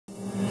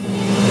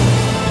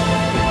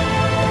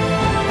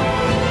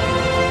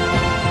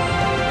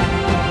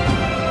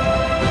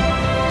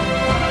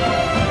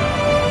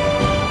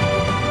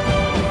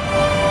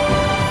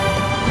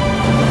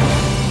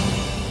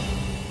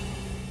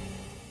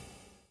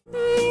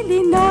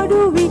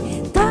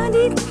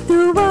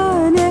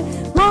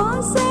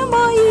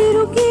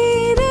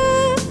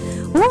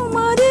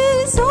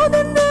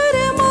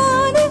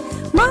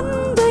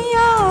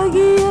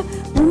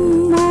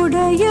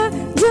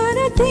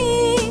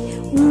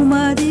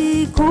உமது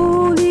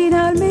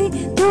கோலினால் மே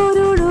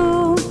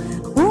தொருளோம்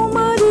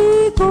உமது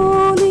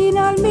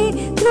கோலினால் மே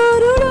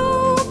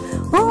தொருளோம்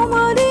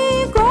உமது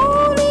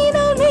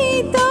கோலினால் மே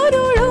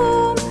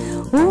தருளோம்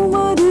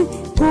உமது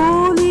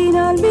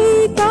கோலினால் மே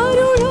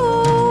தருளோம்.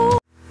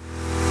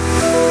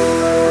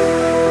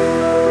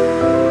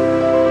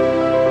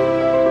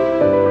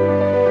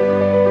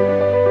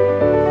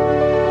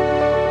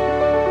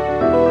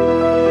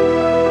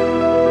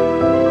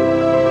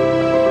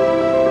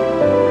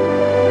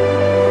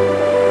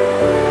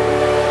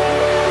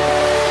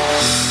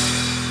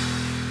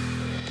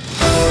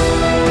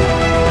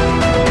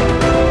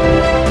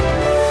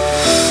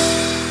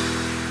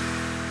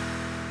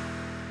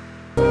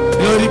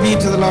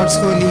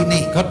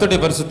 கர்த்தருடைய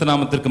பரிசுத்த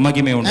நாமத்திற்கு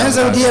மகிமை உண்டாவதாக. As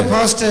our dear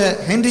pastor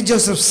Henry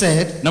Joseph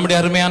said, நம்முடைய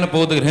அருமையான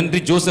போதகர் ஹென்றி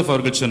ஜோசப்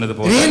அவர்கள் சொன்னது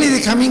போல, really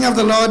the coming of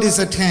the Lord is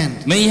at hand.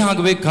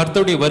 மெய்யாகவே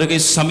கர்த்தருடைய வருகை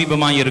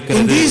சமீபமாய்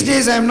இருக்கிறது. In these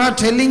days I am not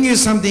telling you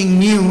something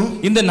new.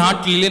 இந்த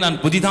நாட்களிலே நான்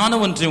புதிதான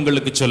ஒன்றை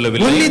உங்களுக்கு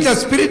சொல்லவில்லை. Only the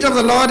spirit of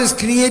the Lord is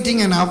creating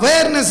an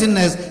awareness in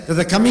us that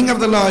the coming of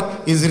the Lord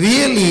is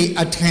really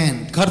at hand.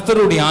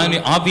 கர்த்தருடைய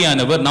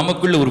ஆவியானவர்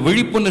நமக்குள்ள ஒரு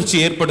விழிப்புணர்ச்சி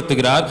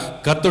ஏற்படுத்துகிறார்.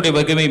 கர்த்தருடைய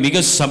வருகை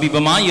மிக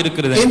சமீபமாய்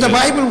இருக்கிறது. In the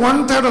Bible,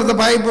 1/3 of the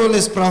Bible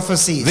is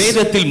prophecies.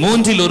 வேதத்தில்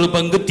மூன்றில் ஒரு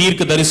பங்கு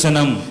தீர்க்க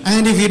தரிசனம்.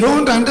 And if you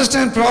don't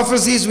understand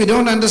prophecies, we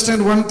don't understand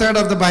 1/3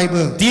 of the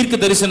Bible. தீர்க்க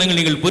தரிசனங்களை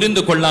நீங்கள்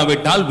புரிந்து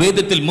கொள்ளாவிட்டால்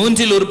வேதத்தில்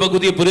மூன்றில் ஒரு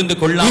பகுதியை புரிந்து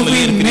கொள்ளாமல் இருக்கிறீர்கள். If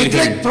we இருக்கிறீர்கள்.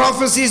 neglect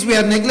prophecies, we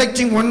are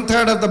neglecting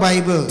 1/3 of the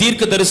Bible.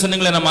 தீர்க்க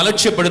தரிசனங்களை நாம்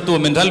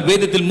அலட்சியப்படுத்துவோம் என்றால்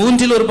வேதத்தில்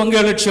மூன்றில் ஒரு பங்கை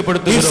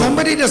அலட்சியப்படுத்துகிறோம். If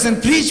somebody doesn't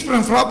preach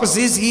from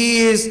prophecies, he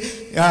is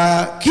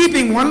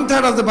keeping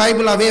 1/3 of the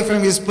Bible away from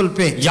his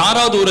pulpit.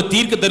 யாராவது ஒரு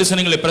தீர்க்க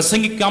தரிசனங்களை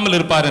பிரசங்கிக்காமல்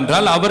இருப்பார்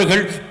என்றால்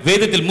அவர்கள்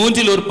வேதத்தில்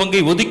மூன்றில் ஒரு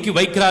பங்கை ஒதுக்கி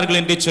வைக்கிறார்கள்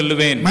என்றே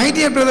சொல்லுவேன். My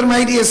dear brother,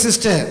 my dear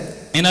sister,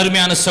 என்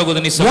அருமையான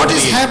சகோதரி what is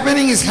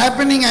சகோதரி, is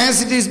happening as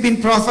it is been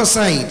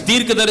prophesied.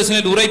 தீர்க்க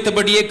தரிசனத்தில்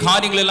உரைத்தபடியே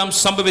காரியங்கள் எல்லாம்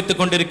சம்பவித்துக்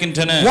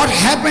கொண்டிருக்கின்றன. What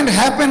happened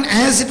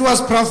as it was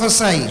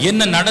prophesied.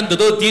 என்ன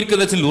நடந்ததோ தீர்க்க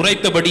தரிசனத்தில்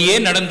உரைத்தபடியே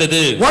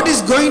நடந்தது. What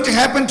is going to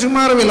happen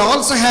tomorrow will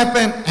also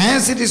happen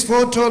as it is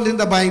foretold in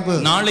the Bible.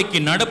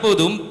 நாளைக்கு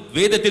நடப்பதும்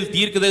வேதத்தில்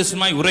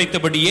தீர்க்கதரிசனமாய்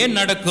உரைத்தபடியே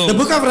நடக்கும். The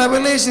book of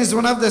Revelation is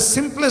one of the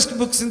simplest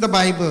books in the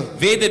Bible.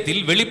 வேதத்தில்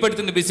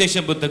வெளிப்படுத்தின விசேஷ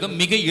புத்தகம்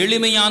மிக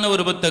எளிமையான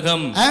ஒரு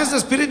புத்தகம். As the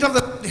spirit of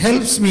the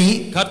helps me,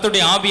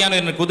 கர்த்தருடைய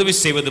ஆவியானவர் எனக்கு உதவி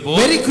செய்வது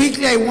போல் very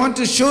quickly I want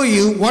to show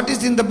you what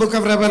is in the book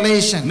of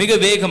Revelation. மிக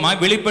வேகமாய்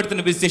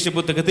வெளிப்படுத்தின விசேஷ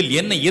புத்தகத்தில்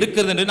என்ன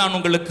இருக்கிறது என்று நான்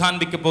உங்களுக்கு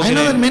காண்பிக்க போகிறேன். I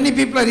know that many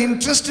people are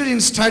interested in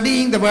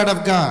studying the word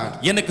of God.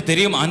 எனக்கு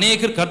தெரியும்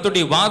அநேகர்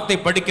கர்த்தருடைய வார்த்தை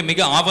படிக்க மிக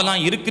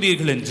ஆவலாய்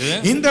இருக்கிறீர்கள் என்று.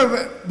 In the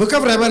book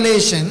of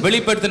Revelation,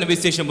 வெளிப்படுத்தின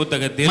விசேஷ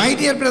புத்தகத்தில், my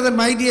dear brother,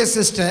 my dear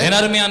sister, என்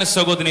அருமையான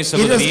சகோதரி it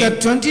சகோதரி, has got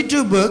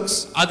 22 books,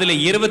 அதிலே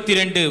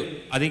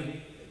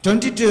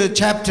 22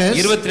 chapters,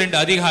 22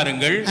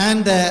 அதிகாரங்கள். and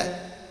the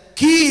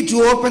key to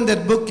open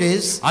that book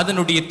is,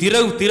 அதனுடைய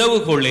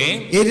திறவுகோலே,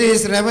 it is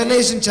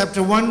Revelation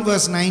chapter 1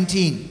 verse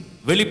 19.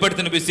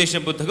 வெளிப்படுத்தின விசேஷ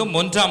புத்தகம்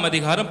 1ஆம்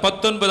அதிகாரம்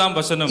 19ஆம்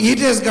வசனம். It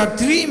has got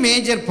 3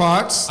 major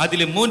parts.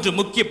 அதிலே 3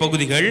 முக்கிய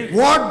பகுதிகள்.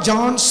 What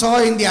John saw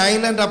in the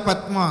island of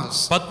Patmos,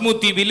 பத்மு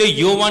தீவிலே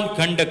யோவான்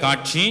கண்ட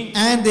காட்சி,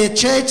 and the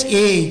church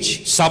age,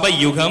 சபை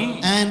யுகம்,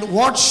 and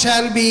what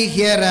shall be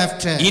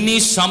hereafter, இனி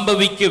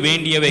சம்பவிக்க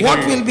வேண்டியவைகள்,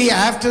 what will be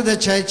after the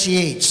church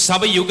age.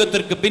 சபை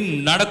யுகத்திற்கு பின்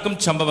நடக்கும்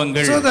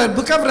சம்பவங்கள். So the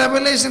book of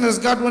Revelation has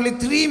got only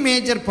 3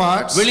 major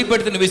parts.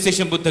 வெளிப்படுத்தின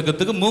விசேஷ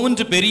புத்தகத்துக்கு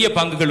 3 பெரிய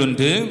பங்குகள்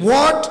உண்டு.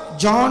 What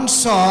John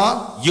saw,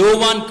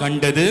 யோவான்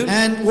கண்டது,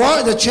 and what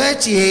the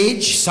church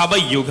age, சபை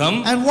யுகம்,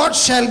 and what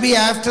shall be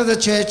after the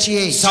church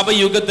age. சபை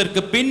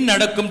யுகத்திற்கு பின்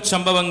நடக்கும்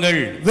சம்பவங்கள்.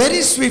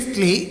 Very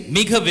swiftly,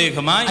 மிக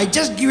வேகமாய் I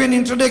just give an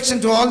introduction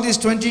to all these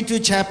 22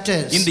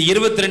 chapters. இந்த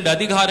 22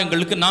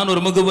 அதிகாரங்களுக்கு நான்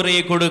ஒரு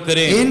முகவுரையை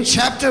கொடுக்கிறேன். In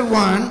chapter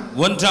 1,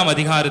 1ஆம்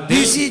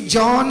அதிகாரத்தில் we see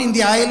John in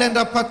the island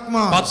of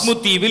Patmos. பத்மு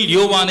தீவில்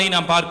யோவானை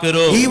நாம்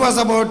பார்க்கிறோம். He was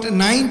about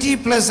 90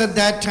 plus at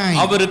that time.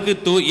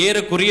 அவருக்கு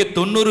ஏறக்குறைய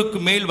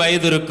 90க்கு மேல்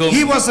வயது இருக்கும்.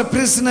 He was a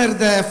prisoner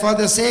there for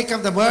the sake of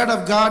the word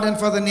of God and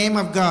for the name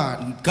of God.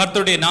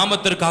 கர்த்தருடைய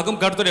நாமத்திற்காகவும்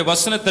கர்த்தருடைய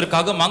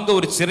வசனத்திற்காகவும் அங்க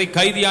ஒரு சிறை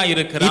கைதியாய்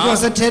இருக்கிறார். It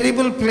was a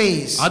terrible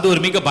place. அது ஒரு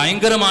மிக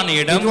பயங்கரமான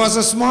இடம். It was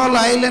a small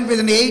island with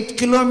an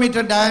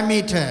 8-kilometer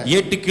diameter.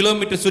 8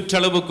 kilometre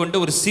சுற்றளவு கொண்ட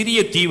ஒரு சிறிய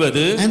தீவு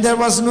அது. And there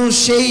was no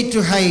shade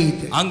to hide.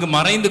 அங்கு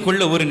மறைந்து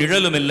கொள்ள ஒரு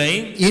நிழலும் இல்லை.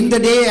 In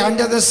the day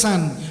under the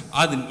sun.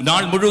 அது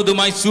நாள்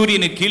முழுவதுமாய்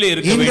சூரியனுக்கு கீழே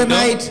இருக்க வேண்டும். In the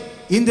night,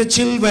 in the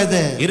chill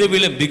weather.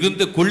 இரவிலே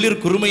மிகுந்த குளிர்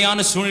குறுமையான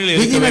சூழ்நிலை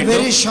இருக்க Within a வேண்டும்.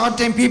 very short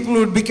time people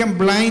would become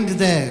blind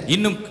there.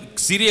 இன்னும்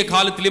சிறிய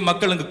காலத்திலே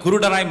மக்கள் அங்கு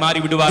குருடராய் மாறி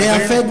விடுவார்கள். They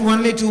are fed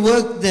only to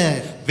work there.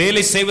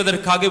 வேலை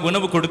செய்வதற்காக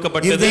உணவு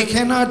கொடுக்கப்பட்டது. If they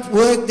cannot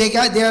work, they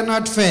are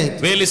not fed.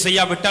 வேலை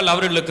செய்யாவிட்டால்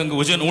அவர்களுக்கு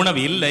அங்கு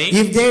உணவு இல்லை.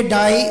 If they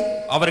die,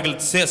 அவர்கள்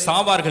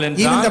சாவார்கள் even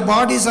என்றால் the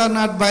bodies are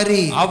not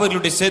buried.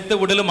 அவர்களுடைய செத்த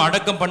உடலும்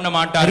அடக்கம் பண்ண I don't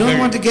மாட்டார்கள்.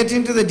 want to get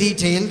into the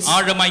details.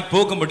 ஆழமாய்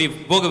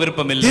போக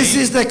விருப்பமில்லை. This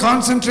is the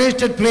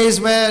concentrated place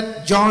where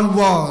John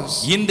was.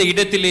 இந்த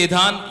இடத்திலே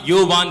தான்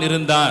யோவான்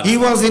இருந்தார். He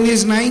was in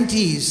his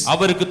 90s.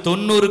 அவருக்கு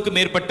 90க்கு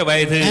மேற்பட்ட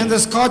வயது. And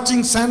the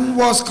scorching sun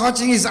was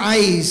scorching his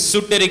eyes.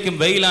 சுட்டெரிக்கும்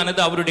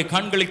வெயிலானது அவருடைய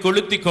கண்களை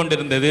கொளுத்திக்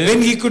கொண்டிருந்தது.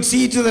 When he could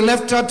see to the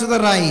left or to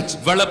the right.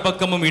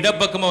 வலப்பக்கமும்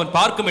இடப்பக்கமும் அவன்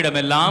பார்க்கும்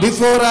இடமெல்லாம்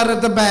Before or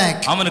at the back.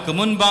 அவனுக்கு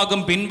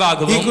முன்பாகவும்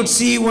பின்பாகவும் He could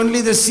see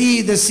only the sea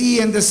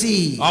and the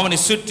sea. அவனை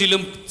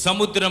சுற்றிலும்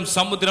சமுத்திரம்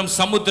சமுத்திரம்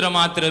சமுத்திரம்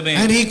மாத்திரமே.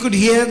 And he could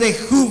hear the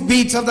hoof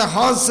beats of the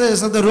horses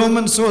of the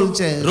Roman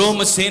soldiers.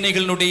 ரோம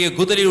சேனைகளுடைய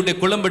குதிரையுடைய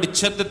குளம்படி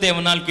சத்தத்தை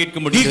அவனால் கேட்க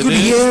He முடிந்தது. could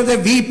hear the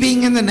weeping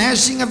and the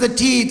gnashing of the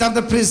teeth of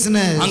the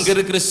prisoners. அங்க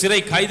இருக்கிற சிறை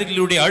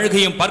கைதிகளுடைய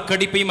அழுகையும்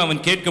பற்கடிப்பையும்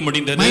அவன் கேட்க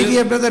முடிந்தது. My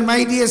dear brother, my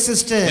dear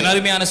sister, என்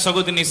அருமையான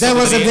சகோதரனே, there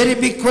was a very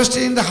big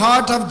question in the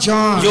heart of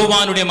John.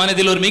 யோவானுடைய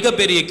மனதில் ஒரு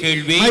மிகப்பெரிய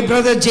கேள்வி. My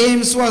brother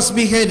James was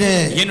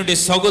beheaded. என்னுடைய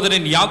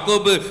சகோதரன்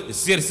யாக்கோபு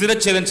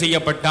சிரச்சேதம்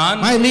செய்யப்பட்டான்.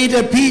 My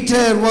leader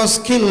Peter was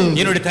killed.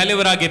 என்னுடைய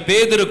தலைவராகிய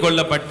பேதுரு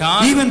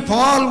கொல்லப்பட்டான். Even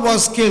Paul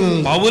was killed.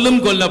 பவுலும்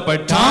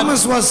கொல்லப்பட்டான்.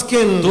 Thomas was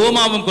killed.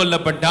 தோமாவும்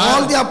கொல்லப்பட்டான்.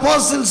 All the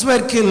apostles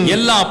were killed.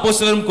 எல்லா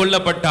அப்போஸ்தலரும்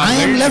கொல்லப்பட்டார்கள்.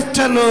 I am left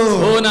alone.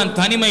 ஓ நான்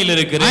தனிமையில்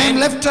இருக்கிறேன். I am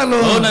left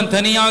alone. ஓ நான்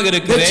தனியாக The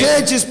இருக்கிறேன்.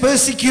 church is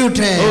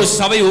persecuted. ஓ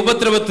சபை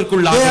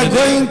உபத்திரவத்திற்குள்ளாக They are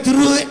இருக்கிறது. going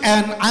through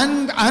an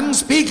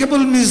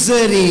unspeakable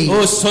misery. ஓ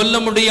சொல்ல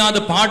முடியாத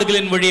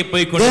பாடுகளின் வழியே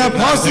போய் They are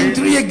passing கொண்டிருக்கிறார்கள்.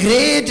 through a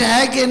great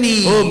agony.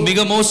 ஓ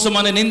மிக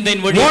மோசமான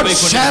நிந்தையின் வழியே What போய்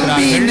shall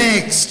be கொண்டிருக்கிறார்கள்.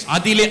 next?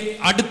 அதிலே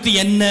அடுத்து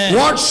என்ன?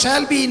 What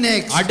shall be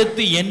next?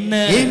 அடுத்து என்ன?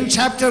 In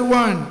chapter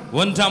 1,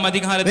 ஒன்றாம் when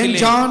அதிகாரத்திலே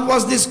John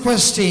was this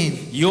question,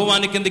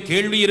 யோவானுக்கு இந்த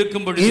கேள்வி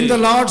இருக்கும் பொழுது in the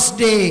Lord's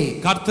day,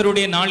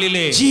 கர்த்தருடைய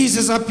நாளிலே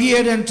Jesus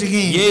appeared unto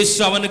him. இயேசு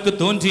அவனுக்கு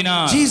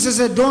தோன்றினார். Jesus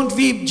said, "Don't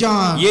weep,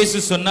 John. இயேசு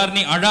சொன்னார்,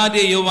 நீ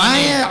அழாதே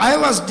யோவானே. I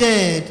was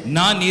dead.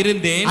 நான்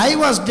இருந்தேன். I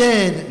was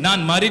dead.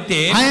 நான்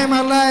மரித்தேன். I am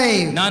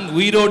alive. நான்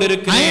உயிரோடு I am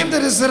இருக்கிறேன்.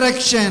 the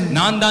resurrection.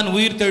 நான் தான்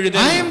உயிர் I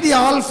தெழுதல். am the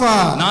Alpha.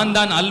 நான்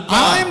தான் alpha.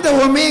 I am the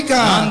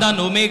Omega. நான் தான்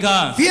ஒமேகா.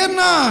 Fear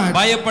not.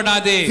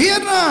 பயப்படாதே. Fear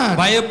not.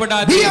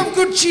 பயப்படாதே. Be of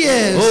good cheer.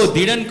 ஓ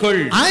திடன்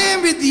கொள். I am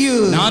with you.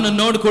 நான்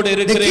உன்னோடு கூட The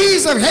இருக்கிறேன்.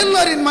 keys of hell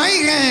are in my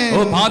hand.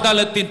 ஓ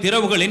பாதாளத்தின்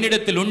திறவுகள்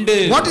என்னிடத்தில் உண்டு.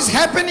 What is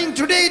happening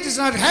today, it is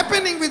not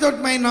happening without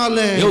my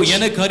knowledge. யோ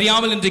எனக்கு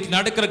அறியாமல் இன்றைக்கு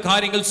நடக்கிற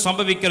காரியங்கள்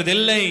சம்பவிக்கிறது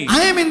இல்லை.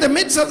 I am in the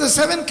midst of the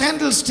 7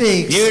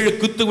 candlesticks. 7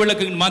 குத்து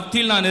விளக்குகளின்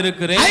மத்தியில் நான்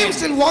இருக்கிறேன். I am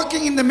still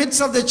walking in the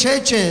midst of the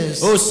churches.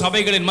 ஓ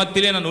சபைகளின்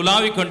மத்தியிலே நான்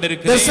உலாவிக் The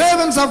கொண்டிருக்கிறேன்.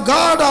 servants of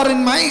God are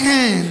in my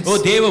hands. ஓ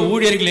தேவ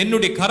ஊழியர்கள்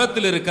என்னுடைய கரத்தில்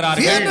Fear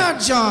இருக்கிறார்கள். not,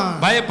 John.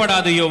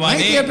 பயப்படாதே My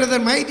யோவானே. dear brother,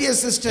 my dear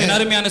sister, என்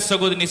அருமையான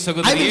சகோதரி I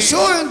சகோதரியே, will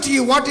show unto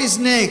you what is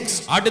next.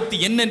 அடுத்து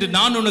என்னென்று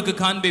நான் உனக்கு I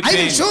will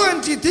காண்பிப்பேன். show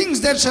unto you things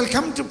that shall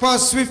come to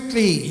pass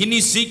swiftly. இனி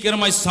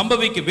சீக்கிரமாய்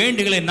சம்பவிக்க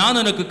வேண்டுகளை நான்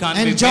உனக்கு And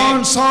காண்பிப்பேன். John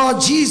saw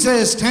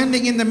Jesus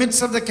standing in the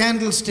midst of the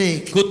candlestick.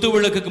 குத்து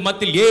விளக்குக்கு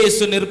மத்தியில்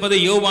இயேசு நிற்பதை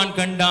யோவான்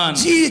கண்டான்.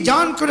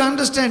 John could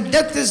understand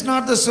death is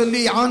not the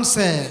solely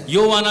answer.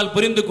 யோவானால்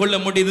புரிந்து கொள்ள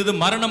முடிந்தது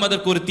மரணம்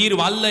அதற்கு ஒரு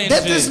தீர்வு அல்ல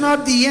Death என்று. is not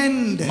the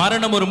end.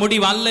 மரணம் ஒரு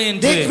முடிவு அல்ல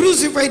என்று. They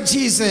crucified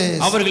Jesus.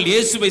 அவர்கள்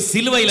இயேசுவை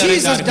சிலுவையில்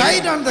Jesus அறைந்தார்கள்.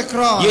 died on the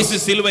cross. இயேசு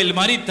சிலுவையில் The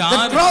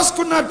மரித்தார். cross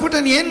could not put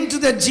an end to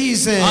that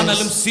Jesus.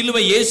 ஆனாலும்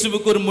சிலுவை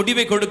இயேசுவுக்கு ஒரு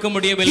முடிவை கொடுக்க He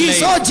முடியவில்லை.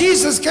 saw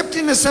Jesus kept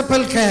in a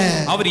sepulcher.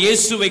 அவர்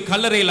இயேசுவை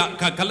கல்லறை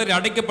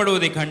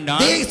அடைக்கப்படுவதை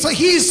கண்டார்.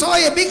 He saw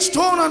a big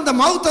stone on the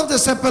mouth of the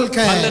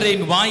sepulcher.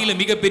 கல்லறையின் வாயில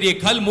மிகப்பெரிய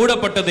கல்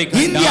மூடப்பட்டதை In the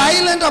கண்டார்.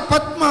 island of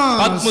பத்மு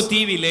Patmos.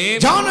 தீவிலே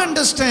John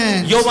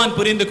understands. யோவான்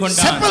புரிந்து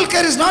கொண்டான்.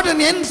 Sepulcher is not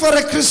an end for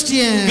a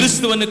Christian.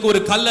 கிறிஸ்துவனுக்கு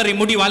ஒரு கல்லறை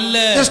முடிவு அல்ல.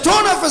 The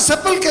stone of a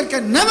sepulcher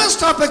can never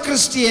stop a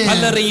Christian.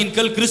 கல்லறையின்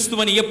கல்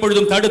கிறிஸ்துவனை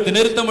எப்பொழுதும் தடுத்து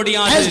நிறுத்த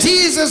முடியாது. As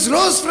Jesus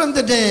rose from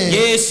the dead,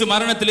 இயேசு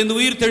மரணத்திலிருந்து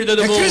உயிர்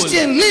தெழுந்தது a pole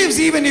Christian lives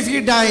even if he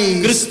dies.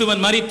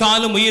 கிறிஸ்துவன்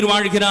மரித்தாலும் உயிர்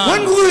வாழ்கிறான்.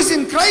 One who is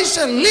in Christ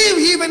shall live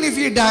even if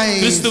he dies.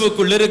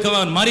 கிறிஸ்துவுக்குள்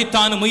இருக்கவன்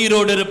மரித்தாலும்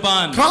உயிரோடு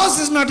இருப்பான். Cross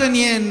is not an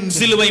end.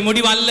 சிலுவை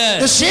முடிவு அல்ல.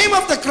 The shame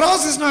of the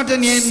cross is not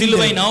an end.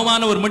 சிலுவை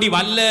நோவான ஒரு முடிவு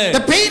அல்ல.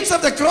 The pains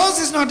of the cross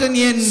is not an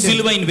end.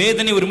 சிலுவையின்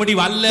வேதனை ஒரு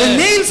முடிவு அல்ல. The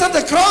nails of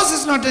the cross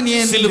is not an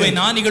end. சிலுவை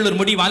நாணிகள் ஒரு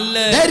முடிவு அல்ல.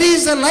 There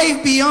is a life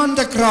beyond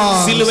the cross.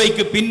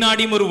 சிலுவைக்கு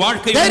பின்னாடியும் ஒரு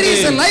வாழ்க்கை There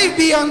is a உண்டு. life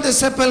beyond the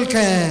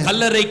sepulcher.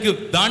 கல்லறைக்கு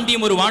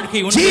தாண்டியும் ஒரு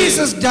வாழ்க்கை உண்டு.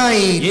 Jesus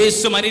died.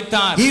 இயேசு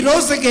மரித்தார். He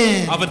rose again.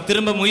 அவர்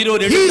திரும்ப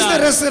உயிரோடு He is the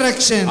எழுந்தார்.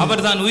 resurrection.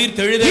 அவர்தான் உயிர் He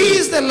தெழுதல்.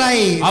 is the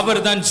life.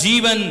 அவர்தான்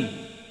ஜீவன்.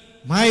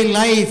 My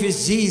life is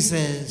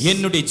Jesus.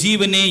 என்னுடைய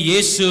ஜீவனே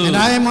இயேசு. And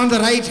I am on the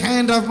right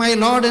hand of my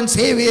Lord and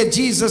Savior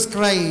Jesus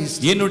Christ.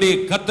 என்னுடைய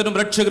கர்த்தரும்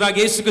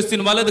இரட்சகராகிய இயேசு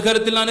கிறிஸ்துவின் வலது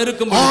கரத்தில் நான்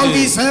இருக்கும் All பொழுது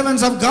these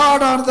servants of God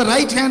are on the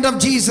right hand of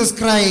Jesus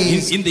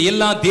Christ. இந்த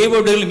எல்லா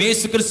தேவர்களும்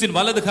இயேசு கிறிஸ்துவின்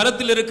வலது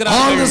கரத்தில் All the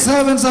இருக்கிறார்கள்.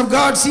 servants of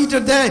God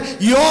seated there,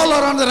 you all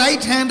are on the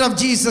right hand of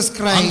Jesus அங்கு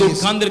Christ.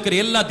 உட்கார்ந்திருக்கிற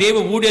எல்லா தேவ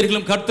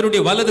ஊழியர்களும்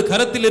கர்த்தருடைய வலது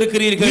கரத்தில் We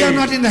இருக்கிறீர்கள். are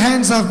not in the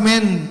hands of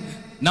men.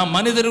 நாம்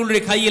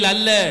மனிதர்களுடைய கையில்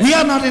அல்ல. We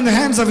are not in the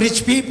hands of rich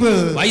people.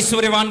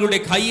 ஐஸ்வர்யவான்களுடைய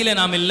கையில்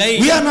நாம் இல்லை.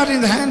 We are not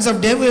in the hands of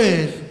devil.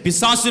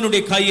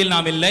 பிசாசினுடைய கையில்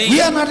நாம் இல்லை. We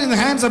are not in the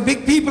hands of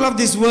big people of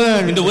this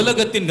world. இந்த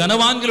உலகத்தின்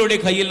கனவான்களுடைய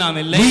கையில் நாம்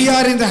இல்லை. We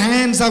are in the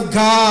hands of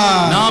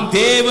God. நாம்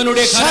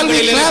தேவனுடைய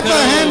கரங்களில் இருக்கிறோம். Shall we clap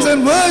our hands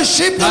and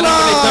worship the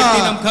கரங்களை தட்டி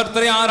Lord? நாம்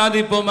கர்த்தரை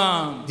ஆராதிப்போமா?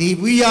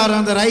 We are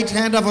on the right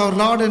hand of our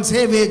Lord and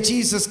Savior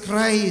Jesus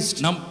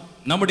Christ.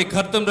 நம்முடைய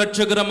கர்த்தரும்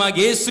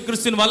இரட்சகருமாகிய இயேசு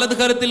கிறிஸ்துவின் வலது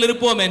கரத்தில்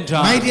இருப்போம்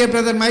என்றார். My dear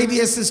brother, my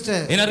dear sister,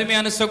 என்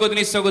அருமையான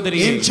சகோதரி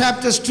சகோதரியே, in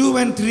chapters 2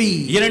 and 3,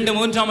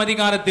 2-3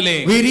 அதிகாரத்திலே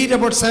we read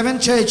about 7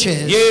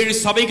 churches. 7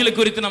 சபைகளை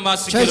குறித்து நாம்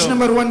வாசிக்கிறோம். Church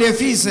number 1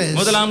 Ephesus,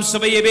 முதலாம்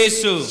சபை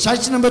எபேசு.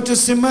 church number 2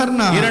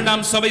 Smyrna,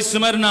 இரண்டாம் சபை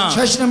ஸ்மிர்னா.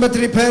 church number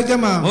 3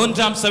 Pergamum,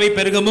 மூன்றாம் சபை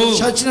பெர்கமு.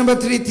 church number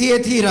 3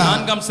 Thyatira,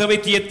 நான்காம் சபை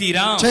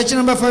தியத்தீரா. church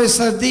number 5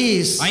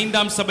 Sardis,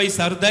 ஐந்தாம் சபை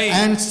Sardis.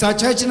 and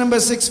church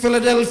number 6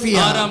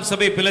 Philadelphia, ஆறாம்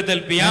சபை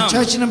Philadelphia. and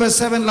church number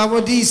 7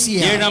 Laodicea.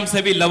 ஏழாம்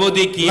சபை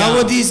Laodicea.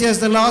 Laodicea is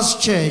the last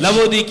church.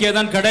 Laodicea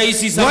தான்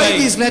கடைசி சபை. Why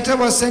this letter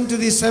was sent to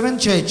these 7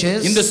 churches?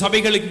 இந்த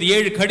சபைகளுக்கு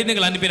 7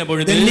 கடிதங்கள் அனுப்பின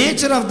பொழுது The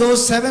nature of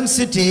those 7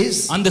 cities,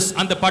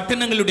 அந்த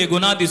பட்டணங்களுடைய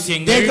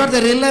குணாதிசயங்கள், they got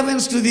the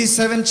relevance to these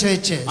 7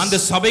 churches. அந்த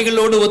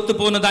சபைகளோடு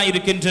ஒத்துப்போனதா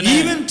இருக்கின்றன.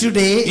 Even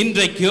today,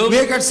 இன்றைக்கும்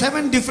we got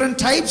 7 different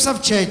types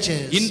of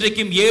churches.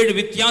 இன்றைக்கும் 7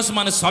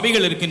 வித்தியாசமான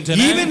சபைகள் இருக்கின்றன.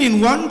 Even in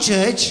one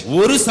church,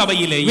 ஒரு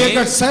சபையிலேயே we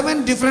got 7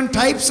 different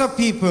types of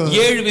people.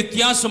 7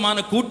 வித்தியாசமான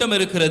கூட்டம்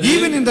இருக்கிறது.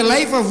 Even in the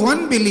life of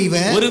one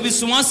believer, ஒரு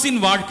விசுவாசியின்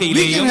we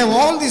வாழ்க்கையிலேயே can have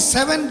all these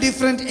 7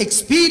 different இந்த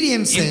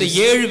experiences.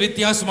 7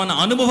 வித்தியாசமான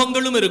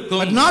அனுபவங்களும்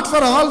இருக்கும். But not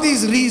for all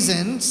these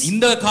reasons.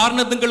 இந்த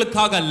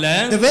காரணங்களுக்காக அல்ல.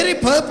 The very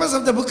purpose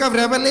of the book of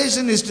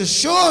Revelation is to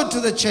show to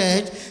the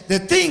church the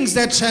things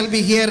that shall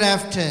be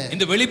hereafter.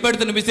 இந்த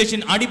வெளிப்படுத்தின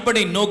விசேஷத்தின்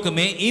அடிப்படை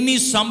நோக்கமே இனி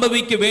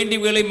சம்பவிக்க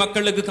வேண்டியவைகளை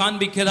மக்களுக்கு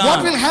காண்பிக்கதான்.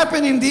 What will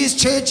happen in these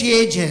church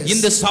ages?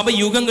 இந்த சபை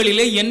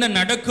யுகங்களிலே என்ன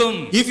நடக்கும்?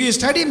 If you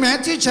study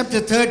Matthew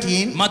chapter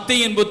 13,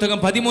 மத்தேயுவின்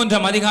புத்தகம்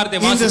 13ஆம் அதிகாரத்தை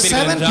in the 7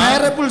 வாசிப்பீர்கள்.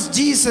 parables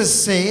Jesus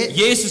said,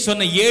 இயேசு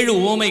சொன்ன 7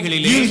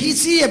 உவமைகளிலே you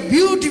see a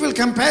beautiful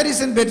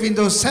comparison between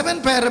those 7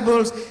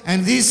 parables and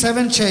these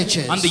 7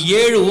 churches. அந்த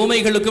 7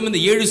 உவமைகளுக்கும்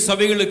இந்த 7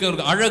 சபைகளுக்கும்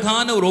ஒரு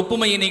அழகான ஒரு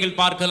ஒப்புமையை நீங்கள்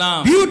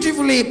பார்க்கலாம்.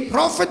 Beautifully,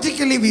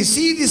 prophetically, we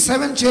see these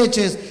 7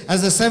 churches as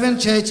the 7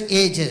 church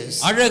ages.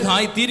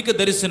 அழகாய் தீர்க்க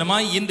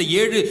தரிசனமாய் இந்த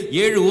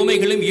 7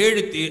 உவமைகளும்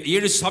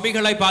 7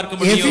 சபைகளாய் பார்க்க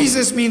முடியும்.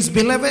 Ephesus means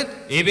beloved.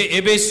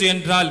 எபேசு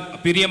என்றால்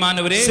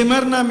பிரியமானவரே.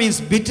 Smyrna means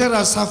bitter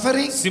or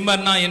suffering.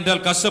 Smyrna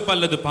என்றால் கசப்பு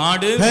அல்லது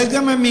பாடு.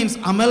 Pergamum means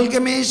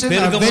amalgamation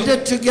or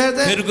wedded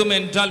together. பெர்கமு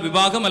என்றால்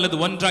விவாகம் அல்லது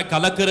ஒன்றாய்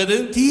கலக்கிறது.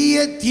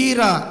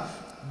 Thyatira,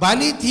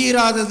 பலி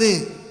தீராதது.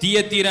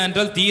 தியத்தீரா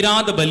என்றால்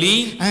தீராத பலி.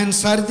 And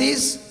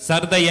Sardis,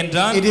 சர்தை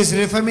என்றால் it is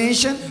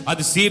reformation.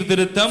 அது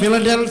சீர்திருத்தம்.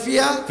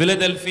 Philadelphia,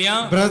 Philadelphia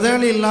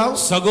brotherly love.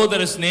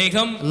 சகோதர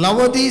சிநேகம்.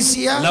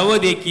 Laodicea,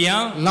 லவோதிக்கியா.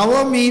 Lao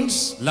means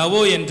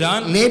லவோ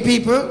என்றால் lay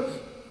people.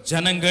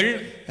 ஜனங்கள்.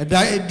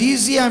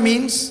 Diocese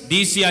means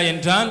டீசியா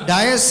என்றால்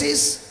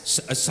diocese.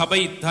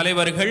 சபை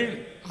தலைவர்கள்.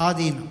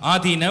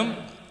 ஆதீனம்.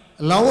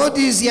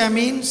 Laodicea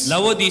means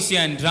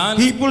லவோதிசியா என்றால்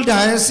people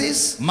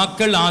diocese.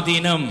 மக்கள்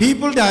ஆதீனம்.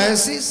 People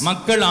diocese.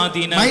 மக்கள்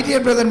ஆதீனம். My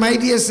dear brother, my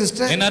dear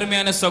sister, என்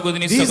அருமையான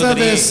சகோதரி these are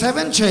சகோதரியே, the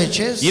 7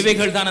 churches.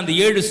 இவைகள் தான் அந்த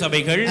 7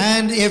 சபைகள்.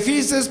 And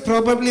Ephesus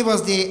probably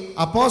was the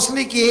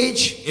apostolic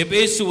age.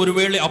 எபேசு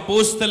ஒருவேளை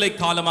அப்போஸ்தல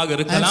காலமாக And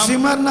இருக்கலாம்.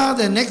 Smyrna,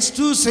 the next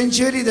 2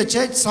 centuries, the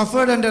church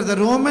suffered under the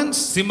Romans.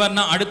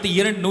 Smyrna அடுத்த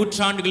 2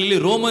 நூற்றாண்டுகளில்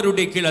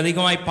ரோமருடைய கீழ்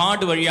அதிகமாய்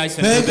பாடு வழியாய்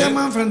சென்றது.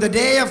 Pergamum, from the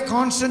day of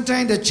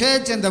Constantine, the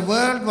church and the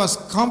world was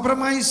compromising,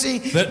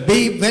 be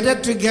wedded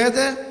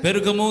together.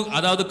 பெர்கமு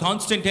அதாவது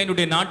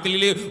கான்ஸ்டன்டைனுடைய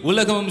நாட்களிலே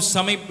உலகமும்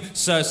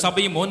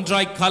சபையும்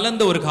ஒன்றாய்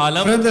கலந்த ஒரு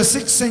காலம். From the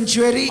 6th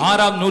century,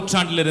 6ஆம்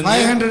நூற்றாண்டிலிருந்து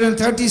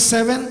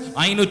 537,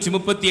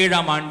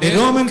 537ஆம் ஆண்டு the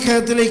Roman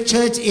Catholic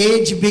Church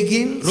age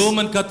begins.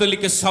 Roman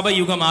கத்தோலிக்க சபை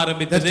யுகம் That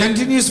ஆரம்பித்தது.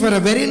 continues for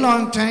a very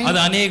long time.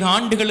 அது अनेक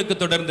ஆண்டுகளுக்கு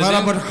For தொடர்ந்தது.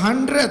 about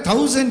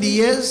 100,000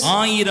 years.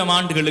 1000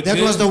 ஆண்டுகளுக்கு.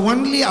 That was the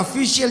only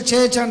official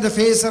church on the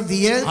face of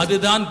the earth.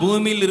 அதுதான்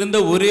பூமியில் இருந்த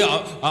ஒரே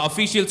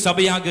ஆபீஷியல்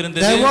சபையாக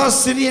இருந்தது. There was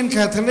Syrian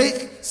Catholic.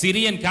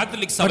 Syrian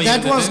Catholic But சபை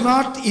that was இருந்தது.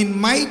 not in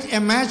might a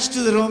match to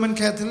the Roman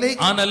Catholic.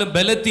 ஆனாலும்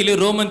பெலத்திலே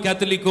Roman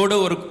கேத்தலிக்கோட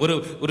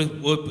ஒரு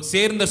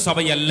சேர்ந்த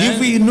சபை அல்ல. If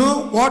we know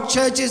what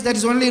church is, that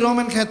is only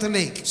Roman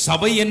Catholic.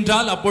 சபை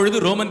என்றால் அப்பொழுது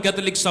Roman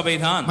Catholic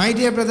சபைதான். My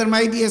dear brother,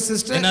 my dear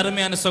sister, என்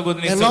அருமையான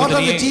சகோதரி a lot of the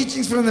சகோதரியே,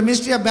 teachings from the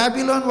mystery of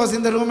Babylon was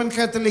in the Roman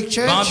Catholic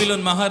Church.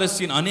 Babylon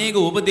மகாரசின் அநேக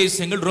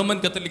உபதேசங்கள்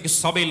Roman Catholic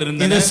சபையில் In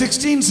இருந்தன. the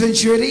 16th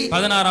century,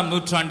 16ஆம்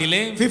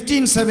நூற்றாண்டிலே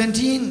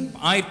 1517,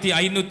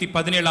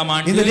 1517ஆம்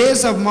in the ஆண்டு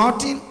days of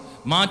Martin,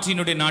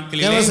 மார்ட்டினுடைய there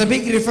நாட்களிலே was a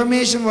big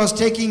reformation was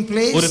taking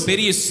ஒரு place.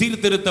 பெரிய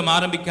சீர்திருத்தம்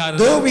ஆரம்பிக்காது.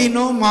 Though we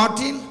know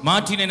Martin,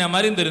 மார்ட்டினை நாம் there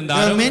are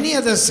அறிந்திருந்தாலும் many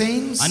other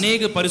saints.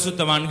 அநேக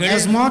பரிசுத்தவான்கள்.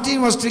 As Martin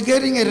was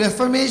triggering a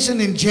reformation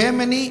in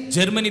Germany,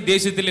 Germany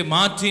தேசத்திலே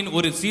Martin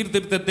ஒரு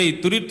சீர்திருத்தத்தை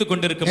துரித்துக்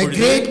கொண்டிருக்கும் a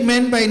பொழுது great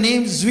man by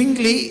name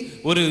Zwingli,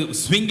 ஒரு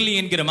ஸ்விங்லி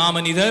என்கிற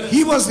மாமனிதர்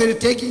he was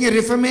taking a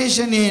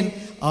reformation in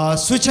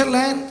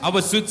Switzerland.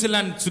 Our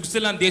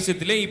Switzerland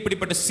தேசத்திலே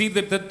இப்படிப்பட்ட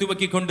சீர்திருத்தத்தை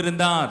துவக்கி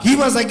கொண்டிருந்தார். He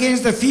was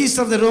against the feast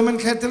of the Roman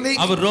Catholic.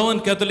 Our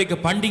Roman கத்தோலிக்க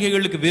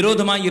பண்டிகைகளுக்கு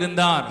விரோதமாய்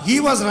இருந்தார். He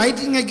was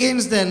writing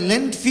against the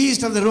Lent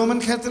feast of the Roman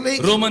Catholic.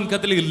 Roman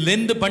கத்தோலிக்க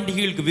lend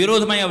பண்டிகைகளுக்கு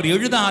விரோதமாய் அவர்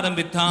எழுத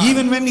ஆரம்பித்தார்.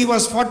 Even when he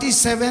was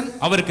 47,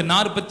 அவருக்கு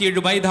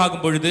 47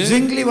 வயதாகும் பொழுது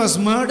Zwingli was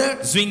murdered.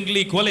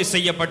 Zwingli கொலை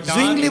செய்யப்பட்டார்.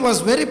 Zwingli was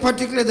very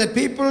particular that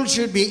people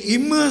should be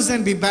immersed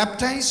and be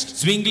baptized.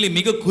 Zwingli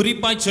மிக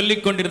குறிப்பாய்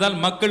சொல்லிக்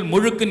கொண்டிருந்தால் மக்கள்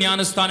முழுக்க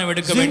ஞானஸ்தானம்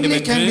எடுக்க வேண்டும் Zwingli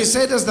என்று. can be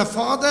said as the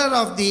father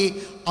of the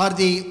or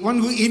the one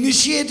who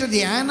initiated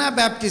the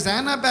Anabaptist.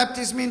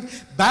 Anabaptist means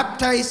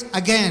baptize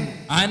again.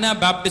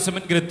 Anabaptism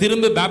என்கிற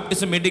திரும்ப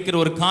பாப்டிசம் எடுக்கிற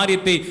ஒரு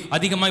காரியத்தை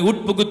அதிகமாய்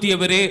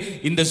உட்புகுத்தியவரே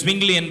இந்த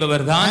Zwingli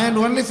என்பவர்தான். And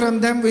only from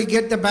them we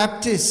get the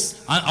Baptists.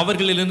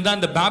 அவர்களிலிருந்து தான்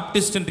இந்த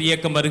பாப்டிஸ்ட் என்ற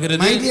இயக்கம்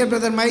வருகிறது. My dear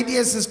brother, my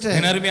dear sister,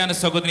 என் அருமையான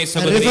சகோதரி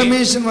சகோதரி,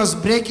 Reformation was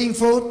breaking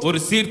forth.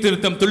 ஒரு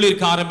சீர்திருத்தம்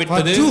துளிர்க்க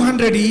ஆரம்பித்தது. For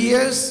 200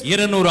 years,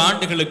 200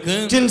 ஆண்டுகளுக்கு,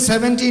 till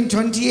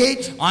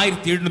 1728,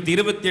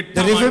 1728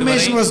 the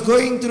Reformation was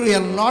going through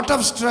a lot of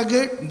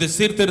struggle. இந்த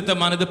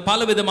சீர்திருத்தமானது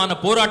பலவிதமான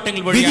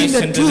போராட்டங்கள் வழியாக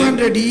சென்றது. Within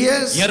the 200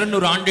 years,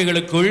 200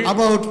 ஆண்டுகளுக்குள்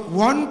about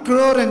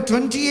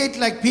 1,28,00,000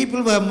 like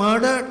people were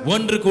murdered.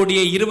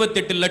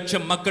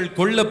 1,28,00,000 மக்கள்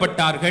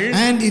கொல்லப்பட்டார்கள்.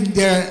 And in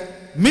the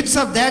midst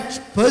of that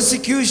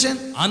persecution,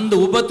 அந்த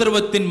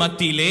உபத்திரவத்தின்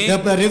மத்தியிலே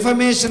the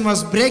Reformation was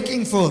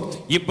breaking forth.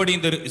 இப்படி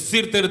இந்த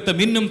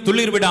சீர்திருத்தம் இன்னும்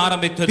துளிர்விட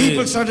ஆரம்பித்தது.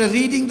 People started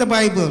reading the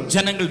Bible.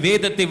 ஜனங்கள்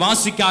வேதத்தை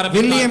வாசிக்க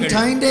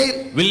ஆரம்பித்தார்கள்.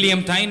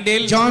 William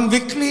Tyndale, John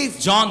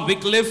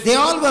Wycliffe, they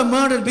all were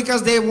murdered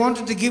because they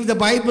wanted to give the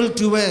Bible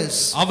to us.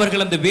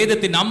 அவர்கள் அந்த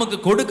வேதத்தை நமக்கு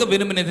கொடுக்க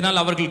விரும்பினதினால்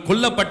அவர்கள்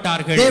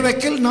கொல்லப்பட்டார்கள். They were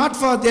killed not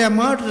for their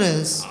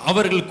murderers.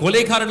 அவர்கள்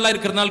கொலைகாரர்களாக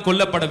இருக்கிறதால்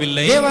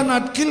கொல்லப்படவில்லை. They were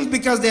not killed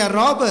because they are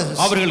robbers.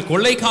 அவர்கள்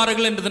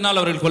கொள்ளைக்காரர்கள் என்றதனால்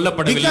அவர்கள்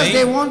கொல்லப்படவில்லை. Because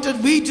they wanted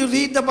we to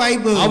read the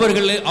Bible.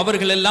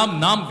 அவர்கள் எல்லாம்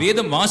நாம்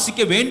வேதம்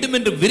வாசிக்க வேண்டும்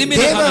என்று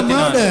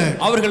விரும்பினார்கள்.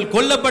 அவர்கள்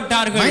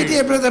கொல்லப்பட்டார்கள். My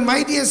dear brother, my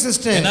dear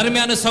sister, என்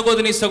அருமையான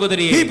சகோதரி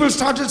சகோதரியே, people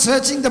started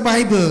searching the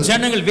Bible.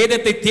 ஜனங்கள்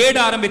வேதத்தை தேட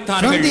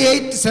ஆரம்பித்தார்கள்.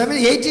 From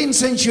the 18th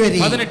century,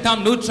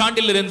 18ஆம்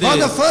நூற்றாண்டிலிருந்து for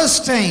the first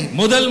time,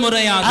 முதல்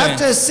முறையாக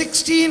after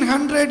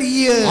 1600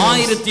 years,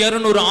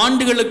 1200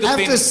 ஆண்டுகளுக்கு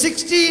பின், after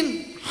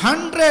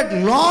 1600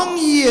 long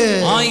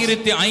years,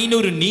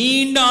 1500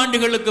 நீண்ட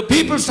ஆண்டுகளுக்கு பின்,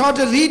 people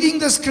started reading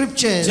the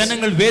scriptures.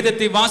 ஜனங்கள்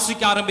வேதத்தை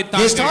வாசிக்க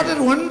ஆரம்பித்தார்கள். They started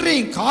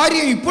wondering,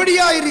 காரியம்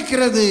இப்படியா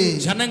இருக்கிறது?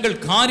 ஜனங்கள்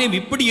காரியம்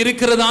இப்படி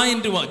இருக்கிறதா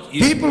என்று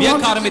people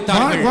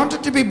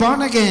wanted to be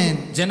born again.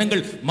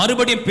 ஜனங்கள்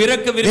மறுபடியும்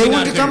பிறக்க விரும்பினார்கள். They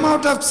want to come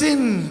out of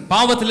sin.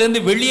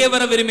 பாவத்திலிருந்து வெளியே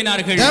வர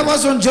விரும்பினார்கள். There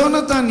was one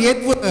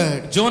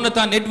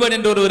Jonathan Edward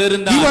என்ற ஒருவர்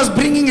இருந்தார். He was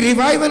bringing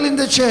revival in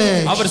the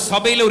church. அவர்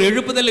சபையில ஒரு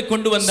எழுப்புதலை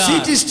கொண்டு வந்தார்.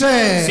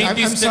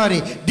 I'm sorry,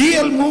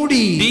 D.L.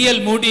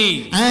 Moody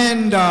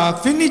and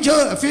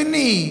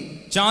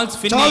Charles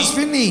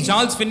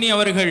Finney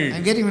அவர்கள்.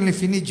 I'm getting only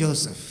Finney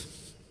Joseph.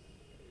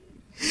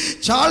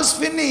 Charles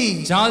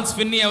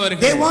Finney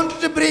அவர்கள். They wanted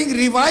to bring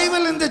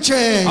revival in the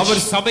church. அவர்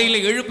சபையில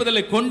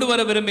எழுப்புதலை கொண்டு வர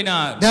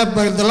விரும்பினார்.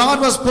 The Lord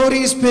was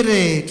pouring his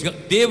spirit.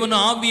 தேவன்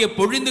ஆவியை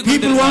பொழிந்து கொண்டிருந்தார்.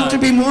 People want to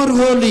be more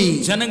holy.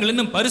 ஜனங்கள்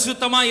இன்னும்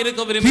பரிசுத்தமாய்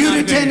இருக்க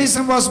விரும்பினார்கள்.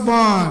 Puritanism was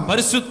born.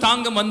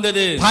 பரிசுத்தாங்கம்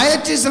வந்தது.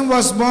 Pietism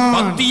was born.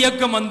 பக்தி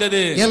இயக்கம்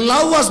வந்தது. A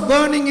love was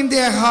burning in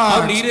their heart.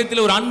 அவர்கள்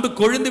இதயத்தில் ஒரு அன்பு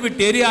கொழுந்து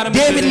விட்டு எரிய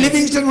ஆரம்பித்தது. David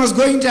Livingstone was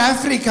going to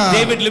Africa.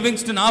 David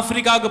Livingstone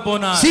ஆப்பிரிக்காவுக்கு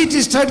போனார்.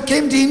 C.T. Studd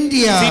came to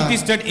India.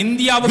 C.T. Studd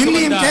இந்தியாவுக்கு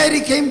வந்தார். William Carey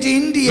came to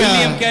India.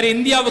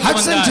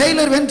 Hudson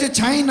Taylor went to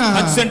China.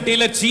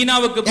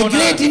 சீனாவுக்கு போனார். A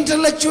great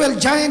intellectual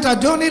giant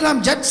Adoniram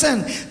Judson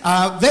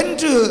went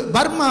to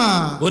Burma.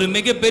 ஒரு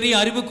மிகப்பெரிய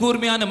அறிவு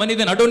கூர்மையான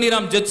மனிதன்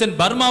அடோனிராம் ஜட்சன்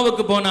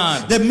பர்மாவுக்கு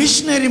போனார். The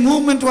missionary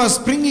movement was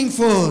springing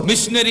forth.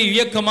 Missionary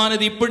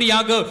இயக்கமானது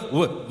இப்படியாக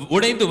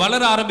உடைந்து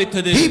வளர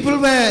ஆரம்பித்தது. People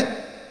were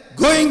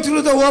going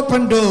through the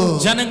open door.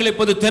 ஜனங்கள்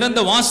இப்போது திறந்த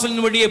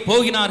வாசலின் வழியே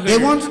போகிறார்கள். They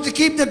wanted to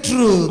keep the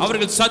truth.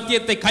 அவர்கள்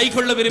சத்தியத்தை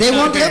கைக்கொள்ள விரும்பினார்கள்.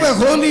 They want to have a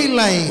holy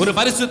life. ஒரு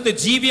பரிசுத்த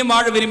ஜீவியம்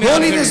வாழ விரும்பினார்கள்.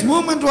 Holiness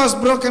movement was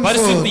broken forth.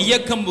 பரிசுத்த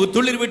இயக்கம்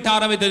துளிர்விட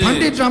ஆரம்பித்தது.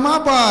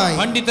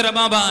 Pandit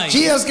Ramabai,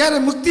 he has got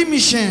a mukti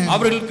mission.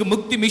 அவர்களுக்கு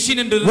முக்தி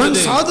மிஷன் என்று இருந்தது. One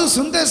சாது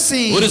சுந்தர்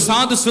சிங், ஒரு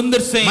சாது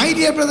Sundar Singh. My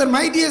dear brother,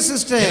 my dear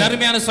sister,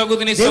 அருமையான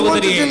சகோதரி சகோதரியே, they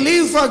wanted to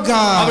live for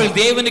God. அவர்கள்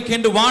தேவனுக்கு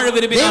என்று வாழ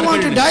விரும்பினார்கள். They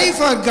want to die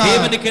for God.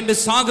 தேவனுக்கு என்று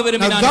சாக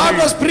விரும்பினார்கள். God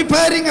was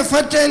preparing a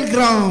fertile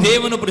ground.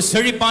 தேவன் ஒரு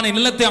செழிப்பான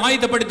நிலத்தை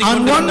ஆயத்தப்படுத்தி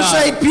கொண்டிருந்தார். On one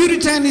side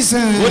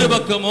Puritanism, ஒரு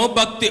பக்கமோ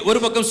பக்தி, ஒரு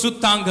பக்கம்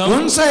சுத்தாங்கம்,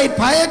 one side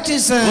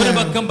Pietism, ஒரு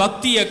பக்கம்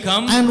பக்தி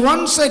இயக்கம், and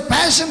one side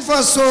passion for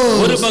souls,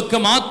 ஒரு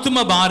பக்கம்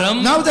ஆத்தும பாரம்.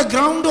 Now the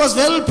ground was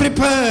well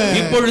prepared.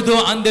 இப்பொழுது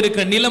அந்த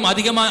இருக்கிற நிலம்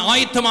அதிகமாக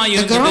ஆயத்தமாய்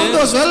இருந்தது. The ground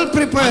was well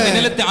prepared. அந்த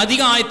நிலத்தை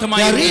அதிக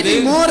ஆயத்தமாய் இருந்தது. They are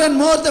reading more and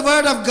more the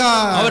word of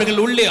God.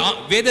 அவர்கள் உள்ளே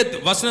வேத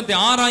வசனத்தை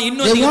ஆராய்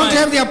இன்னும் They want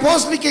to have the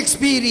apostolic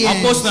experience.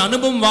 அப்போஸ்தல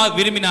அனுபவம்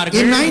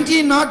விரும்பினார்கள். In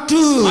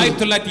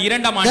 1902,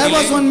 1902 ஆம் there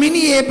was ஆண்டிலே one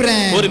mini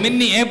Abraham. ஒரு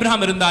மின்னி ஆபிரகாம்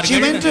She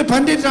இருந்தார்கள். went to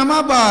Pandit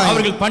Ramabai.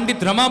 அவர்கள்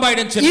பண்டித்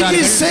ரமாபாயிடம் It சென்றார்கள்.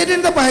 is said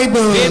in the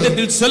Bible,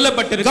 வேதத்தில் God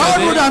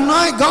சொல்லப்பட்டிருக்கிறது, would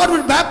anoint, God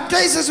would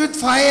baptize us with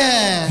fire.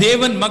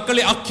 தேவன்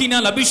மக்களை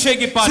அக்கினியால்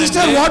அபிஷேகிப்பார்.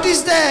 Sister, what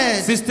is that?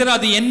 Sister,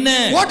 அது என்ன?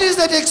 What is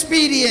that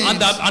experience?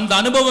 அந்த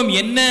அனுபவம்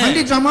என்ன?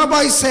 Pandit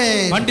Ramabai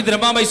said, Pandit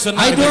Ramabai I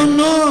சொன்னார்கள், don't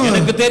know.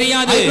 எனக்கு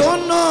தெரியாது. I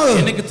don't know.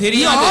 எனக்கு You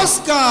தெரியாது. ask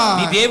God.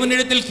 நீ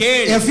தேவனிடத்தில்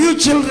கேள். A few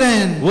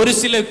children, ஒரு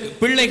சில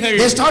பிள்ளைகள்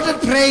they started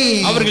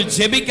praying. அவர்கள்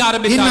ஜெபிக்க In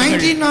ஆரம்பித்தார்கள்.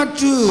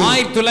 1902,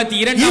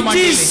 1902 ஆம்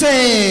it is ஆண்டிலே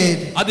said,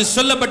 அது it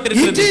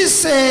சொல்லப்பட்டிருக்கிறது. is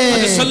said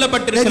அது that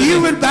சொல்லப்பட்டிருக்கிறது, you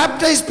will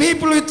baptize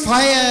people with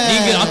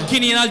நீங்கள் fire.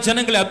 அக்கினியினால்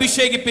ஜனங்களை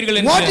அபிஷேகிப்பீர்கள்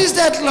What என்று. is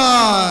that,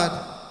 Lord?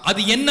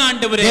 அது என்ன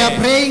ஆண்டவரே? They are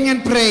praying and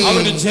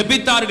அவர்கள் praying.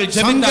 ஜெபித்தார்கள்.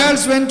 Some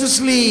girls went to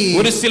sleep.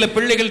 ஒரு சில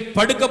பிள்ளைகள்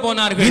படுக்க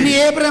போனார்கள். Mini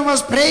Abraham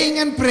was praying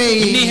and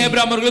praying. இன்னி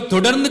ஆபிரகாம் அவர்கள்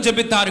தொடர்ந்து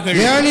ஜெபித்தார்கள்.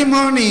 Early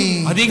morning,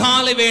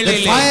 அதிகாலை the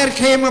வேளையிலே fire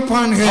came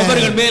upon her.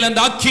 அவர்கள் மேல்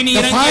அந்த அக்கினி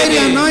The fiery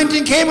இறங்கியது.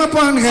 anointing came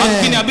upon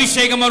அக்கினி her.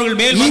 அபிஷேகம் அவர்கள்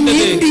மேல் In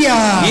வந்தது. India,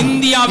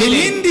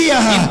 இந்தியாவிலே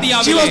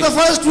she was the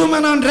first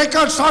woman on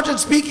record started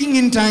speaking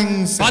in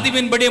tongues.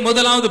 பதிவின்படி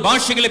முதலாவது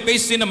பாஷைகளை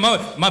பேசின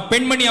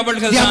பெண்மணி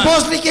அவர்கள் The தான்.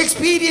 apostolic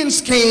experience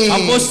came.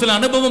 அப்போஸ்தல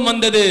அனுபவம்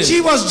வந்தது. She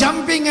was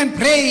jumping and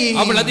praying.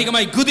 அவள்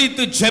அதிகமாய்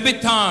குதித்து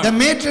ஜெபித்தாள். The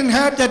matron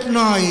heard that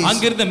noise.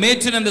 அங்கிருந்த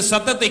மேற்றன் அந்த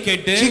சத்தத்தை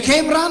கேட்டு She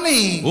came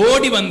running.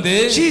 ஓடி வந்து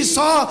She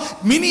saw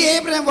Mini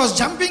Abraham was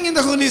jumping in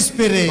the Holy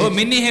Spirit.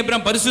 மின்னி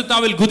ஆபிரகாம்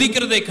பரிசுத்தாவில்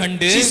குதிக்கிறதை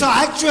கண்டு She saw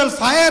actual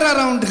fire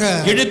around her.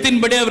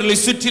 எழுத்தின்படி அவர்களை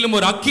சுற்றிலும்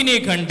ஒரு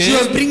அக்கினியை கண்டு She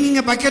was bringing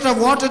a bucket of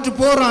water to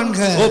pour on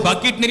her.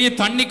 Bucket நிறைய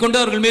தண்ணி கொண்டு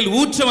அவர்கள் மேல்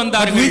ஊற்ற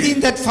வந்தார்கள். Within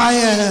that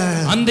fire,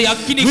 அந்த within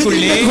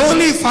அக்கினிக்குள்ளே, that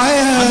holy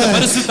fire, அந்த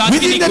பரிசுத்த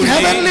within that அக்கினிக்குள்ளே,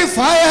 heavenly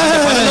fire, அந்த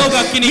பரலோக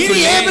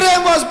அக்கினிக்குள்ளே, Mini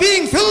Abraham was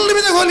being filled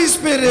with the Holy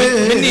Spirit.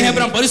 மின்னி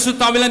ஆபிரகாம்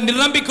பரிசுத்தாவில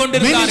நிரம்பிக் Many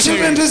கொண்டிருந்தார்கள்.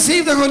 children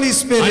received the Holy அநேக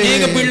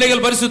Spirit.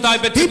 பிள்ளைகள் பரிசுத்தாவை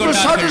பெற்றுக் People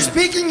started கொண்டார்கள்.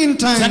 speaking in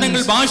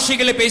ஜனங்கள் tongues.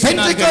 பாஷைகளை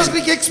பேசினார்கள்.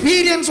 Pentecostal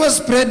experience was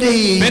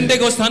spreading.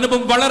 Pentecost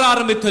அனுபவம் வளர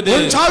ஆரம்பித்தது.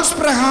 One Charles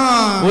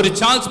Braham, ஒரு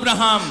சார்ல்ஸ்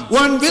பிரஹாம்,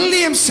 one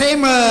William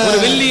Seymour, ஒரு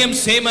William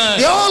சேமர்,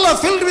 they all are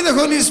filled with the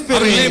Holy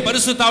அவர்களே Spirit.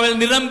 பரிசுத்தாவில்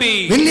நிரம்பி,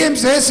 William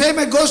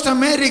Seymour goes to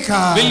America.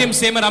 William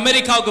சேமர்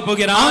அமெரிக்காவுக்கு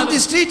போகிறார். On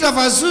the street of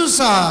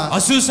Azusa,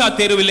 அசூசா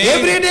தெருவிலே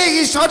every day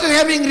he started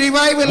having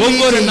revival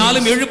ஒவ்வொரு meetings.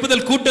 நாளும்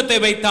எழுப்புதல் கூட்டத்தை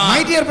வைத்தார்.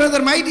 My dear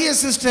brother, my dear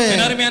sister,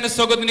 என் அருமையான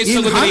சகோதரனே, in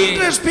சகோதரியே,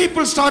 hundreds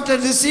people started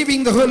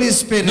receiving the Holy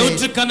Spirit.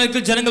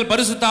 நூற்றுக்கணக்கில் ஜனங்கள்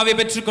பரிசுத்தாவை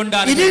பெற்றுக் It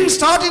கொண்டார்கள். didn't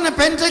start in a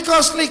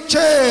Pentecostal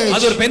church.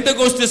 அது ஒரு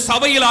பெந்தேகோஸ்து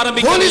சபையில் Holy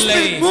ஆரம்பிக்கவில்லை.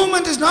 Spirit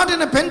movement is not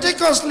in a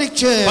Pentecostal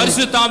church.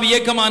 பரிசுத்தாவி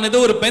இயக்கமானது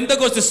ஒரு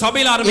பெந்தேகோஸ்து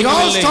சபையில் It all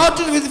ஆரம்பிக்கவில்லை.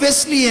 started with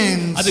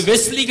Wesleyans. அது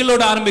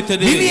வெஸ்லிகளோடு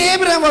ஆரம்பித்தது. Mini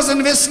Abraham was a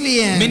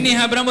Wesleyan. மின்னி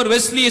ஆபிரகாம் ஒரு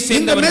வெஸ்லியை In the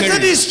சேர்ந்தவர்கள்.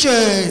 Methodist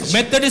church,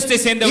 மெத்தடிஸ்டை in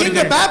the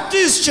சேர்ந்தவர்கள்.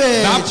 Baptist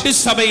church,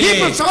 பாப்டிஸ்ட் சபையிலே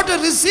people started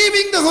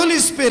receiving the Holy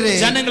Spirit.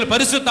 ஜனங்கள்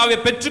பரிசுத்தாவை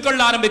பெற்றுக்கொள்ள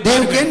They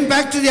ஆரம்பித்தார்கள். went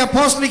back to the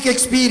apostolic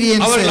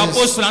experiences. அவர்கள்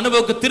அப்போஸ்தல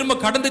அனுபவத்துக்கு திரும்ப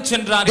கடந்து They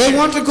சென்றார்கள்.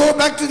 want to go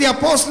back to the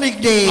apostolic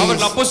days.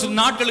 அவர்கள் அப்போஸ்தல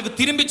நாட்களுக்கு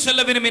திரும்பி செல்ல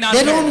They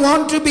விரும்பினார்கள். don't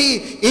want to be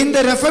in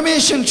the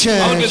Reformation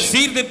அவர்கள் church,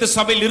 சீர்திருத்த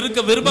சபையில் இருக்க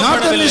not the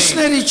விரும்பப்படவில்லை.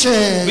 missionary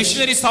church,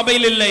 missionary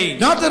சபையில் இல்லை,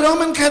 not the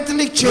Roman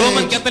Catholic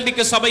Roman church.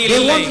 கத்தோலிக்க சபையில் They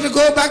இல்லை. want to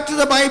go back to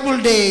the Bible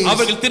days.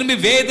 அவர்கள் திரும்பி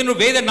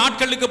வேத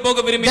நாட்களுக்கு போக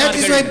That is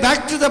விரும்பினார்கள். why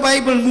back to the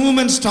Bible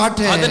movement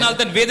started. அதனால்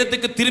தான்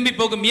வேதத்துக்கு திரும்பி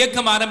போகும்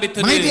இயக்கம்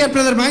ஆரம்பித்தது. My dear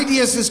brother, my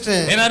dear sister,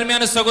 என்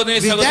அருமையான சகோதரி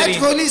with that சகோதரி,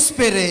 Holy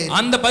Spirit,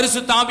 அந்த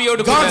பரிசுத்த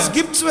ஆவியோடு கூட God's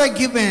gifts were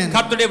given.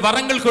 கர்த்தருடைய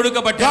வரங்கள்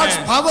கொடுக்கப்பட்டன. God's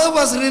power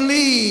was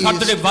released.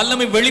 கர்த்தருடைய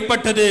வல்லமை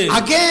வெளிப்பட்டது.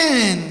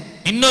 Again,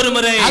 இன்னொரு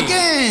முறை,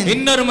 again,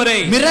 இன்னொரு முறை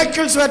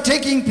miracles were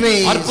taking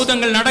place.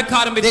 அற்புதங்கள் நடக்க They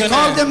ஆரம்பித்தன.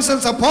 called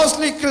themselves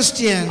apostolic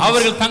Christians,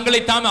 அவர்கள்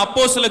தங்களை தாமே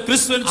அப்போஸ்தல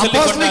கிறிஸ்துவன் சொல்லிக்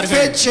apostolic கொண்டார்கள்.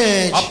 faith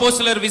church,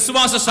 அப்போஸ்தலர்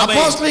விசுவாச சபை,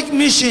 apostolic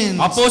missions,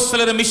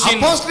 அப்போஸ்தலர்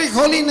மிஷன், apostolic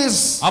holiness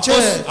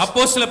church.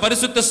 அப்போஸ்தல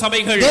பரிசுத்த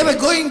சபைகள். They were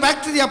going back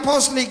to the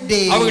apostolic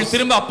days. அவர்கள்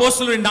திரும்ப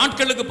அப்போஸ்தலரின்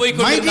நாட்களுக்கு போய் My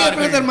dear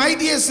கொண்டிருந்தார்கள். brother, my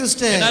dear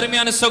sister, என்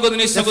அருமையான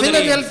சகோதரி the சகோதரி,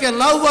 Philadelphia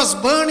love was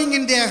burning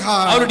in their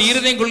hearts. அவருடைய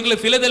இருதயங்களுக்குள்ள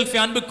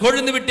பிலதெல்பியா அன்பு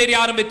கொழுந்து விட்டேறி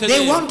ஆரம்பித்தது.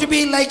 They want to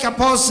be like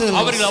apostles.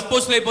 அவர்கள்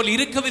அப்போஸ்தலரை போல்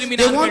இருக்க They want to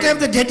விரும்பினார்கள். have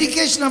the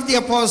dedication of the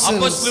apostles.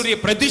 அப்போஸ்தலருடைய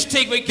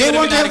பிரதிஷ்டை வைக்க They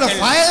want to have the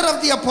விரும்பினார்கள். fire of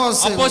the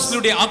apostles.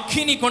 அப்போஸ்தலருடைய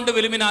அக்கினி கொண்டு They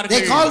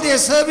விரும்பினார்கள். call their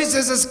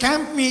services as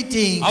camp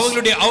meetings.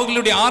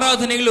 அவர்களுடைய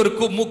ஆராதனைகள் ஒரு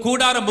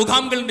கூடார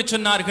முகாம்கள் என்று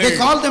சொன்னார்கள். They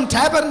call them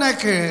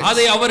tabernacles.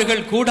 அதை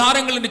அவர்கள்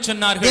கூடாரங்கள் என்று They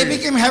சொன்னார்கள்.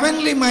 became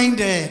heavenly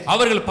minded.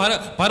 அவர்கள்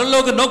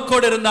பரலோக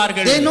நோக்கோடு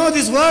இருந்தார்கள். They know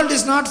this world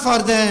is not for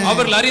them.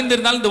 அவர்கள்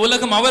அறிந்திருந்தால் இந்த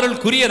உலகம்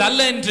அவர்களுக்குரியது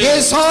அல்ல என்று.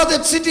 They saw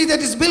that city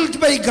that is built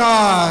by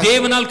God.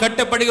 தேவனால்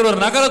கட்டப்படுகிற ஒரு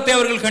நகரத்தை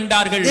அவர்கள்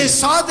கண்டார்கள். They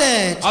saw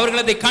that.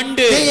 அவர்கள் அதை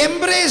கண்டு They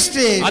embraced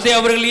it. அதை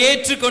அவர்கள் They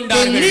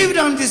ஏற்றுக்கொண்டார்கள். lived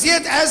on this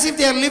earth as if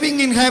they are living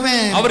in heaven.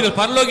 அவர்கள்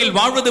பரலோகில்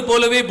வாழ்வது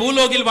போலவே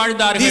பூலோகில் These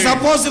வாழ்ந்தார்கள்.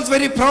 apostles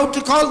very proud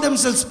to call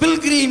themselves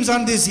pilgrims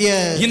on this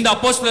earth. இந்த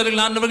அப்போஸ்தலர்கள்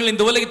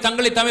இந்த உலகில்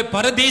தங்களை தாமே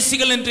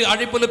பரதேசிகள் என்று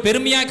அழைப்பது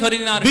பெருமையாக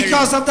கருதினார்கள்.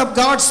 Because of the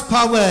God's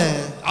power.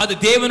 அது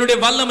தேவனுடைய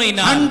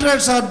வல்லமையினால்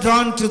Hundreds are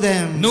drawn to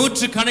them.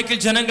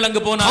 நூற்றுக்கணக்கில் ஜனங்கள்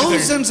அங்கு போனார்கள்.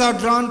 Thousands are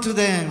drawn to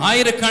them.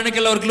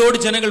 ஆயிரக்கணக்கில் அவர்களோடு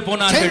ஜனங்கள்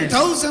போனார்கள்.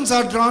 10,000s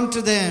are drawn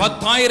to them.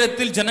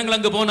 10,000 ஜனங்கள்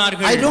அங்கு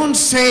போனார்கள். I don't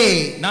say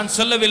நான்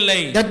சொல்லவில்லை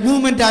that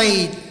movement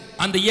died.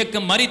 அந்த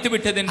இயக்கம் மரித்து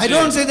விட்டது என்று. I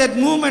don't say that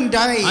movement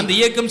died. அந்த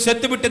இயக்கம்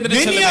செத்து விட்டது என்று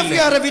சொல்லவில்லை. Many of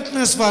you are a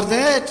witness for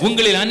that.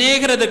 உங்களில்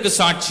அநேகர் அதற்கு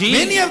சாட்சி.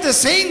 Many of the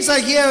saints are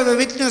here a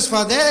witness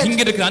for that.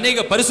 இங்க இருக்கிற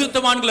அநேக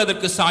பரிசுத்தவான்கள்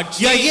அதற்கு சாட்சி.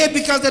 You are here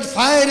because that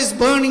fire is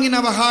burning in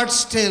our hearts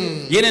still.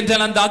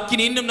 ஏனென்றால் அந்த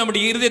அக்கினி இன்னும்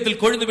நம்முடைய இதயத்தில்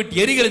கொழுந்து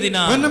விட்டு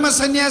எரிகிறதினா. பொன்னம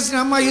சன்னியாசினி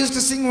அம்மா used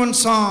to sing one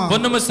song.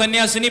 பொன்னம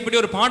சன்னியாசினி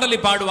இப்படி ஒரு பாடலை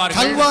பாடுவார்கள்.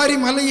 கல்வாரி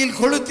மலையில்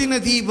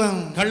கொளுத்தின தீபம்.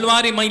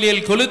 கல்வாரி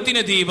மலையில்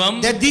கொளுத்தின தீபம்.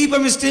 That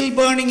தீபம் is still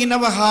burning in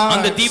our hearts.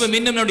 அந்த தீபம்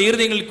இன்னும் நம்முடைய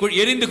இதயங்களில்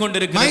எரிந்து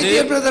கொண்டிருக்கிறது. My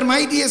dear brother, my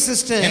dear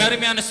sister, என்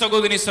அருமையான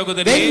சகோதரி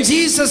சகோதரி, when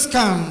Jesus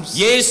comes,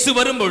 இயேசு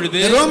வரும்பொழுது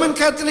the Roman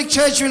Catholic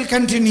Church will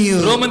continue.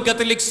 Roman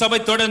கத்தோலிக்க சபை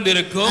தொடர்ந்து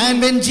இருக்கும். And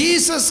when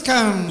Jesus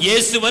comes,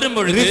 இயேசு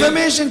வரும்பொழுது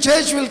Reformation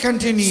Church will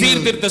continue.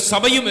 சீர்திருத்த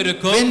சபையும்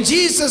இருக்கும். When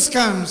Jesus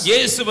comes,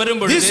 இயேசு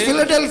வரும்பொழுது this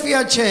Philadelphia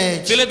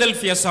Church,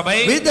 பிலதெல்பியா சபை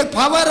with the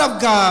power of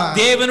God,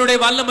 தேவனுடைய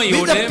with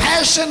வல்லமையோடு, the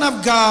passion of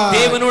God,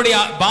 தேவனுடைய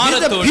with the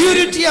Parathodu,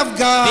 purity of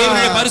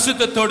தேவனுடைய God,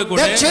 பரிசுத்தத்தோடு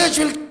கூட that church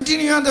will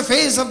continue on the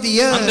face of the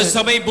அந்த earth.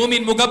 சபை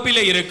பூமியின்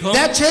முகப்பிலே இருக்கும்.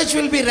 That church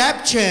will be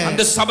raptured.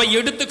 அந்த சபை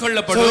எடுத்துக் So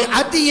கொள்ளப்படும்.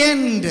 at the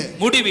end,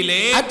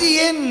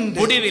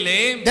 முடிவிலே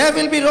there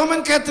will be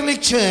Roman Catholic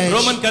Church,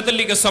 Roman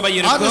கத்தோலிக்க சபை or the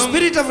இருக்கும்.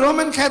 spirit of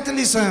Roman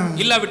Catholicism,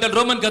 இல்லாவிட்டால்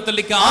ரோமன்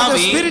கத்தோலிக்க or the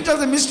ஆவி, spirit of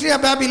the mystery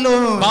of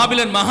Babylon.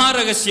 Babylon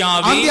மகாரகசிய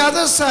ஆவி. On the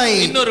other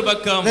side, இன்னொரு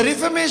பக்கம் the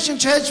Reformation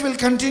Church will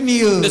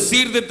continue. இந்த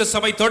சீர்திருத்த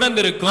சபை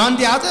தொடர்ந்து இருக்கும். On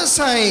the other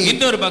side,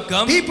 இன்னொரு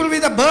பக்கம் people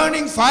with the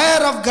burning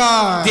fire of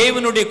God,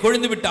 தேவனுடைய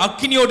கொழுந்து விட்டு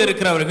அக்கினியோடு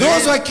இருக்கிறவர்கள்,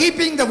 those who are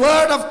keeping the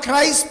word of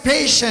Christ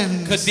patient,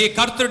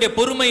 கர்த்தருடைய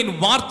பொறுமையின்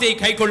வார்த்தையை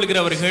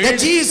கைக்கொள்ளுகிறவர்கள், that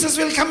Jesus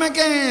will come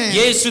again,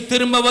 இயேசு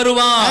திரும்ப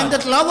வருவார். and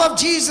that love of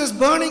Jesus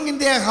burning in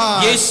their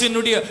heart,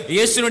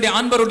 இயேசுனுடைய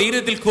அன்பருடைய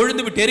இதயத்தில்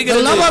கொழுந்து விட்டு the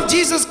எரிகிறது. love of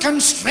Jesus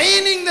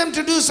constraining them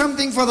to do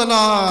something for the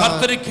Lord.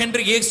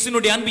 கர்த்தருக்கென்று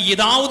இயேசுனுடைய அன்பு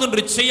ஏதாவது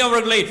ஒன்று செய்ய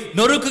அவர்களை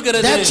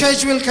நொறுக்குகிறது. That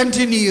church will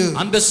continue.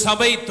 அந்த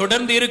சபை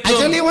தொடர்ந்து I இருக்கும்.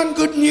 tell you one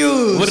good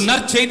news. ஒரு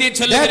நற்செய்தியை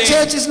That சொல்லுகிறேன்.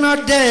 church is not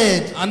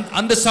dead.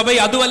 அந்த சபை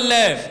அதுவல்ல.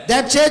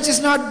 That church is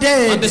not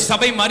அந்த dead.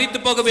 சபை மரித்து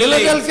போகவில்லை.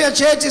 Philadelphia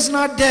church is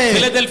not dead.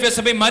 Philadelphia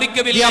சபை The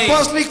மரிக்கவில்லை.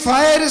 apostolic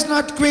fire is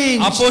not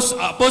quenched.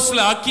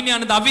 அப்போஸ்தல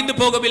அக்கினியானது அவிந்து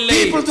போகவில்லை.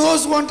 People,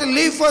 those who want to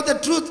live for the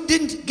truth,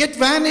 didn't get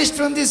vanished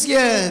from this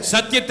earth.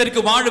 சத்தியத்திற்கு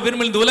வாழ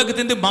விரும்பும் இந்த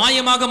உலகத்திலிருந்து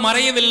மாயமாக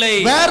மறையவில்லை.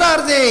 Where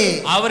are they?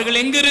 அவர்கள்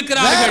எங்க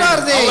இருக்கிறார்கள்? Where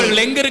are they?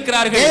 அவர்கள் எங்க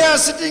இருக்கிறார்கள்? They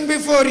are sitting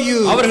before you.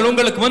 அவர்கள்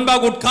உங்களுக்கு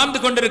முன்பாக உட்கார்ந்து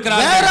Where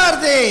கொண்டிருக்கிறார்கள். are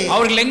they?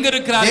 அவர்கள் எங்க They are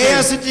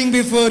இருக்கிறார்கள்? sitting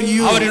before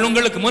you. அவர்கள்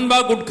உங்களுக்கு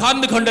முன்பாக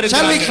உட்கார்ந்து Shall we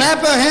கொண்டிருக்கிறார்கள்.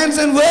 clap our hands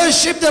and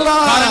worship the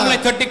கரங்களை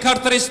Lord? தட்டி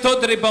கர்த்தரை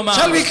ஸ்தோத்திரிப்போமா?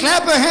 Shall we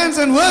clap our hands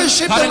and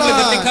worship the கரங்களை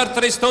தட்டி Lord?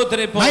 கர்த்தரை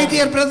ஸ்தோத்திரிப்போம். My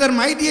dear brother,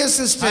 my dear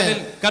sister,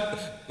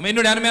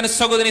 என்னுடைய அருமையான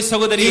சகோதரி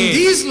சகோதரியே, in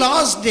these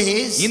last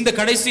days, இந்த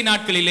கடைசி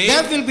நாட்களிலே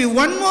there will be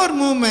one more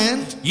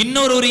movement.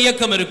 இன்னொரு ஒரு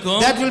இயக்கம்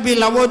இருக்கும். That will be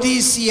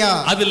Laodicea.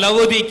 அது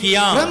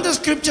Laodicea. From the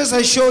scriptures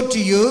I showed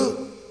to you,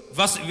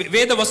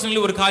 வேத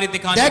வசனங்களில் ஒரு காரியத்தை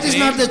that is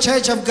not காண்பிக்கிறேன். the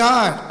church of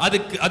God.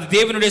 அது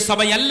தேவனுடைய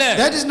சபை அல்ல.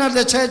 That is not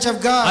the church of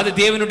God. அது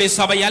தேவனுடைய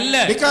சபை அல்ல.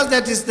 Because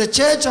that is the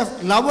church of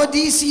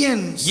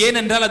Laodiceans.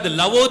 ஏனென்றால் அது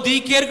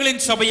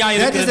லவோதிக்கியர்களின் சபையாய்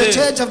That is இருக்கிறது. the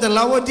church of the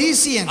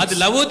Laodiceans. அது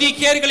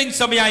லவோதிக்கியர்களின்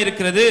சபையாய்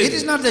இருக்கிறது. It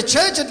is not the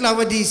church at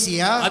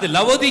Laodicea. அது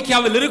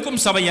லவோதிக்கியாவில் இருக்கும்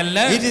சபை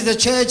அல்ல. It is the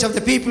church of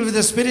the people with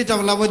the spirit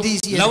of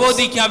Laodicea.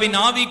 லவோதிக்கியாவின்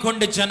ஆவி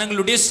கொண்ட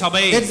ஜனங்களுடைய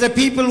சபை. It's the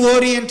people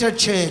oriented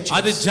church.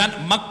 அது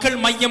மக்கள்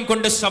மையம்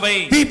கொண்ட சபை.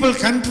 People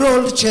controlled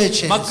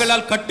churches.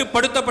 மக்களால்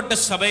கட்டுப்படுத்தப்பட்ட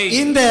சபை.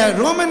 In the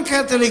Roman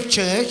Catholic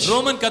Church,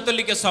 Roman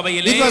கத்தோலிக்க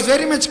சபையிலே it was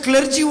very much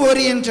clergy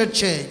oriented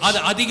church. அது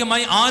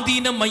அதிகமாய்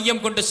ஆதீன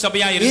மையம் கொண்ட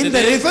சபையாய் In the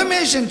இருந்தது.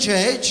 Reformation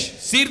Church,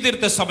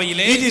 சீர்திருத்த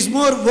சபையிலே it is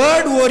more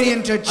word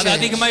oriented அது church.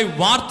 அதிகமாய்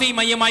வார்த்தை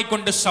மையமாய்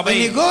கொண்ட சபை.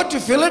 When you go to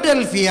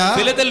Philadelphia,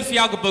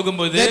 பிலதெல்பியாவுக்கு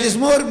போகும்போது that is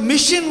more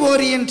mission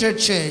oriented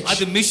church.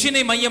 அது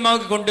மிஷனை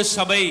மையமாக கொண்ட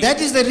சபை.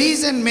 That is the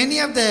reason many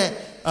of the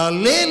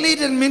lay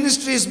leader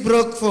ministries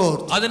broke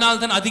forth. அதனால்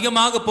தான்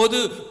அதிகமாக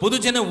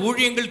பொதுஜன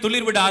ஊழியங்கள்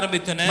துளிர்விட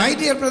ஆரம்பித்தன. My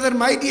dear brother,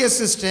 my dear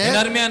sister,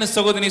 அருமையான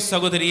சகோதரி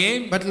சகோதரியே,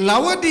 but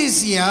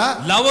Laodicea,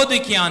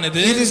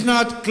 லவோதிக்கியானது it is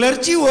not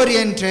clergy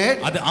oriented.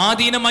 அது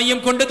ஆதீன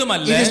மையம் கொண்டதும்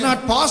அல்ல. It is not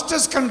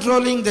pastors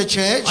controlling the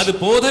church. அது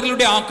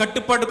போதர்களுடைய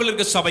கட்டுப்பாட்டுக்குள்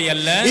இருக்க சபை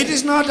அல்ல. It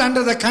is not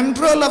under the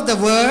control of the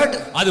word.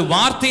 அது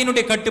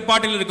வார்த்தையினுடைய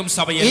கட்டுப்பாட்டில் இருக்கும்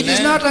சபை அல்ல. It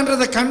is not under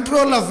the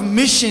control of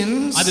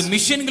missions. அது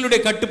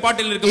மிஷன்களுடைய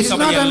கட்டுப்பாட்டில் It இருக்கும் is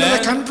சபை not அல்ல. under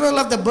the control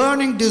of the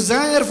burning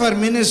desire for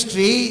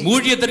ministry.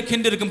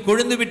 ஊழியத்திற்கென்று இருக்கும்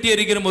கொழுந்து விட்டு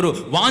எரிகிற ஒரு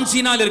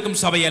வாஞ்சினால் இருக்கும்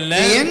சபை அல்ல.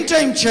 The end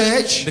time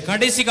church, இந்த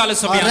கடைசி கால or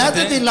சபையானது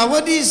rather the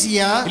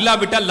Laodicea,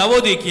 இல்லாவிட்டால்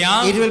Laodicea,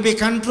 it will be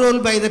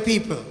controlled by the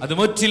people. அது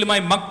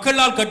முற்றிலுமாய்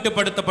மக்களால் It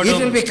கட்டுப்படுத்தப்படும்.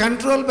 will be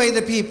controlled by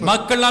the people.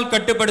 மக்களால்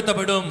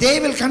கட்டுப்படுத்தப்படும். They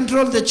will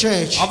control the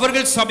church.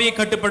 அவர்கள் சபையை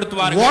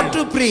கட்டுப்படுத்துவார்கள். What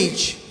to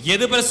preach,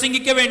 எது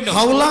பிரசங்கிக்க வேண்டும்,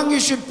 how long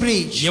you should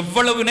preach,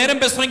 எவ்வளவு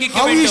நேரம் பிரசங்கிக்க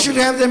how you வேண்டும்,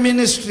 should have the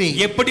ministry.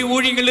 எப்படி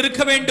ஊழியங்கள்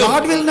இருக்க வேண்டும்.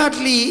 God will not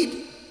lead.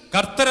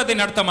 கர்த்தர் அதை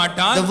நடத்த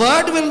மாட்டார். The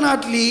word will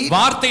not lead.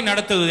 வார்த்தை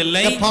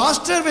நடத்துவதில்லை. The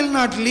pastor will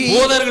not lead.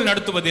 போதகர்கள்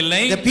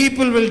நடத்துவதில்லை. The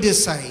people will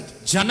decide.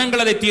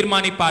 ஜனங்கள் அதை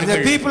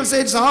தீர்மானிப்பார்கள். The people say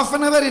it's half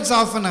an hour, it's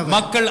half an hour.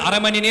 மக்கள் அரை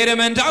மணி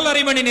நேரம் என்றால்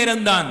அரை மணி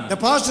நேரம் தான். The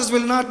pastors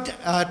will not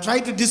try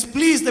to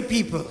displease the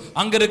people.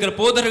 அங்க இருக்கிற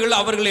போதகர்கள்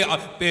அவர்களை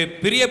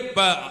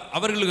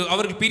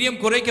அவர்கள் பிரியம்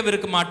குறைக்க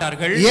விருக்க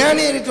மாட்டார்கள்.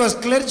 Earlier it was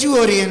clergy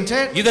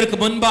oriented. இதற்கு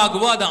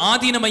முன்பாகவோ அது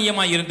ஆதீன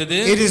மையமாய் இருந்தது.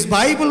 It is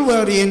Bible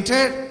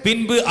oriented.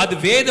 பின்பு அது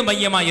வேத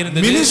மையமாய்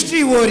இருந்தது.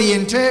 Ministry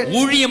oriented.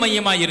 ஊழிய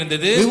மையமாய்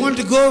இருந்தது. We want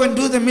to go and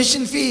do the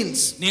mission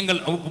fields.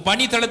 நீங்கள்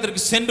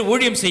பணித்தளத்திற்கு சென்று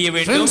ஊழியம் செய்ய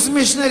வேண்டும். Friends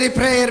missionary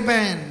prayer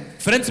band.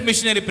 Friends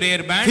missionary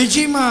prayer band.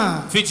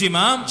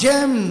 Fijima.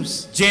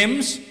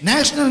 James.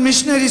 National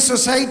Missionary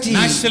Society.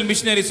 National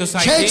Missionary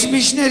Society. Church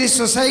Missionary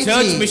Society.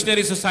 Church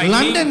Missionary Society.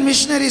 London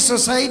Missionary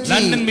Society.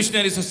 London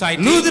Missionary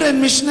Society. Lutheran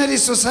Missionary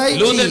Society.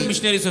 Lutheran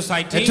Missionary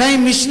Society. A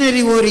time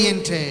missionary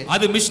oriented.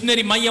 அது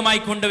missionary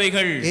மையமாய்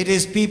கொண்டவைகள். It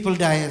is people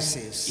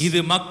diocese.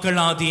 இது மக்கள்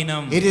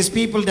ஆதீனம். It is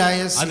people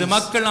diocese. அது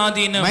மக்கள்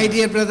ஆதீனம். My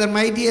dear brother,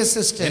 my dear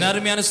sister. என்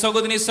அருமையான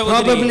சகோதரி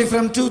சகோதரி. Probably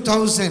from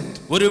 2000.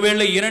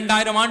 ஒருவேளை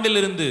 2000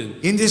 ஆண்டிலிருந்து.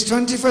 In this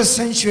 21st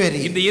century,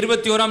 இந்த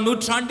 21ஆம்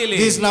நூற்றாண்டிலே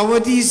these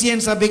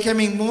Laodiceans are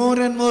becoming more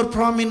and more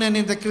prominent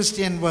in the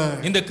Christian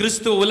world. இந்த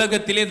கிறிஸ்துவ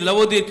உலகத்திலே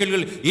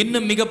லவோதிக்கர்கள்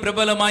இன்னும் மிக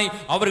பிரபலமாய்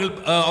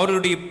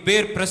அவர்களுடைய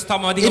பேர்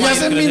பிரஸ்தாபம் அதிகமாக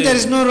இருக்கிறது. It doesn't mean there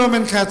is no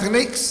Roman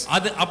Catholics.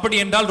 அது அப்படி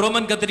என்றால்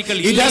ரோமன்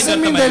கத்தோலிக்கர்கள் இல்லை என்று அர்த்தமல்ல. It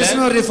doesn't mean there is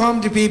no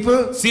Reformed people.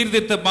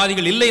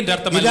 சீர்திருத்தவாதிகள் இல்லை என்று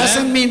அர்த்தமல்ல. It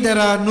doesn't mean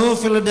there are no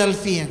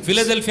Philadelphians.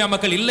 Philadelphia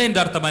மக்கள் இல்லை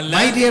என்று அர்த்தமல்ல.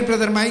 My dear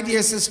brother, my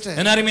dear sister.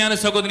 என்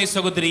அருமையான சகோதரி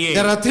சகோதரியே.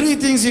 There are three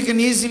things you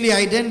can easily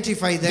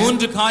identify them.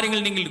 மூன்று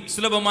காரியங்கள் நீங்கள்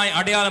சுலபமாய்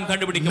அடையாளம்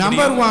கண்டுபிடிக்க முடியும்.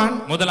 Number 1,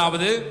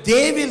 முதலாவது,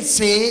 they will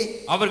say,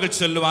 அவர்கள்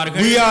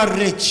சொல்லுவார்கள், we are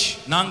rich.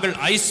 நாங்கள்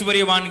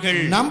ஐஸ்வரியவான்கள்.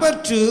 Number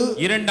 2,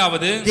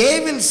 இரண்டாவது, they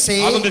will say,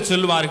 அவர்கள்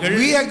சொல்லுவார்கள்,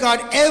 we have got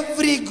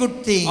every good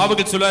thing.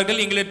 அவர்கள் சொல்வார்கள்,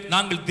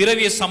 நாங்கள்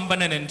திரவிய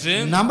சம்பன்னன் என்று.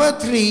 Number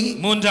 3,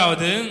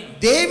 மூன்றாவது,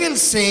 they will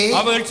say,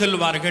 அவர்கள்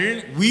சொல்வார்கள்,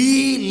 we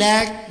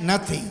lack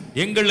nothing.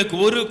 எங்களுக்கு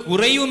ஒரு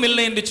குறைவும்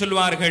இல்லை என்று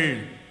சொல்வார்கள்.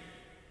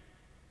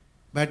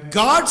 But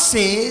God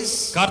says,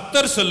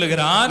 கர்த்தர்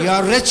சொல்லுகிறார், you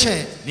are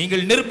wretched.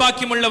 நீங்கள்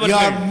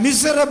நிர்பாக்கியமுள்ளவர்கள். You are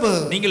miserable.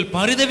 நீங்கள்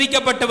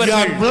பரிதபிக்கப்பட்டவர்கள்.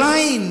 You are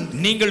blind.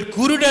 நீங்கள்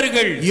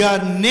குருடர்கள். You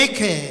are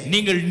naked.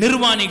 நீங்கள்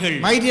நிர்வாணிகள்.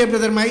 My dear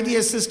brother, my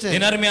dear sister.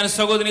 என் அருமையான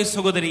சகோதரி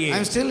சகோதரியே.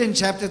 I am still in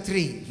chapter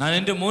 3. நான்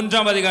இன்று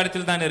 3ஆம்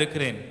அதிகாரத்தில் தான்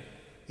இருக்கிறேன்.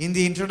 In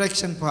the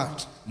introduction part.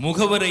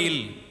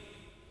 முகவரையில்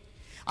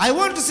I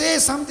want to say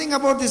something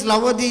about this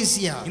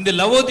Laodicea. இந்த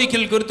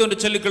லவோதிக்கேயர்கள் குறித்து ஒன்று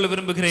சொல்லிக்கொள்ள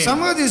விரும்புகிறேன்.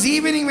 Some of this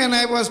evening when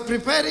I was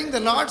preparing,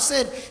 the Lord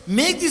said,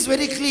 make this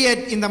very clear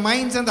in the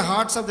minds and the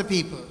hearts of the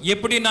people.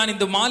 எப்படி நான்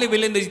இந்த மாலை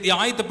வேளையில் இதை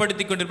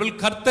ஆயத்தப்படுத்திக் கொண்டிருப்பேன்,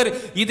 கர்த்தர்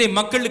இதை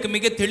மக்களுக்கு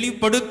மிக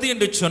தெளிவுபடுத்து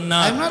என்று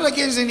சொன்னார். I am not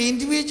against any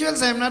individuals,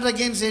 I am not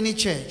against any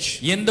church.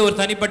 எந்த ஒரு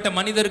தனிப்பட்ட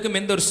மனிதருக்கும்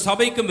எந்த ஒரு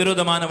சபைக்கும்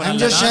விரோதமானவன் I am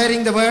அல்ல. just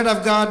sharing the word of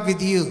God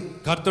with you.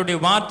 கர்த்தருடைய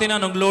வார்த்தை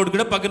நான் உங்களோடு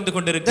கூட பகிர்ந்து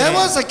கொண்டிருக்கிறேன். There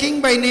was a king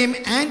by name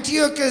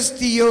Antiochus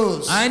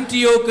Theos.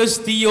 Antiochus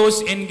Theos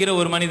என்கிற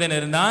ஒரு மனிதன்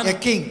இருந்தான். A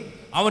king.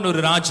 அவன் ஒரு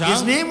ராஜா.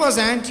 His name was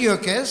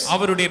Antiochus.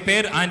 அவருடைய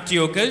பெயர்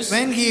Antiochus.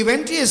 When he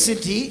went to a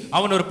city,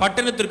 அவன் ஒரு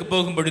பட்டணத்திற்கு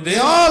போகும் பொழுது,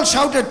 they all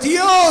shouted,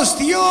 Theos,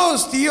 Theos,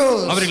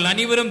 Theos. அவர்கள்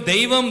அனைவரும்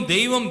தெய்வம்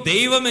தெய்வம்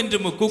தெய்வம் என்று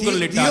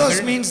கூக்குரலிட்டார்கள்.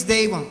 Theos means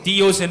தெய்வம்.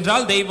 Theos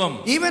என்றால் தெய்வம்.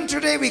 Even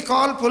today we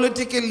call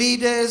political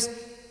leaders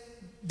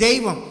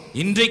தெய்வம்.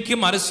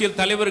 இன்றைக்கும் அரசியல்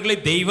தலைவர்களை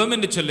தெய்வம்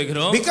என்று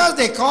சொல்லுகிறோம். Because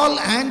they call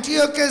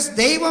Antiochus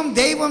தெய்வம்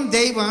தெய்வம்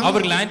தெய்வம்.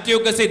 அவர்கள்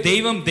ஆன்டியோகஸை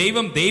தெய்வம்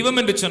தெய்வம் தெய்வம்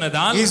என்று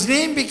சொன்னதால் his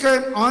name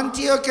became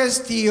Antiochus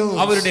Theos.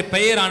 அவருடைய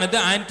பெயரானது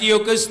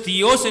Antiochus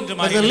Theos என்று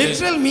மாறியது. The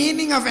literal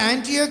meaning of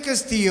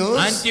Antiochus Theos,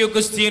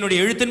 Antiochus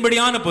Theosனுடைய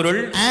எழுத்தின்படியான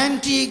பொருள்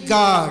anti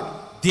God,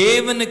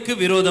 தேவனுக்கு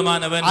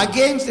விரோதமானவன்.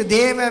 against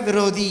தேவ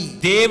விரோதி.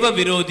 தேவ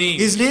விரோதி.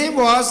 His name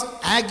was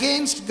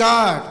against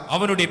God.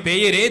 அவனுடைய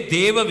பெயரே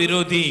தேவ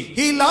விரோதி.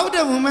 He loved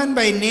a woman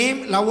by name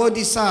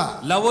Laodicea.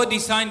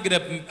 லவோதிசா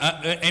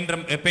என்ற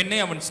பெண்ணை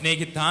அவன்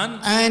சிநேகித்தான்.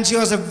 And she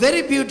was a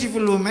very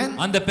beautiful woman.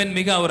 அந்த பெண்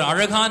மிக ஒரு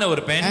அழகான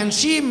ஒரு பெண். And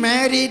she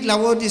married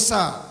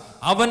Laodicea.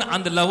 அவன்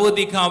அந்த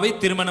லவோதிகாவை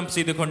திருமணம்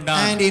செய்து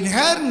கொண்டான். And in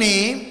her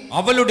name,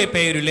 அவளுடைய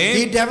பெயரிலே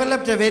he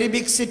developed a very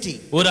big city.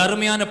 ஒரு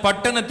அருமையான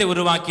பட்டணத்தை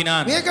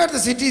உருவாக்கினான். We got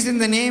the cities in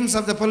the names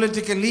of the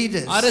political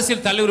leaders.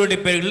 அரசியல் தலைவருடைய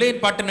பெயரிலே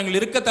பட்டணங்கள்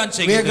இருக்கத்தான்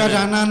செய்கிறது. We got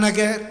Anna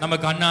Nagar,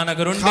 நமக்கு அண்ணா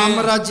நகர் உண்டு,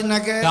 காமராஜ்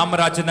நகர்,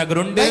 காமராஜ்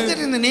நகர் உண்டு. Like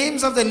that in the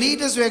names of the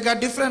leaders we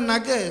got different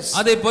nagars.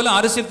 அதே போல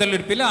அரசியல்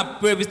தலைவர்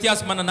பேரில்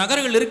வித்தியாசமான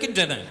நகரங்கள்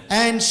இருக்கின்றன.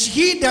 And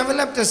he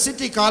developed a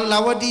city called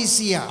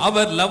Laodicea.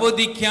 அவர்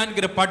லவோதிகா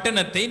என்கிற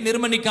பட்டணத்தை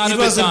நிர்மாணிக்க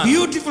ஆரம்பித்தார்.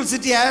 Beautiful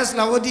city as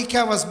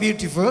Laodicea was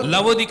beautiful.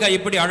 லவோதிகா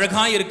எப்படி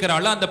அழகாய்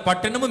இருக்கிறாளோ அந்த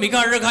பட்டணமும் மிக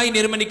அழகாய்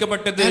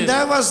நிர்மாணிக்கப்பட்டது. And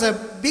there was a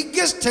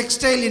biggest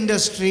textile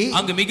industry.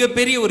 அங்க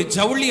மிகப்பெரிய ஒரு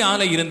ஜவுளி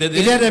ஆலை இருந்தது.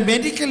 It had a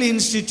medical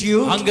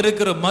institute. அங்க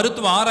இருக்கிற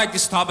மருத்துவ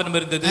ஆராய்ச்சி ஸ்தாபனம்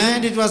இருந்தது.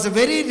 And it was a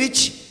very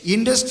rich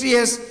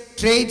industrious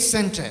trade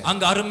center.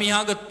 அங்க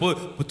அருமையாக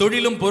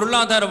தொழிலும்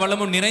பொருளாதார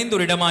வளமும் நிறைந்த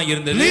ஒரு இடமாய்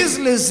இருந்தது. Please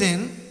listen.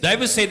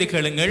 தயவு செய்து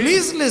கேளுங்கள்.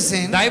 Please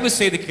listen. தயவு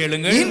செய்து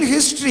கேளுங்கள். In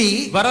history,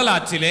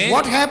 வரலாற்றிலே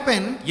what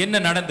happened?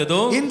 என்ன நடந்ததோ?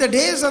 In the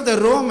days of the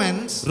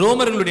Romans,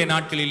 ரோமர்களுடைய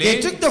நாட்களிலே they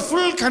took the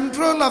full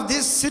control of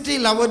this city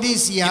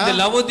Laodicea. இந்த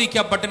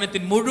லவோதிக்கா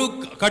பட்டணத்தின் முழு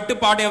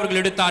கட்டுப்பாட்டை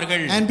அவர்கள்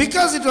எடுத்தார்கள். And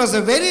because it was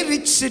a very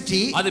rich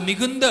city, அது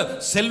மிகுந்த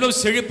செல்வ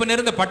செழிப்பு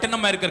நிறைந்த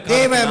பட்டணமா இருக்கிறது.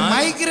 they were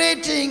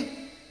migrating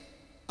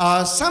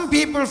some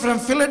people from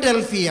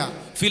Philadelphia.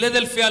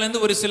 பிலதெல்பியால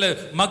இருந்து ஒரு சில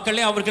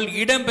மக்களை அவர்கள்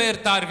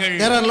இடம்பெயர்த்தார்கள்.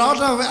 There are a lot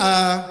of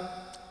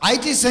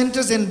IT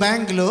centers in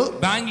Bangalore.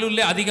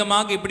 பெங்களூர்ல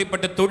அதிகமாக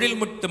இப்படிப்பட்ட தொழில்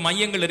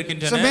மையங்கள்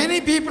இருக்கின்றன. So many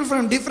people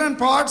from different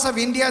parts of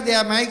India, they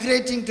are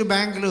migrating to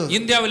Bangalore.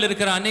 இந்தியாவில்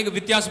இருக்கிற अनेक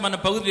வித்தியாசமான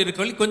பகுதியில்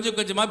இருக்கிறவர்கள் கொஞ்சம்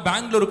கொஞ்சமா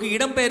பெங்களூருக்கு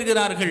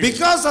இடம்பெயர்கிறார்கள்.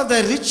 Because of the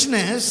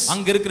richness,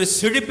 அங்க இருக்கிற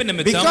செழிப்பு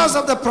நிமித்தம், because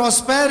of the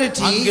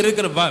prosperity, அங்க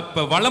இருக்கிற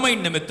வளமை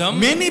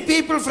நிமித்தம், many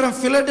people from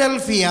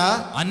Philadelphia,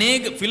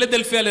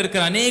 பிலதெல்பியால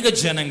இருக்கிற अनेक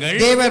ஜனங்கள்,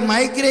 they were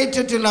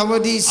migrated to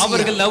Laodicea.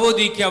 அவர்கள்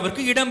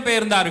லவோதிக்காவிற்கு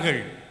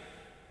இடம்பெயர்ந்தார்கள்.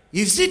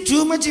 Is it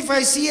too much if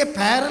I see a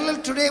parallel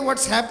today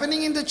what's happening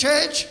in the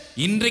church?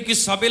 இன்றைக்கு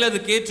சபையில அது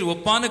கேட்டு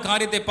ஒப்பான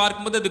காரியத்தை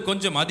பார்க்கும்போது அது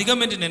கொஞ்சம்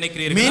அதிகம் என்று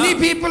நினைக்கிறீர்களா? Many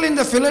people in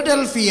the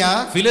Philadelphia,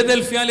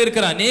 பிலதெல்பியால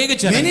இருக்கிற अनेक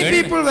ஜனங்கள், many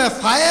people were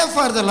fire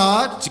for the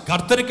Lord.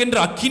 கர்த்தருக்கென்று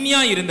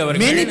அக்கினியா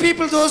இருந்தவர்கள். Many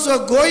people, those who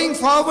are going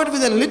forward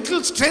with a little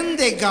strength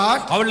they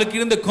got. அவர்களுக்கு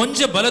இருந்த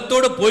கொஞ்ச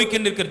பலத்தோட போய்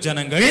கொண்டிருக்கிற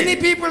ஜனங்கள். Many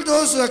people,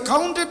 those who have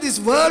counted this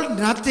world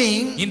nothing.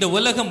 இந்த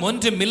உலகம்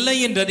ஒன்றுமில்லை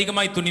என்று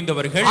அதிகமாய்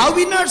துணிந்தவர்கள். Are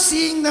we not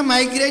seeing them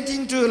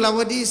migrating to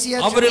Laodicea?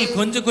 அவர்கள்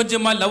கொஞ்சம்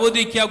கொஞ்சமா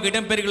லவோதிக்காவுக்கு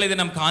இடம்பெயர்கிறதை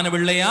நாம்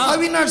காணவில்லையா? Are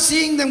we not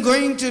seeing them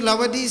going to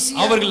Laodicea?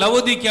 அவர்கள்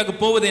லவோதிக்காவுக்கு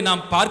போவதை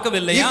நாம்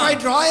பார்க்கவில்லையா? If I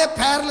draw a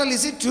parallel,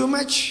 is it too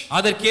much?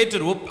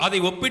 அதற்கேற்று அதை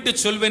ஒப்பிட்டு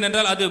சொல்வேன்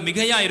என்றால் அது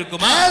மிகையா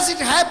இருக்குமா? As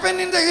it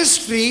happened in the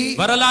history,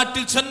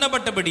 வரலாற்றில்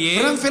சொன்னபடியே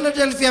from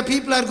Philadelphia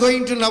people are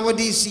going to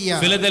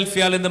Laodicea.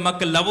 பிலதெல்பியால இருந்து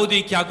மக்கள்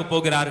லவோதிக்காவுக்கு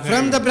போகிறார்கள்.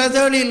 From the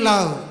brotherly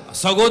love,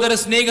 சகோதர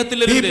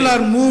சிநேகத்திலிருந்து people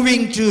are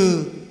moving to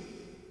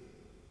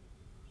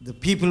the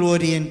people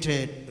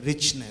oriented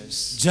richness.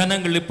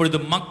 ஜனங்கள் இப்பொழுது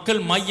மக்கள்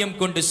மையம்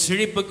கொண்டு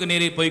செழிப்புக்கு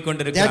நேரே போய்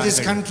கொண்டிருக்கிறார்கள். That is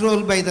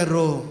controlled by the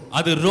Rome.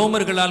 அது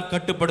ரோமர்களால்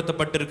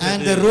கட்டுப்படுத்தப்பட்டிருக்கிறது.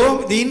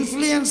 And the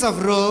influence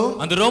of Rome,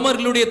 அந்த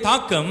ரோமர்களுடைய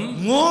தாக்கம்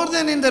more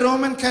than in the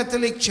Roman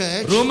Catholic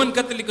Church, Roman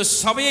கத்தோலிக்க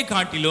சபையை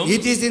காட்டிலும்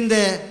it is in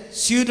the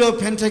pseudo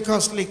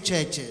Pentecostalic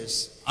churches.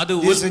 அது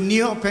These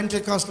neo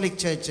Pentecostalic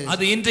churches.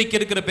 அது இன்றைக்கு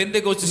இருக்கிற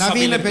பெந்தெகோஸ்து நவீன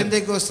சபையில்,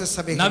 பெந்தெகோஸ்து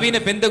சபை, நவீன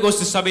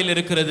பெந்தெகோஸ்து சபையில்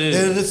இருக்கிறது.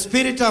 The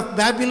spirit of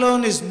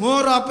Babylon is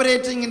more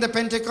operating in the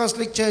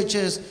Pentecostalic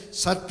churches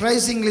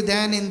surprisingly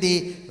than in the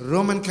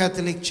Roman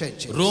Catholic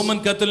churches.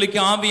 Roman கத்தோலிக்க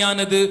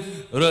ஆவியானது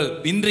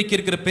இன்றைக்கு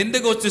இருக்கிற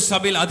பெந்தெகோஸ்து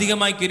சபையில்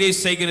அதிகமாய் கிரியை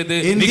செய்கிறது.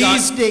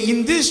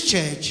 In this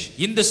church,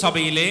 இந்த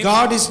சபையிலே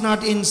God is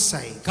not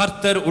inside.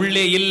 கர்த்தர்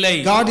உள்ளே இல்லை.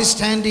 God is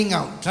standing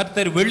out.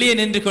 கர்த்தர் வெளியே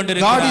நின்று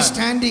கொண்டிருக்கிறார். God is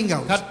standing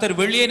out. கர்த்தர்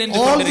வெளியே நின்று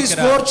All கொண்டிருக்கிறார். these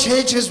four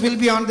churches will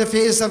be on the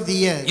face of the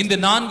earth. இந்த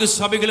நான்கு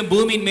சபைகளும்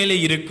பூமியின் மேலே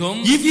இருக்கும்.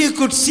 If you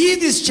could see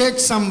this church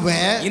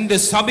somewhere, இந்த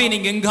சபை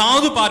நீங்க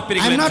எங்காவது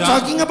பார்ப்பீர்கள். I'm not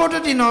talking about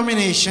a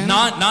denomination.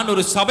 நான்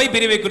ஒரு சபை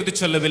பிரிவை குறித்து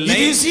சொல்லவில்லை.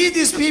 If you see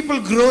these people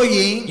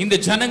growing, இந்த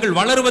ஜனங்கள்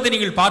வளருவதை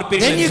நீங்கள் பார்ப்பீர்கள்.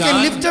 then you can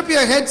lift up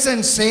your heads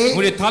and say,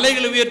 உங்களுடைய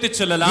தலைகளை உயர்த்தி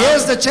சொல்லலாம்,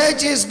 yes, the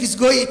church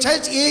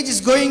age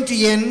is going to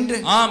end.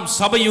 ஆம்,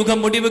 சபை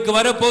யுகம் முடிவுக்கு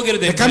வர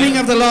போகிறது. The coming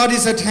of the Lord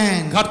is at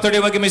hand.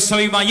 கர்த்தருடைய மகிமை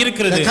சமீபமா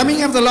இருக்கிறது. The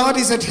coming of the Lord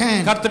is at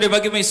hand. கர்த்தருடைய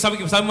மகிமை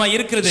சமீபமா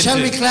இருக்கிறது.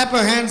 Shall we clap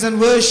our hands and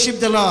worship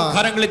the Lord?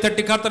 கரங்களை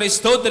தட்டி கர்த்தரை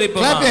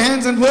ஸ்தோத்திரிப்போமா? Clap your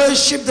hands and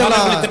worship the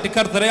கரங்களை Lord. தட்டி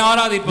கர்த்தரை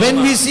ஆராதிப்போமா?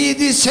 When we see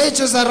these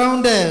churches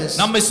around us,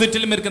 நம்மை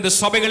சுற்றிலும் இருக்கிற இந்த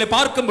சபைகளை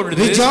பார்க்கும்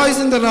பொழுது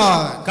rejoice in the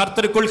Lord.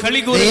 கர்த்தருக்குள் களி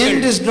The கூறுங்கள்.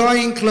 end is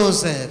drawing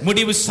closer.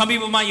 முடிவு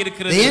சமீபமா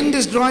இருக்கிறது. The end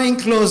is drawing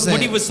closer.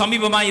 முடிவு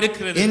சமீபமா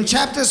இருக்கிறது. In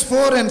chapters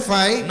 4 and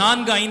 5,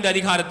 4-5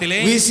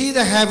 அதிகாரத்திலே we see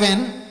the heaven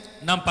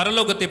நாம்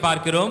பரலோகத்தை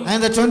பார்க்கிறோம். and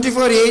the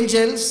 24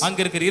 angels, அங்க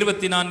இருக்கிற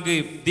 24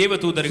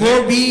 தேவதூதர்கள்,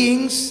 4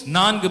 beings,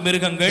 4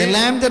 மிருகங்கள், the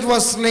lamb that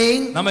was slain,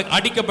 நமக்கு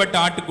அடிக்கப்பட்ட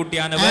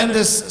ஆட்டுக்குட்டியானவர்,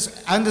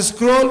 and the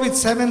scroll with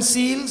 7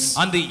 seals,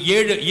 அந்த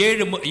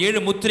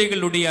 7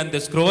 முத்திரைகளுடைய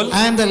அந்த scroll,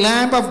 and the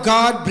lamb of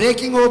God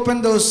breaking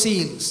open those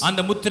seals. அந்த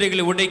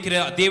முத்திரைகளை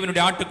உடைக்கிற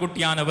தேவனுடைய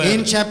ஆட்டுக்குட்டியானவர்.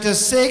 In chapter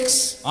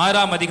 6,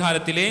 6ஆம்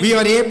அதிகாரத்திலே we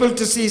are able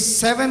to see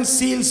 7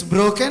 seals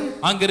broken.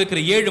 அங்க இருக்கிற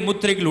 7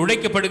 முத்திரைகள்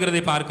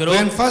உடைக்கப்படுகிறதை பார்க்கிறோம்.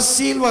 When first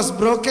seal was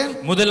broken,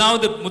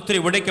 முதலாவது முத்திரை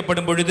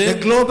உடைக்கப்படும் பொழுது the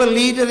global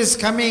leader is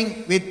coming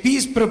with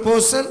peace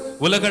proposal,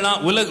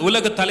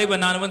 உலக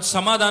தலைவனானவன்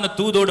சமாதான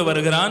தூதோடு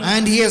வருகிறான்.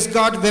 and he has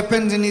got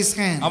weapons in his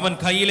hand. அவன்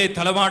கையிலே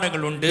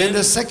தளவாடங்கள் உண்டு. When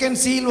the second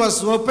seal was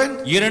opened,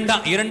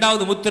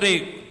 இரண்டாவது முத்திரை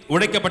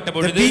உடைக்கப்பட்ட the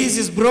பொழுது peace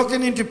is broken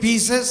into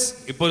pieces.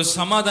 இப்பொழுது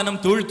சமாதானம்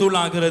தூள்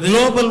ஆகிறது.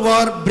 Global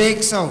war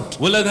breaks out.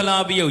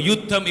 உலகளாவிய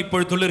யுத்தம்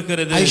இப்பொழுது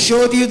துளிர்கிறது. I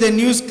showed you the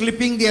news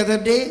clipping the other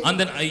day.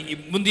 அந்த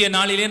முந்தைய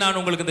நாளிலே நான்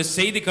உங்களுக்கு இந்த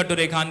செய்தி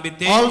கட்டுரை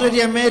காண்பித்தேன்.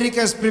 Already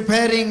America is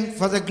preparing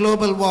for the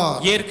global war.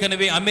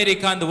 ஏற்கனவே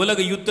அமெரிக்கா அந்த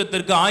உலக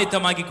யுத்தத்திற்கு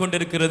ஆயத்தமாகி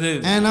கொண்டிருக்கிறது.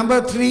 And number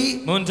 3,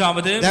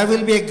 மூன்றாவது, there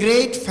will be a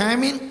great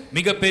famine.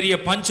 மிகப்பெரிய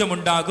பஞ்சம்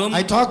உண்டாகும்.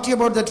 I talked to you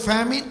about that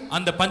famine.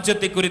 அந்த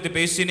பஞ்சத்தை குறித்து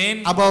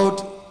பேசினேன். About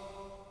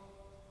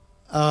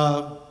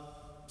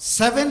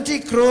 70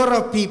 crore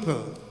of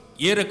people.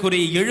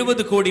 ஏறக்குறைய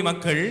 70 கோடி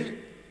மக்கள்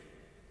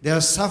they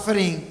are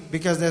suffering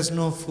because there's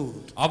no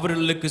food.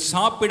 அவர்களுக்கு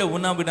சாப்பிட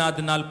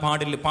உணவிடாதனால்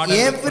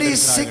every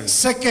 6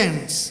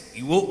 seconds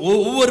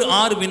ஒவ்வொரு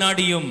 6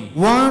 வினாடியும்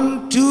 1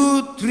 2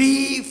 3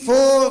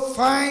 4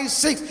 5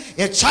 6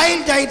 a child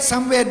died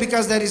somewhere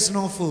because there is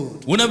no food.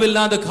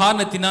 உணவில்லாத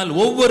காரணத்தினால்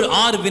ஒவ்வொரு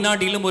 6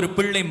 வினாடியிலும் ஒரு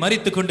பிள்ளை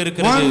மரித்துக்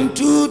கொண்டிருக்கிறது. 1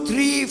 2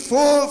 3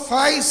 4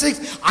 5 6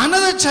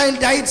 another child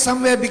died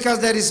somewhere because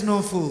there is no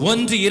food.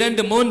 1 2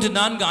 3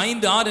 4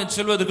 5 6 என்று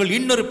சொல்வதற்குள்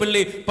இன்னொரு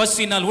பிள்ளை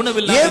பசியினால்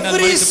உணவில்லாததினால்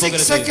மரித்து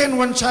போகிறது. Every 6 seconds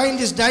one child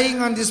is dying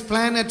on this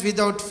planet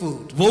without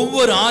food.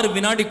 ஒவ்வொரு 6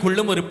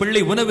 வினாடிக்குள்ளும் ஒரு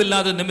பிள்ளை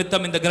உணவில்லாத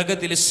நிமித்தம் இந்த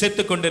கிரகத்தில்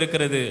செத்துக் கொண்டிருக்கிறது.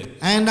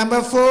 And number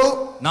 4,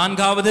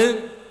 நான்காவது,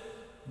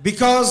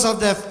 because of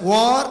the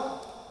war,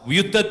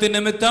 யுத்தத்தின்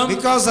நிமித்தம்,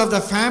 because of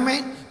the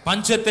famine,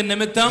 பஞ்சத்தின்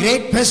நிமித்தம்,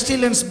 great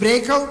pestilence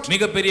break out,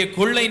 மிகப்பெரிய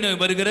கொள்ளை நோய்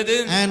வருகிறது,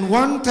 and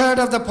 1/3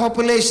 of the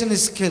population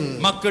is killed.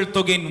 மக்கள்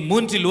தொகையின்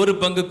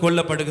 1/3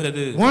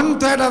 கொல்லப்படுகிறது.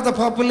 1/3 of the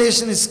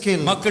population is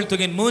killed. மக்கள்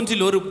தொகையின்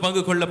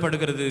 1/3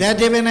 கொல்லப்படுகிறது. That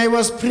day when I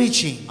was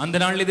preaching, அந்த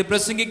நாளில் இது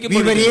பிரசங்கிக்கும் we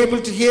பொழுது were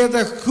able to hear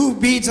the hoof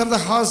beats of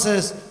the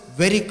horses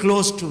very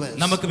close to us.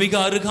 நமக்கு மிக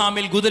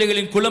அருகாமையில்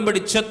குதிரைகளின் குளம்படி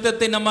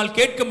சத்தத்தை நம்மால்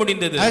கேட்க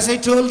முடிந்தது. As I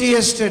told you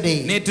yesterday,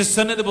 நேற்று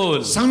சொன்னது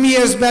போல், some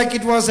years back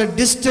it was a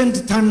distant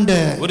thunder.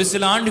 ஒரு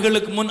சில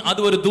ஆண்டுகளுக்கு முன்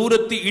அது ஒரு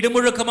தூரத்து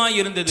இடிமுழக்கமாய்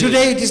இருந்தது.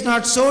 Today it is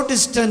not so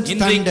distant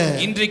thunder.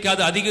 இன்றைக்கு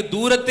அது அதிக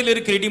தூரத்தில்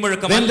இருக்கிற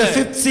இடிமுழக்கம் அல்ல. When the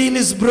 5th seal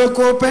is broke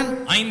open,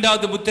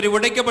 ஐந்தாவது முத்திரை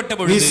உடைக்கப்பட்ட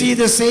பொழுது, we see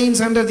the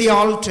saints under the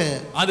altar.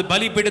 அது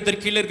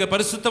பலிபீடத்திற்கு கீழ இருக்கிற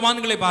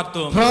பரிசுத்தவான்களை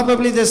பார்த்தோம்.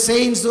 Probably the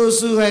saints, those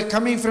who are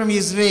coming from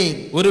Israel.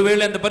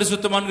 ஒருவேளை அந்த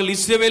பரிசுத்தவான்கள்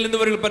இஸ்ரவேலிலிருந்து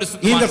வருகிற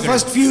பரிசுத்தவான்கள். In the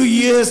first few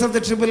years of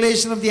the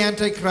tribulation of the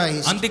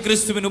Antichrist,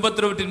 அந்திகிறிஸ்துவின்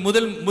உபத்திரவத்தின்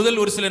முதல்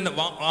ஒரு சில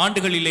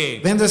ஆண்டுகளிலே,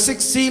 when the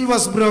 6th seal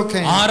was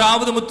broken,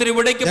 ஆறாவது முத்திரை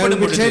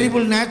உடைக்கப்படும் பொழுது,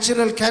 terrible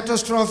natural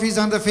catastrophes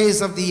on the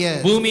face of the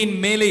earth. பூமியின்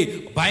மேலே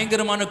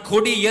பயங்கரமான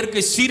கொடிய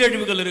இயற்கை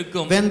சீரழிவுகள்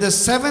இருக்கும். When the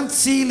 7th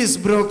seal is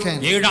broken,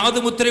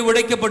 ஏழாவது முத்திரை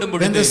உடைக்கப்படும்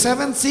பொழுது, when the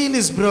 7th seal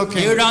is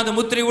broken, ஏழாவது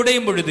முத்திரை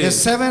உடையும் பொழுது, the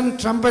 7th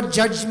trumpet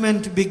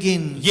judgment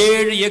begins.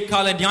 7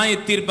 எக்கால நியாய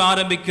தீர்ப்பு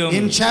ஆரம்பிக்கும்.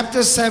 In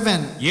chapter 7,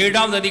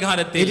 ஏழாவது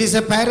அதிகாரத்தில், it is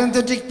a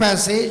parenthetic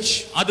passage.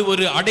 அது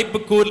ஒரு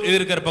அடைப்புக்குள்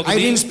இருக்கிற பகுதி.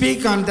 I didn't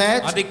speak on that.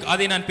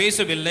 அதை நான்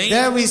பேசவில்லை.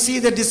 There we see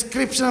the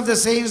description of the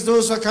saints,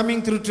 those who are coming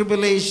through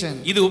tribulation.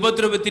 இது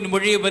உபத்திரவத்தின்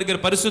வழியே வருகிற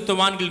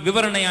பரிசுத்தவான்கள்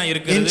விவரணையா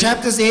இருக்கிறது. In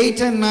chapters 8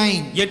 and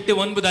 9, 8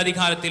 9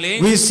 அதிகாரத்திலே,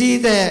 we see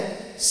the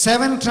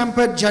 7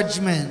 trumpet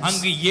judgments.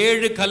 அங்கு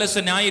 7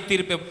 கலச நியாய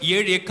தீர்ப்பை,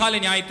 7 எக்கால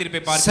நியாய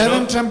தீர்ப்பை பார்க்கிறோம்.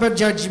 7 trumpet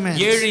judgments.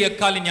 7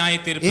 எக்கால நியாய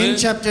தீர்ப்பு. In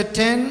chapter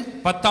 10,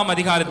 10ஆம்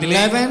அதிகாரத்திலே,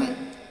 11,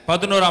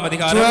 11ஆம்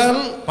அதிகாரம்,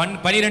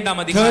 12ஆம்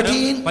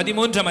அதிகாரம்,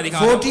 13ஆம்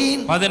அதிகாரம்,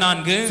 14,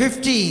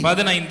 15,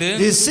 15,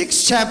 these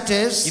 6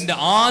 chapters, இந்த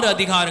 6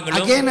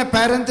 அதிகாரங்களும் again a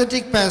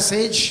parenthetic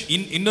passage.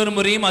 இன்னொரு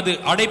முறையும் அது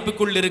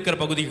அடைப்புக்குள் இருக்கிற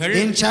பகுதிகள்.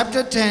 In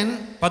chapter 10,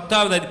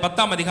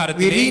 10ஆம் we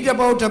அதிகாரத்திலே read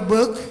about a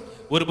book.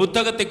 ஒரு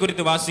புத்தகத்தை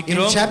குறித்து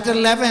வாசிக்கிறோம். In chapter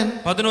 11,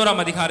 11ஆம்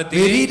we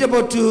அதிகாரத்திலே read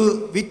about 2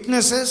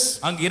 witnesses.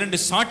 அங்கு 2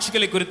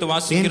 சாட்சிகளை குறித்து In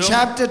வாசிக்கிறோம்.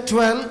 chapter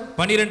 12,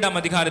 12ஆம்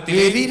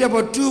அதிகாரத்திலே we read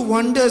about 2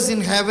 wonders in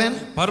heaven.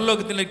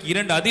 பரலோகத்தில் இருக்கிற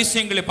 2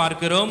 அதிசயங்களை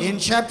பார்க்கிறோம். In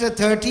chapter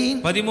 13,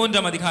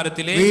 13ஆம்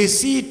அதிகாரத்திலே we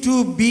see 2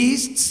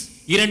 beasts.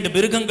 2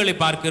 மிருகங்களை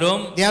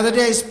பார்க்கிறோம். The other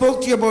day I spoke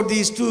to you about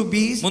these 2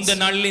 beasts. முந்த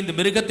நாளில் இந்த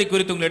மிருகத்தை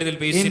குறித்து உங்களிடத்தில்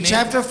In பேசினேன்.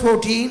 chapter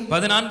 14,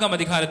 14ஆம்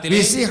அதிகாரத்திலே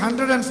we see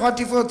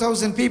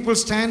 144,000 people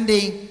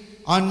standing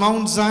on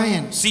Mount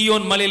Zion.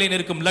 சீயோன் மலையிலே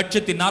நிற்கும்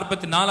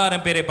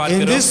 144,000 பேரை In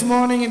பார்க்கிறோம். this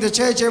morning in the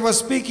church I was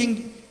speaking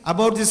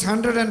about this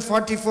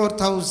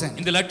 144,000.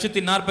 இந்த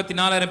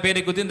 144,000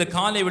 பேரை குறித்து இந்த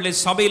காலை வேளை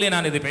சபையிலே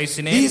நான் இது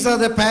பேசினேன். These are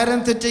the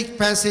parenthetic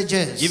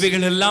passages.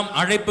 இவைகள் எல்லாம்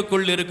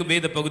அழைப்புக்குள் இருக்கும்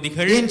வேத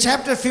பகுதிகள். In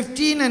chapter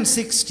 15 and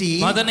 16,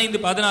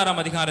 15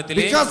 16ஆம்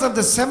அதிகாரத்திலே, because of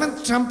the 7th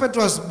trumpet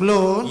was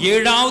blown,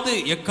 ஏழாவது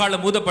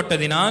எக்காலம்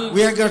ஊதப்பட்டதினால்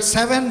we have got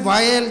 7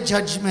 vial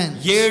judgments.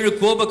 7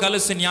 கோப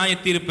கலச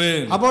நியாய தீர்ப்பு.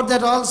 About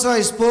that also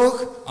I spoke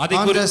on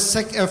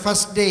the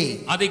first day,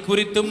 அதை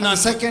குறித்தும் on the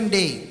நான் second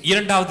day.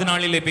 இரண்டாவது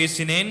நாளிலே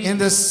பேசினேன். In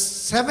the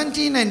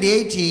 17 and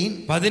 18,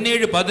 17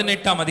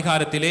 18ஆம்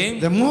அதிகாரத்திலே,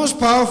 the most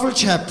powerful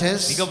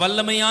chapters, மிக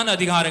வல்லமையான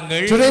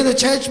அதிகாரங்கள். today the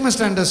church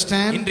must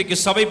understand. இன்றைக்கு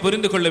சபை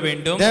புரிந்து கொள்ள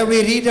வேண்டும். There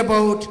we read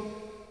about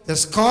the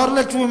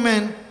scarlet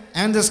woman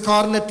and the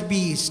scarlet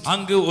beast.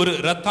 அங்கு ஒரு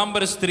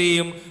ரத்தாம்பர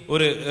ஸ்திரீயும்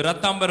ஒரு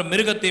ரத்தாம்பர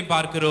மிருகத்தையும்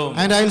பார்க்கிறோம்.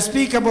 And I will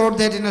speak about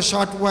that in a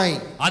short while.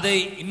 அதை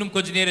இன்னும்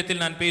கொஞ்ச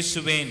நேரத்தில் நான்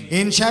பேசுவேன்.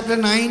 In chapter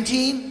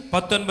 19,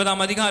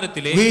 19ஆம்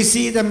அதிகாரத்திலே, we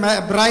see the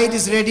bride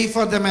is ready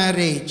for the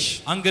marriage.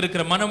 அங்க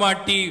இருக்கிற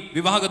மணவாட்டி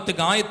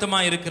விவாகத்துக்கு ஆயத்தமா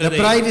The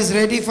இருக்கிறது. bride is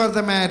ready for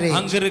the marriage.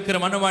 அங்க இருக்கிற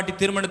மணவாட்டி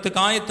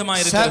திருமணத்துக்கு ஆயத்தமா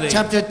இருக்கிறது.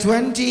 Chapter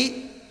 20,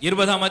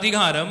 20ஆம்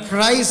அதிகாரம்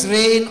Christ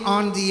reign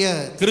on the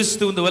earth.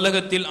 கிறிஸ்து இந்த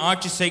உலகத்தில்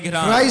ஆட்சி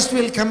செய்கிறார். Christ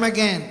will come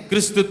again.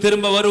 கிறிஸ்து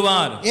திரும்ப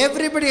வருவார்.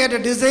 Everybody had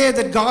a desire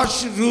that God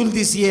should rule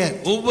this earth.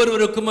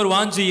 ஒவ்வொருவருக்கும் ஒரு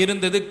வாஞ்சை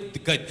இருந்தது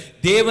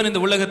தேவன்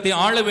இந்த உலகத்தை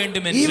ஆள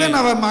வேண்டும் என்று. Even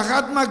our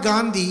Mahatma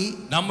Gandhi,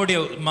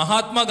 நம்முடைய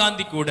மகாத்மா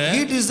காந்தி கூட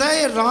he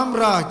desired Ram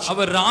Raj.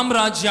 அவர் ராம்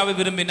ராஜ்யாவை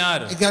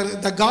விரும்பினார்.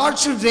 The God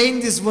should reign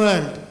this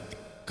world.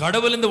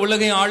 கடவுள் இந்த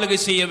உலகை ஆளுகை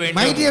செய்ய வேண்டும்.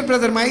 My dear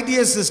brother, my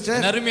dear sister,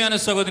 நறுமையான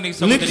சகோதரி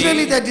சகோதரி,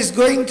 literally that is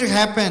going to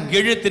happen.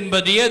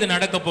 எழுத்தின்படியே அது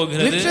நடக்க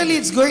போகிறது. Literally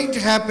it's going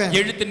to happen.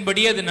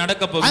 எழுத்தின்படியே அது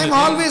நடக்க போகிறது. I am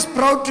always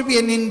proud to be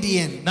an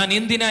Indian. நான்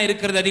இந்தியனா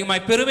இருக்கிறது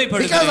அதிகமாய்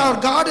பெருமைப்படுகிறேன். Because our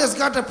God has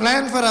got a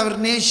plan for our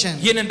nation.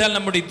 ஏனென்றால்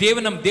நம்முடைய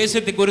தேவன் நம்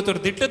தேசத்தை குறித்து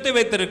ஒரு திட்டத்தை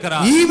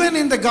வைத்திருக்கிறார். Even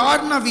in the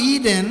Garden of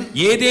Eden,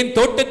 Eden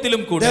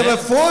தோட்டத்திலும் கூட there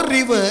were 4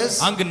 rivers.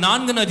 அங்கு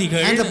 4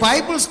 நதிகள். And the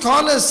Bible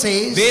scholars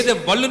says, வேத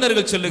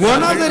வல்லுனர்கள் சொல்லுகிறார்கள்,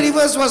 one of the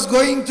rivers was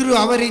going through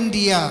our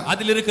India.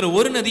 அதில் இருக்கிற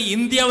ஒரு நதி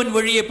இந்தியாவின்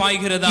வழியே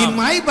பாய்கிறதா. In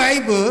my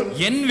Bible,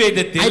 என்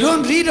வேதத்தில் I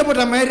don't read about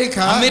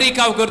America.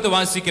 அமெரிக்காவை குறித்து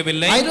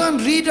வாசிக்கவில்லை. I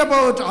don't read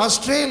about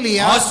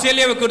Australia.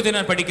 ஆஸ்திரேலியாவை குறித்து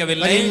நான்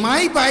படிக்கவில்லை. In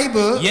my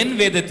Bible, என்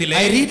வேதத்திலே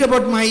I read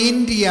about my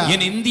India.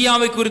 என்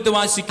இந்தியாவை குறித்து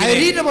வாசிக்கிறேன்.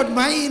 I read about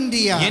my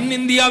India. என்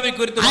இந்தியாவை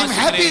குறித்து வாசிக்கிறேன். I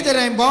am happy that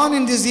I am born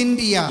in this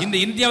India. இந்த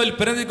இந்தியாவில்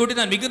பிறந்தது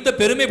குறித்து நான் மிகுந்த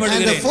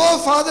பெருமைப்படுகிறேன். And the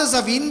forefathers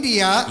of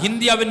India,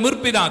 இந்தியாவின்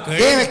முற்பிதாக்கள்,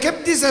 they have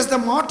kept this as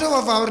the motto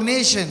of our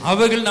nation.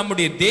 அவர்கள்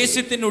நம்முடைய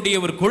தேசத்தினுடைய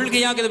ஒரு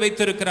கொள்கையாக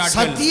வைத்திருக்கிறார்கள்.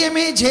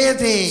 சத்யமே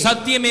ஜெயதே,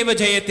 சத்யமேவ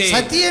ஜெயதே,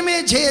 சத்யமே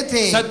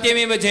ஜெயதே,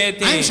 சத்யமேவ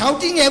ஜெயதே. I am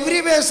shouting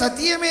everywhere,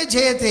 சத்யமே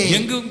ஜெயதே.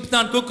 எங்கும்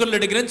நான் கூக்குரல்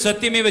இடுகிறேன்,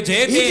 சத்யமேவ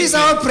ஜெயதே. It is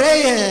our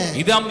prayer.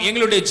 இது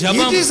எங்களுடைய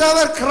ஜெபம். It is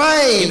our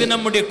cry. இது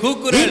நம்முடைய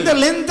கூக்குரல். In the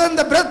length and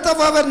the breadth of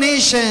our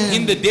nation.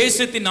 இந்த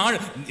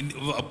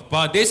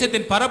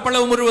தேசத்தின்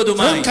பரப்பளவு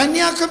முழுவதுமாய். From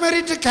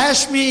Kanyakumari to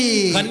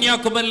Kashmir.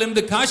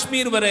 கன்னியாகுமரியிலிருந்து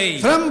Kashmir வரை.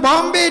 From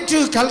Bombay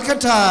to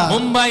Calcutta.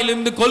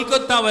 மும்பையிலிருந்து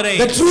கொல்கத்தா வரை.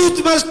 The truth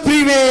must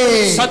prevail.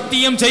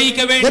 சத்தியம்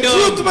ஜெயிக்க வேண்டும். The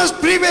truth must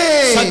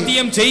prevail.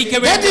 சத்தியம் ஜெயிக்க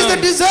வேண்டும். That is the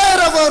desire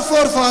of our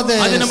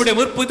forefathers. அது நம்முடைய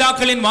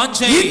முற்பிதாக்களின்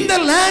வாஞ்சை. In the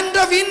land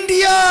of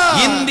India,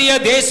 இந்திய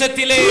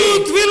தேசத்திலே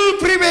truth will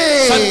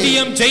prevail.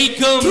 சத்தியம்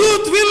ஜெயிக்கும்.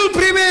 Truth will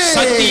prevail.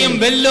 சத்தியம்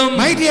வெல்லும்.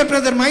 My dear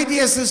brother, my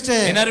dear sister,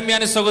 என்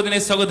அருமையான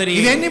சகோதரனே சகோதரி,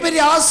 if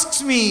anybody asks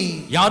me,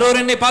 யாரோ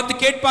என்னை பார்த்து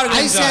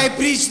கேட்பார்கள் I say I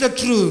preach the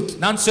truth.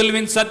 நான்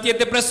சொல்வேன்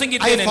சத்தியத்தை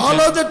பிரசங்கித்தேன். I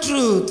follow the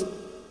truth.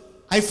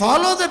 I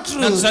follow the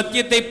truth. நான்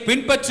சத்தியத்தை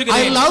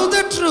பின்பற்றுகிறேன். I love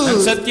the truth.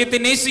 நான் சத்தியத்தை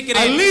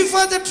நேசிக்கிறேன். I live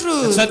for the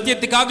truth.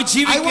 சத்தியத்துக்காக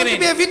ஜீவிக்கிறேன். I want to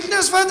be a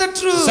witness for the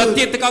truth.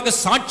 சத்தியத்துக்காக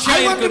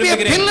சாட்சியாய் இருக்க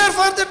விரும்புகிறேன். I want to be a pillar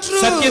for the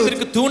truth.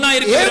 சத்தியத்திற்கு தூணாய்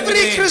இருக்க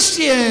விரும்புகிறேன். Every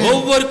Christian,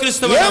 ஒவ்வொரு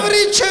கிறிஸ்தவனும்,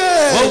 every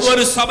church,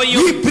 ஒவ்வொரு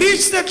சபையும், we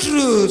preach the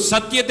truth.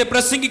 சத்தியத்தை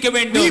பிரசங்கிக்க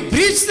வேண்டும். We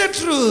preach the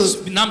truth.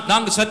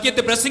 நாங்கள்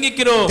சத்தியத்தை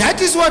பிரசங்கிக்கிறோம்.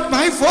 That is what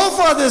my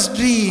forefathers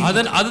dream.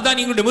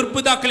 அதுதான் எங்களுடைய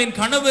முற்பிதாக்களின்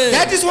கனவு.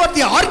 That is what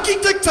the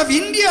architects of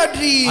India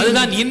dream.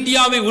 அதுதான்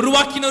இந்தியாவை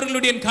உருவாக்கினவர்களுடைய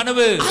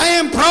கனவு. I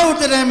am proud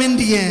that I am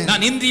Indian.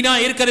 நான் இந்தியனா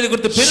இருக்கிறது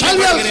குறித்து Shall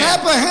we பெருமைப்படுகிறேன்.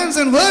 clap our hands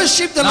and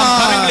worship the Lord?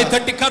 கரங்களை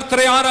தட்டி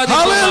கர்த்தரை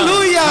ஆராதிப்போம்.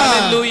 Hallelujah.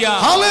 Hallelujah.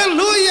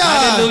 Hallelujah.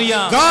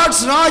 Hallelujah.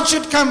 God's Raj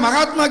should come.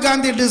 Mahatma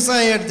Gandhi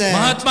desired that.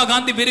 Mahatma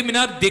Gandhi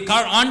விரும்பினார்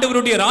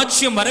ஆண்டவருடைய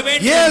ராஜ்யம் வர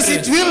வேண்டும். Yes,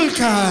 it will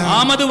come.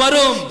 Ahmed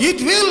வரும்.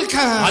 It will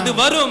come. அது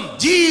வரும்.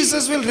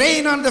 Jesus will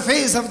reign on the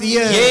face of the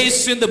earth.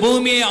 இயேசு இந்த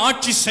பூமியை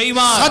ஆட்சி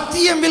செய்வார்.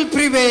 சத்தியம் will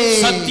prevail.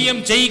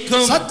 சத்தியம்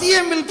ஜெயிக்கும்.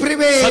 சத்தியம் will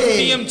prevail.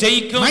 சத்தியம்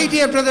ஜெயிக்கும். My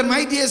dear brother,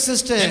 my dear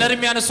sister,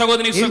 அருமையான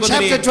சகோதரி in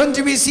chapter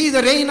 20 we see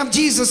the reign of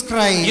Jesus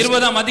Christ.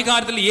 20ஆம்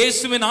அதிகாரத்தில்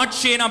இயேசுவின்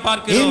ஆட்சியை நாம்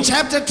பார்க்கிறோம். In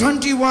chapter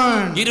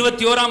 21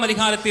 21ஆம்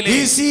அதிகாரத்திலே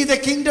we see the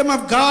kingdom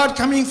of God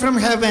coming from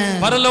heaven.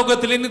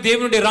 பரலோகத்திலிருந்து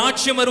தேவனுடைய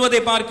ராஜ்யம்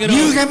வருவதை பார்க்கிறோம்.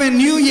 New heaven,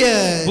 new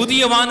earth,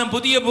 புதிய வானம்,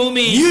 புதிய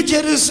பூமி, New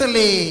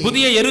Jerusalem.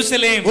 புதிய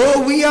எருசலேம். Oh,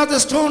 we are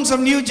the stones of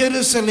New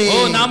Jerusalem.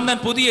 ஓ, நாம்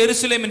தான் புதிய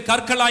எருசலேமின்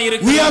கற்களாய்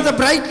இருக்கிறோம். We are the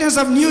brightness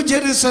of New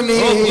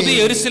Jerusalem. ஓ, புதிய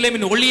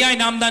எருசலேமின் ஒளியாய்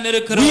நாம் தான்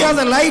இருக்கிறோம். We are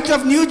the light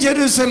of New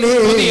Jerusalem.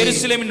 புதிய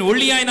எருசலேமின்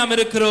ஒளியாய் நாம்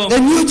இருக்கிறோம்.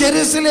 The New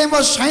Jerusalem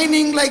was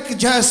shining like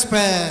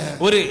jasper.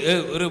 ஒரு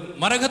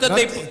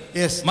மரகதத்தை,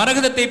 yes,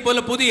 மரகதத்தை போல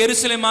புதிய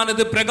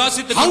எருசலேமானது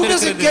பிரகாசித்துக் கொண்டிருக்கிறது. How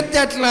does it get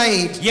that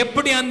light?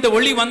 எப்படி அந்த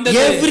ஒளி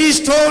வந்தது? Every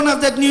stone of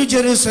that New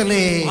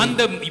Jerusalem,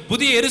 அந்த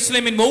புதிய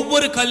எருசலேமின்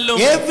ஒவ்வொரு கல்லும்,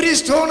 every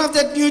stone of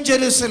that New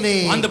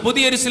Jerusalem, அந்த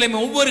புதிய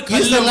எருசலேமின் ஒவ்வொரு is the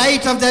கல்லும்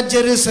light of that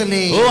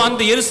Jerusalem. ஓ,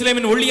 அந்த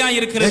எருசலேமின் ஒளியாய்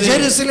இருக்கிறது. The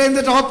Jerusalem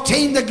that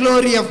obtained the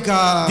glory of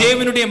God.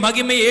 தேவனுடைய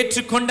மகிமையை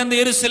ஏற்றுக்கொண்ட அந்த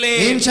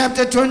எருசலேம். In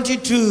chapter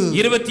 22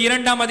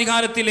 22ஆம்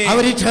அதிகாரத்திலே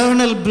our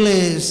eternal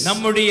bliss,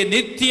 நம்முடைய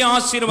நித்திய we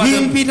ஆசீர்வாதம்.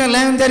 will be in a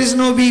land there is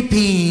no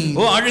weeping.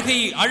 ஓ,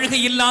 அழுகை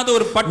இல்லாத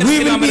ஒரு We பட்டணத்தில்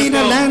will நாம் be in a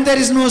இருப்போம். land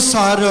there is no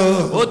sorrow.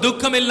 ஓ,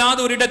 துக்கம் இல்லாத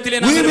ஒரு இடத்திலே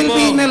நாம் We will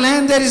be in இருப்போம். a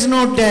land there is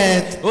no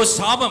death. ஓ,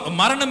 சாபம்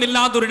மரணம்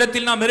இல்லாத ஒரு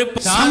இடத்தில் நாம்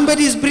இருப்போம்.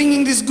 Somebody is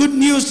bringing this good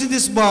news to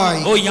this boy.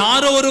 ஓ,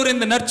 யாரோ ஒருவர்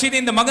இந்த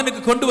நற்செய்தியை இந்த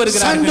மகனுக்கு கொண்டு Son,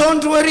 வருகிறார்கள்.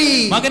 don't worry.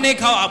 மகனே,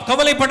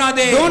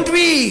 கவலைப்படாதே. Don't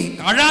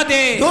weep.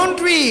 அழாதே. Don't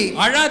weep.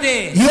 அழாதே.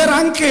 Your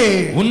uncle,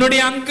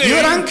 உன்னுடைய அங்கிள்,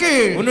 your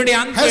uncle, உன்னுடைய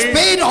has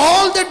paid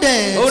all the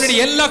debts. உன்னுடைய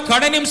எல்லா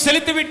கடனையும்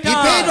செலுத்தி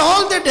விட்டார். He paid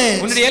all the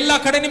debts. உன்னுடைய எல்லா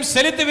கடனையும்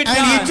செலுத்தி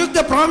விட்டார். And he took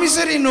the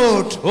promissory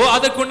note.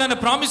 அதற்குண்டான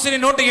promissory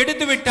note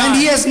எடுத்து விட்டார்.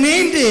 And he has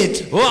nailed it.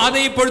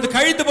 அதை இப்பொழுது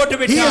கழுத்து போட்டு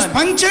விட்டார். He has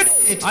punctured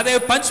it. அதை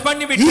பஞ்ச்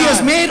பண்ணி விட்டார். He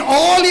has made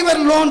all your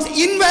loans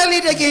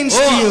invalid against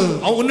you.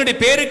 உன்னுடைய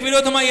பேருக்கு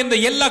விரோதமாக இருந்த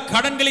எல்லா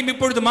கடன்களையும்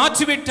இப்பொழுது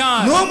மாற்றி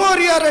விட்டார். No more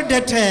you are a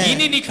debtor.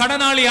 இனி நீ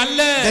கடனாளி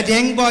அல்ல. That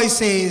young boy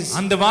says.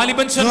 அந்த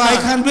வாலிபன் சொன்னான். No,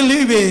 I can't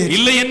believe it.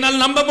 இல்லை என்னால்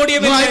நம்ப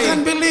முடியவில்லை. No, I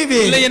can't believe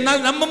it. இல்லை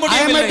என்னால் நம்ப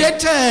முடியவில்லை. I am a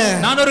debtor.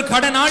 நான் ஒரு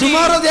கடனாளி.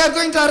 Tomorrow they are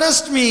going to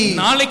arrest me.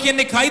 நாளைக்கு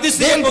என்னை கைது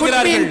செய்ய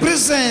போகிறார்கள். They will put me in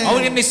prison.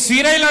 அவர்கள் என்னை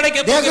சிறையில் அடைக்க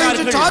போகிறார்கள். They are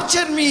going to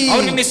torture me.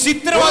 அவர்கள் என்னை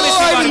சித்திரவதை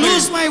செய்வார்கள். I will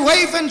lose my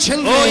wife and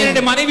children.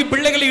 என்னுடைய மனைவி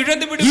பிள்ளைகளை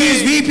இழந்து விடுவேன். He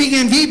is weeping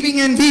and weeping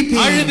and weeping.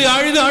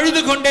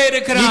 அழுது கொண்டே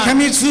இருக்கிறார். He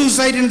commits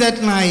suicide in that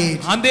night.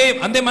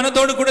 அந்த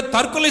மனதோடு கூட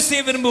தற்கொலை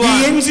செய்ய விரும்புவார்.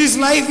 He ends his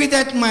life with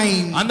that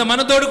mind. அந்த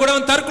மனதோடு கூட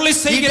அவன் தற்கொலை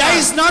செய்கிறான். He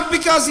dies not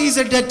because he is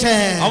a debtor.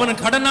 அவன்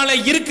கடனாளி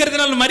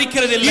இருக்கிறதுனால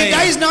மரிக்கிறதில்லை. He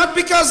dies not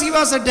because he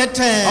was a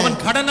debtor. அவன்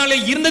கடனாளி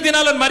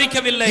இருந்ததினால் அவன்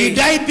மரிக்கவில்லை. He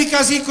died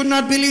because he could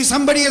not believe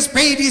somebody has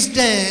paid his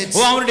debts.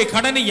 அவனுடைய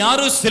கடனை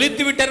யாரோ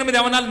செலுத்தி விட்டார் என்பதை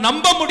அவனால்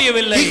நம்ப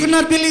முடியவில்லை. He could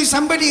not believe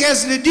somebody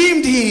has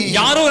redeemed him.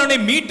 யாரோ அவனை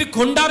மீட்டு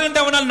கொண்டார்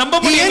என்று அவனால் நம்ப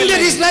முடியவில்லை. He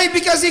ended his life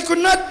because he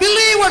could not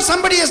believe what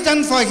somebody has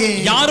done for him.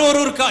 யாரோ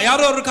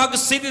ஒருவருக்காக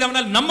செய்ததை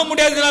அவனால் நம்ப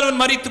முடியாததினால்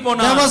அவன் மரித்து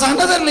போனான். There was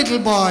another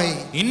little boy.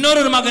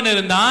 இன்னொரு மகன்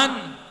இருந்தான்.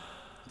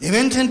 They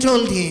went and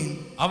told him.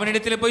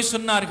 அவனிடத்திலே போய்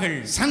சொன்னார்கள்.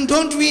 Son,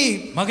 don't weep.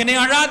 மகனே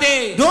அழாதே.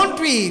 Don't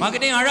weep.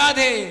 மகனே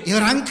அழாதே.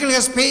 Your uncle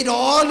has paid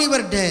all your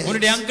debts.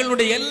 உன்னுடைய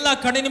அங்கிளுடைய எல்லா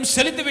கடனையும்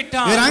செலுத்தி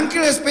விட்டான். Your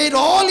uncle has paid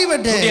all your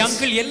debts. உன்னுடைய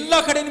அங்கிள் எல்லா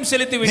கடனையும்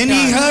செலுத்தி விட்டான். When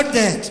he heard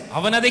that,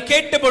 அவன் அதை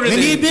கேட்ட பொழுது,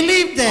 when he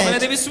believed that, அவன்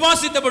அதை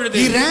விசுவாசித்த பொழுது,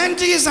 he ran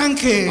to his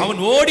uncle.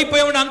 அவன் ஓடி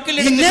போய் அவன் uncle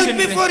He knelt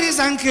before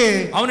his uncle.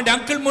 அவனுடைய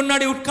அங்கிள்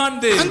முன்னாடி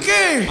உட்கார்ந்து,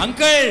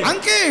 uncle,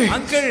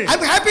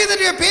 I'm happy that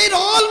you have paid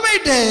all my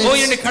debts.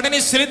 என்னுடைய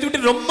கடனை செலுத்தி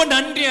விட்டு ரொம்ப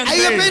நன்றி uncle.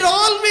 I have paid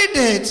all my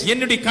debts.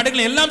 என்னுடைய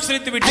கடனை எல்லாம்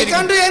செலுத்தி விட்டீர்கள். I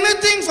can't do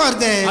anything for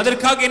that.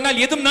 அதற்காக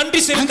என்னால் எதுவும் நன்றி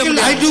செலுத்த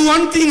முடியாது. Uncle, I do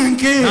one thing,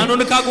 uncle. நான்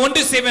உனக்காக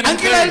ஒன்று செய்வேன்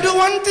uncle. I'll do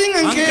one thing,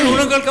 uncle. uncle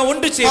உனக்காக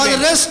ஒன்று செய்வேன். For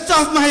the rest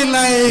of my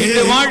life.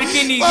 இந்த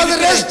வாழ்க்கை நீ for the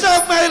rest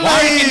of my life.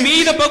 வாழ்க்கையின்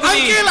மீத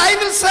பகுதி. Uncle, I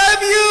will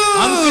serve you.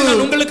 uncle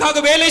நான்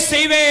உங்களுக்காக வேலை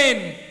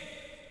செய்வேன்.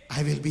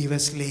 I will be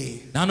your slave.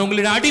 நான்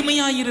உங்களுடைய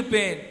அடிமையாய்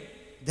இருப்பேன்.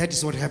 That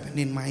is what happened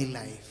in my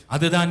life.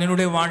 அதுதான்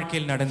என்னுடைய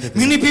வாழ்க்கையில் நடந்தது.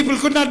 Many people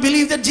could not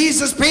believe that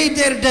Jesus paid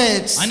their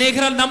debts.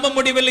 அநேகரால் நம்ப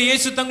முடியவில்லை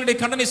இயேசு தங்களுடைய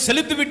கடனை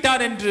செலுத்தி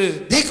விட்டார் என்று.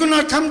 They could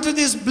not come to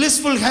this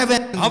blissful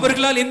heaven.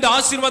 அவர்களால் இந்த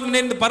ஆசீர்வாதம்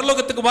இந்த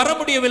பரலோகத்துக்கு வர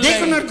முடியவில்லை. They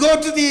could not go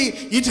to the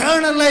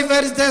eternal life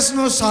where there is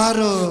no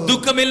sorrow.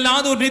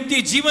 துக்கமில்லாத ஒரு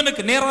நித்திய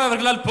ஜீவனுக்கு நேராக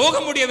அவர்களால் போக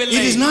முடியவில்லை.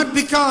 It is not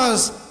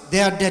because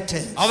they are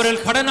debtors. அவர்கள்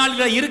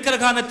கடனாளிகளாய் இருக்கிற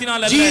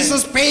காரணத்தினால் அல்ல.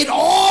 Jesus paid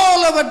all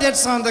our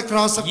debts on the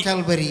cross of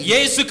Calvary.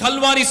 இயேசு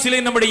கல்வாரி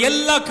சிலையில் நம்முடைய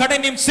எல்லா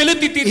கடனையும்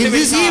செலுத்தி தீர்த்து விட்டார். In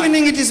this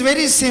evening it is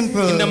very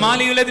simple. இந்த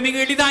மாலையில் அது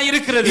மிக எளிதாக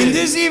இருக்கிறது. In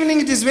this evening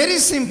it is very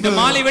simple. இந்த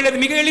மாலையில்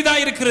அது மிக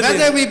எளிதாக இருக்கிறது.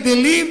 Whether we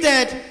believe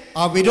that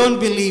or we don't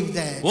believe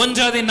that.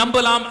 ஒன்று அதை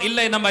நம்பலாம்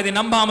இல்லை நம்ம அதை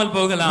நம்பாமல்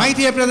போகலாம். My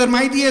dear brother,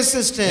 my dear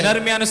sister,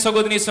 அருமையான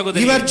சகோதரி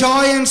சகோதரி, your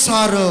joy and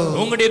sorrow,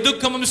 உங்களுடைய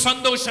துக்கமும்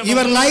சந்தோஷமும்,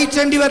 your light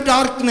and your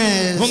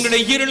darkness,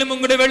 உங்களுடைய இருளும்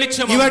உங்களுடைய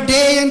வெளிச்சமும், your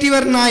day and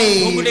your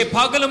night, உங்களுடைய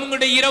பகலும்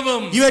உங்களுடைய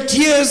இரவும், your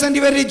tears and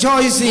your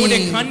rejoicing,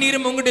 உங்களுடைய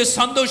கண்ணீரும் உங்களுடைய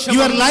சந்தோஷமும்,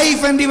 your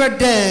life and your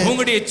death,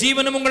 உங்களுடைய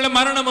ஜீவனும் உங்களுடைய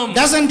மரணமும்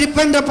doesn't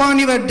depend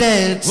upon your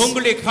debts.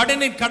 உங்களுடைய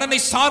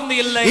கடனை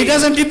சார்ந்து இல்லை. It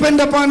doesn't depend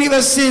upon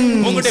your sins.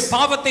 உங்களுடைய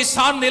பாவத்தை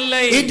சார்ந்து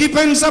இல்லை. It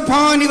depends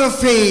upon your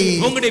faith.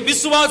 உங்களுடைய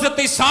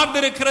விசுவாசத்தை சார்ந்து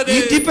இருக்கிறது.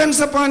 It depends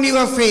upon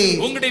your faith.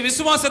 உங்களுடைய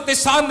விசுவாசத்தை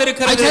சார்ந்து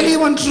இருக்கிறது. I tell you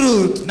one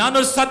truth. நான்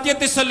ஒரு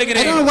சத்தியத்தை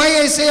சொல்லுகிறேன். I don't know why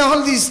I say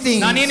all these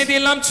things. நான் ஏன்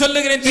இதெல்லாம்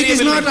சொல்லுகிறேன் தெரியவில்லை.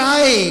 It is not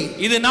I.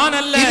 இது நான்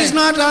அல்ல. It is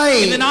not I.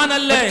 இது நான்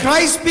அல்ல. But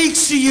Christ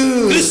speaks to you.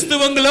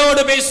 கிறிஸ்து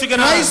உங்களோடு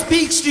பேசுகிறார். Christ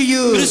speaks to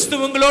you.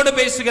 கிறிஸ்து உங்களோடு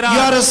பேசுகிறார்.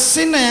 You are a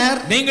sinner.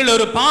 நீங்கள்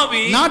ஒரு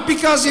பாவி. Not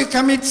because you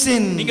commit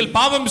sin. நீங்கள்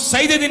பாவம்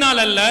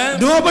செய்ததினால் அல்ல.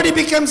 Nobody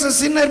becomes a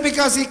sinner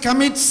because he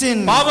commits sin.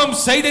 பாவம்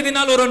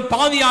செய்ததினால் ஒருவன்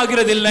பாவி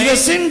ஆகிறது இல்லை. Your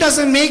sin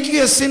doesn't make you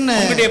a sinner.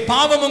 உங்களுடைய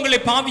பாவம் உங்களை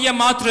பாவியா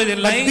மாற்றுவது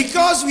இல்லை.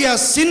 Because we are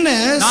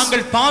sinners.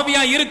 நாங்கள்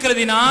பாவியா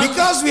இருக்கிறதினால்.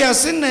 Because we are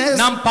sinners.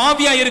 நாம்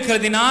பாவியா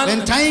இருக்கிறதினால்.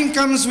 When time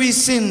comes we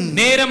sin.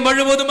 நேரம்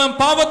முழுவதும் நாம்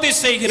பாவத்தை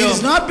செய்கிறோம். It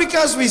is not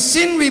because we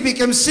sin we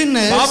become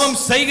sinners. பாவம்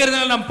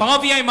செய்கிறதால் நாம்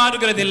பாவியாய்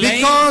மாறுகிறது இல்லை.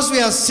 Because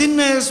we are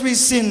sinners we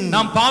sin.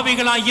 நாம்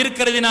பாவிகளாய்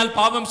இருக்கிறதினால்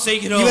பாவம்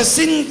செய்கிறோம்.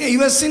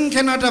 Your sin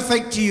cannot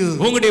affect you.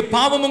 உங்களுடைய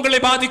பாவம்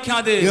உங்களை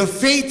பாதிக்காது. Your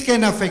faith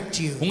can affect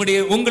you.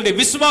 உங்களுடைய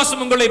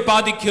விசுவாசம் உங்களை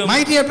பாதிக்கும்.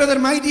 My dear brother,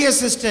 my dear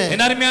sister,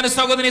 என் அருமையான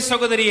சகோதரி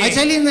சகோதரியே, I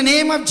tell you in the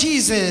name of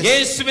Jesus,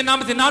 இயேசுவின்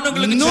நாமத்தில் நான்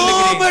உங்களுக்கு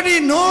சொல்லுகிறேன்,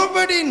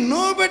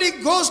 nobody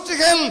goes to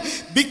hell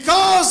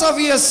because of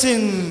your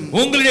sin.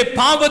 உங்களுடைய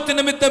பாவத்தின்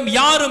நிமித்தம்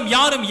யாரும்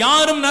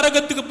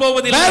நரகத்துக்கு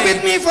போவதில்லை. Bear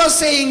with me for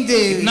saying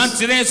this. நான்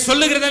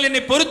சொல்லுகிறதால்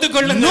என்னை பொறுத்துக்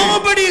கொள்ளுங்கள்.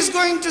 Nobody is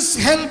going to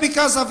hell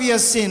because of your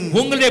sin.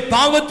 உங்களுடைய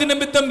பாவத்தின்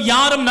நிமித்தம்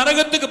யாரும்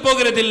நரகத்துக்கு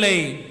போகிறதில்லை.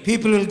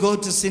 People will go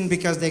to sin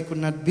because they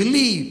could not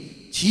believe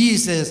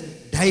Jesus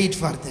died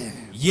for them.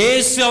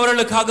 இயேசு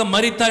அவர்களுக்காக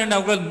மரித்தார் என்று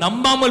அவர்கள்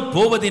நம்பாமல்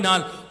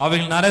போவதினால்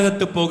அவர்கள்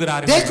நரகத்துக்கு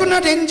போகிறார்கள். They could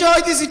not enjoy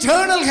this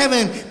eternal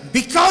heaven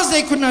because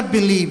they could not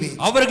believe it.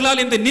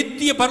 அவர்களால் இந்த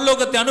நித்திய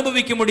பரலோகத்தை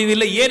அனுபவிக்க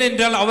முடியவில்லை,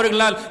 ஏனென்றால்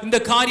அவர்களால் இந்த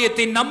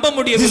காரியத்தை நம்ப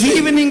முடியவில்லை. This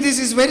evening this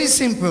is very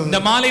simple.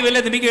 இந்த மாலை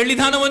வேளை மிக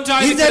எளிதான ஒன்றாக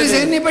இருக்கிறது. If there is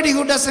anybody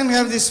who doesn't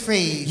have this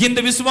faith,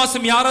 இந்த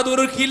விசுவாசம் யாராவது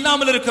ஒருவருக்கு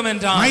இல்லாமல் இருக்கும்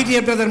என்றால், my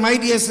dear brother, my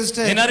dear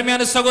sister, என்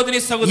அருமையான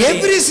சகோதரி சகோதரி,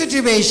 every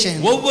situation,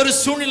 ஒவ்வொரு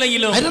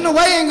சூழ்நிலையிலும், I don't know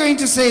why I am going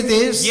to say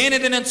this, ஏன்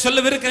இதை நான்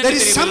சொல்லவிருக்கிறேன் there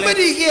is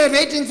somebody here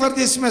waiting for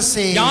this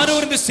message. யாரோ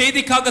இந்த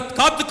செய்திக்காக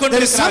காத்துக் கொண்டிருக்கிறார்கள்.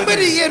 There is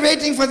somebody here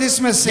waiting for this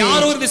message.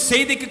 யாரோ இந்த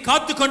செய்திக்கு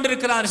காத்துக்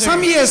கொண்டிருக்கிறார்கள்.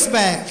 Some years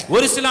back,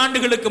 ஒரு சில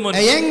ஆண்டுகளுக்கு முன்,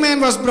 a young man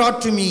was brought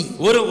to me.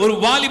 ஒரு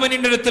வாலிபன்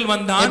என்னிடத்தில்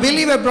வந்தான். A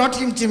believer brought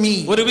him to me.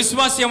 ஒரு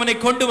விசுவாசி அவனை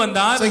கொண்டு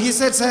வந்தார். So he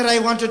said, sir, I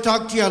want to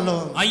talk to you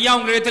alone. ஐயா,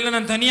 உங்களிடத்தில்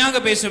நான்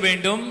தனியாக பேச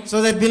வேண்டும்.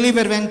 So that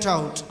believer went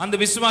out. அந்த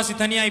விசுவாசி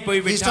தனியாய்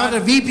போய் விட்டார். He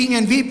started weeping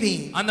and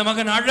weeping. அந்த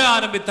மகன் அழ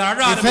ஆரம்பித்தார்.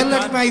 He fell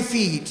at my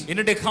feet.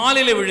 என்னுடைய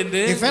காலிலே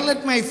விழுந்து, He fell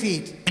at my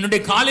feet.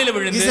 என்னுடைய காலிலே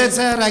விழுந்து, He said,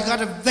 sir, I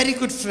got a very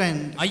good friend.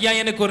 ஐயா,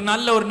 எனக்கு ஒரு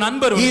நல்ல ஒரு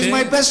நண்பர் He உண்டு. is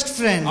my best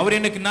friend. அவர்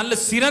எனக்கு நல்ல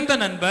சிறந்த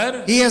நண்பர்.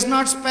 He has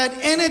not spared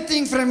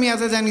anything from me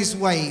other than his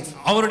wife.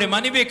 அவருடைய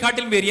மனைவியை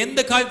காட்டிலும் வேறு எந்த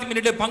காரியத்தையும்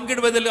என்னிடம்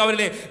பங்கிடுவதில்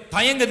அவரே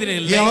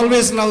தயங்குவதில்லை. He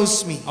always loves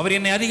me. அவர்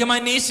என்னை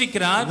அதிகமாக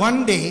நேசிக்கிறார். One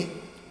day,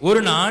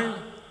 ஒரு நாள்,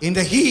 in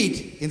the heat,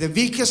 in the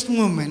weakest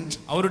moment,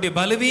 அவருடைய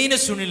பலவீன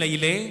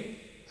சூழ்நிலையிலே,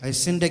 I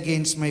sinned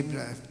against my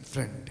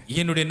friend.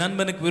 என்னுடைய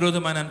நண்பனுக்கு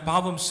விரோதமாக நான்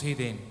பாவம்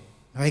செய்தேன்.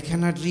 I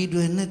cannot redo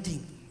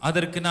anything.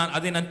 அதற்கு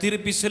அதை நான்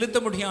திருப்பி செலுத்த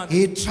முடியாது.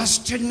 He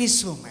trusted me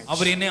so much.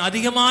 அவர் என்னை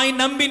அதிகமாய்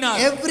நம்பினார்.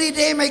 Every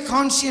day my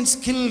conscience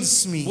kills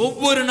me.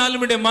 ஒவ்வொரு நாளும்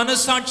என்னுடைய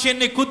மனசாட்சி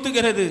என்னை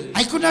குத்துகிறது.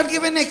 I could not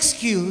give an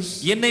excuse.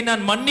 என்னை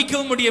நான்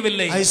மன்னிக்கவும்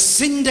முடியவில்லை. I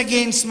sinned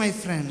against my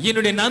friend.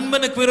 என்னுடைய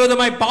நண்பனுக்கு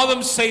விரோதமாய்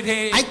பாவம்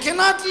செய்தேன். I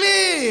cannot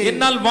live.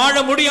 என்னால் வாழ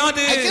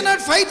முடியாது. I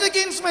cannot fight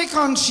against my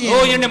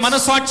conscience. என்னுடைய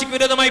மனசாட்சிக்கு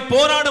விரோதமாய்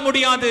போராட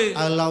முடியாது.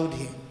 I loved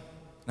him.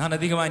 நான்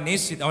அதிகமாய்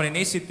அவனை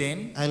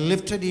நேசித்தேன். I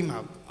lifted him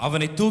up.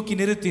 அவனை தூக்கி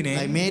நிறுத்தினேன்.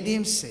 I made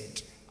him sit.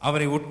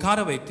 அவரை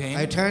உட்கார வைத்தேன்.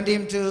 I turned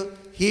him to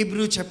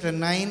Hebrew chapter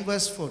 9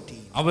 verse 14.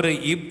 அவரை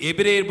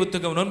எபிரேயர்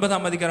புத்தகம்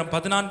 9ஆம் அதிகாரம்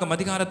 14ஆம்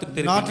அதிகாரத்துக்கு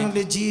திருப்பினேன். Not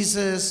only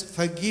Jesus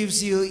forgives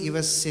you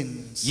your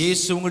sins.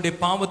 இயேசு உங்களுடைய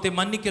பாவத்தை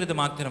மன்னிக்கிறது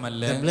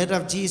மாத்திரமல்ல, The blood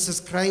of Jesus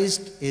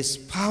Christ is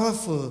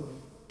powerful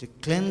to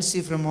cleanse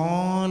you from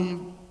all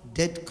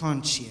dead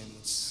conscience.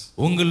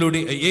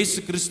 உங்களுடைய இயேசு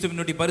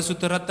கிறிஸ்துவினுடைய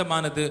பரிசுத்த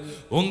இரத்தமானது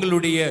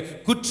உங்களுடைய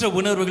குற்ற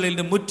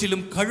உணர்வுகளில்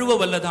முற்றிலும் கழுவ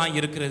வல்லதாய்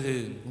இருக்கிறது.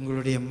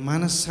 உங்களுடைய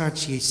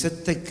மனசாட்சியை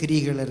செத்த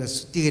கிரியைகளை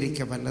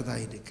சுத்திகரிக்க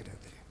வல்லதாய் இருக்கிறது.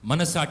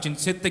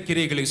 மனசாட்சியின் செத்த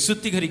கிரியைகளை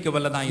சுத்திகரிக்க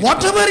வல்லதாய் இருக்கிறது.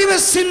 Whatever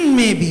your sin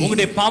may be,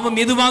 உங்களுடைய பாவம்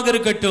எதுவாக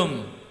இருக்கட்டும்,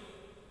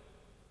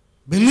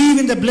 believe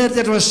in the blood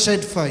that was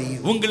shed for you.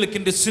 உங்களுக்கு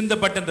இந்த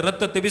சிந்தப்பட்ட அந்த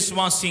இரத்தத்தை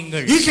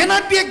விசுவாசியுங்கள். You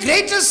cannot be a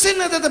greater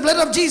sinner that the blood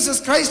of Jesus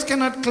Christ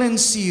cannot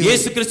cleanse you.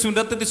 இயேசு கிறிஸ்துவின்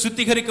இரத்தத்தை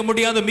சுத்திகரிக்க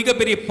முடியாத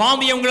மிகப்பெரிய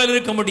பாவியை உங்களால்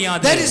இருக்க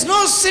முடியாது. There is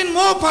no sin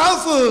more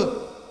powerful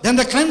than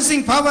the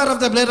cleansing power of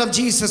the blood of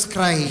Jesus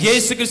Christ.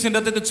 இயேசு கிறிஸ்துவின்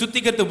இரத்தத்தை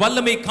சுத்திகரித்து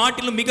வல்லமை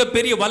காட்டிலும்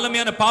மிகப்பெரிய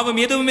வல்லமையான பாவம்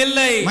எதுவும்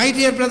இல்லை. My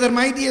dear brother,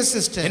 my dear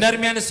sister, என்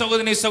அருமையான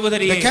சகோதரனே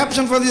சகோதரியே, the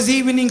caption for this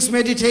evening's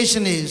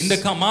meditation is இந்த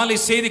மாலை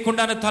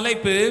செய்திக்குண்டான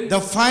தலைப்பு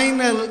the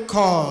final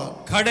call.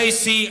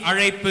 கடைசி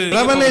அழைப்பு.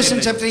 Revelation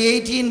chapter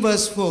 18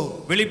 verse 4.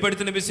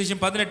 வெளிப்படுத்தின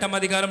விசேஷம் 18ஆம்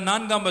அதிகாரம்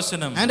 4ஆம்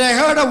வசனம். And I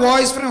heard a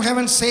voice from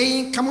heaven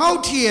saying, come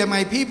out here,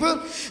 my people,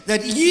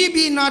 that ye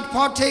be not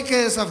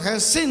partakers of her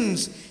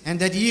sins, and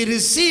that ye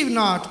receive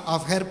not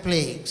of her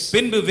plagues.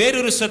 பின்பு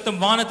வேறொரு சத்தம்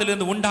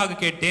வானத்திலிருந்து உண்டாக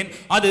கேட்டேன்.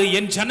 அது,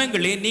 என்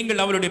ஜனங்களே,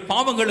 நீங்கள் அவளுடைய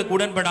பாவங்களுக்கு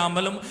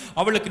உடன்படாமலும்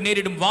அவளுக்கு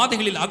நேரிடும்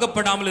வாதைகளில்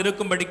அகப்படாமல்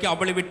இருக்கும்படிக்கு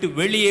அவளை விட்டு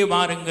வெளியே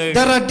வாருங்கள்.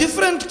 There are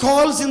different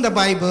calls in the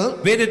Bible.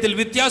 வேதத்தில்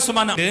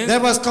வித்தியாசமான,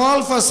 There was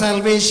call for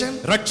salvation.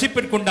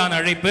 ரட்சிப்பிற்குண்டான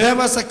அழைப்பு.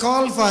 There was a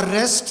call for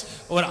rest.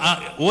 ஒரு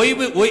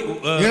ஓய்வு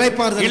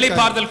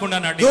இளைப்பாறுதல்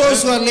கொண்டான அழைப்பு.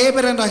 Those who are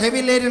labor and are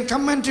heavy laden,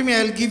 come unto me,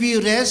 I will give you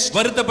rest.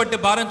 வருத்தப்பட்டு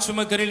பாரம்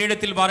சுமக்கிறவர்கள்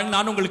இடத்தில் வாருங்கள்,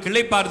 நான் உங்களுக்கு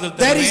இளைப்பாறுதல்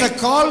தருவேன். There is a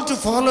call to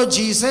follow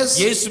Jesus.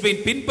 இயேசுவை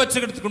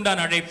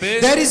பின்பற்றுவதற்குண்டான அழைப்பு.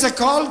 There is a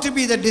call to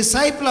be the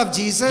disciple of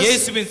Jesus.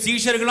 இயேசுவின்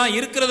சீஷர்களாய்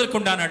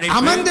இருக்கிறதற்குண்டான அழைப்பு.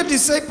 Among the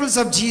disciples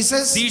of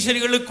Jesus,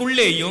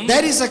 சீஷர்களுக்குள்ளேயும்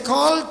there is a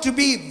call to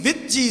be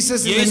with Jesus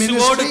in the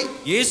ministry.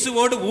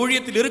 இயேசுவோடு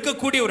ஊழியத்தில்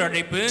இருக்கக்கூடிய ஒரு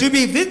அழைப்பு. To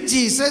be with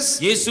Jesus.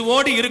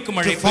 இயேசுவோடு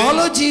இருக்கும் அழைப்பு. To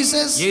follow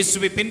Jesus. இயேசுவை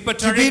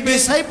பின்பற்ற To be அழைப்பு.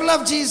 disciple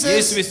of Jesus.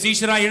 இயேசுவை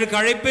சீஷராய் இருக்க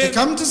அழைப்பு. To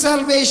come to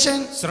salvation.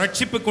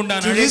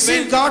 ரட்சிப்புக்குண்டான To அழைப்பு.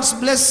 receive God's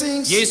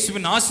blessings.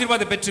 இயேசுவின்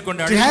ஆசீர்வாதத்தை பெற்றுக்கொண்ட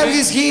To அழைப்பு. have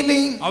his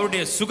healing.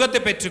 அவருடைய சுகத்தை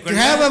To பெற்றுக்கொள்ள.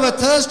 have our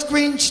thirst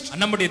quenched.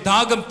 நம்முடைய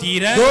தாகம்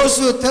தீர. Those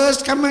who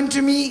thirst, come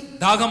unto me.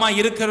 தாகமாய்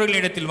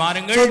இருக்கிறவர்களிடத்தில்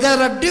வாருங்கள். So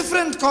there are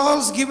different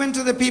calls given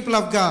to the people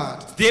of God.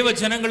 தேவ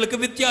ஜனங்களுக்கு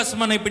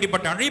வித்தியாசமான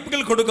இப்படிப்பட்ட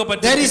அழைப்புகள்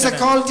கொடுக்கப்பட்டிருக்கின்றன. There is a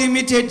call to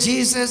imitate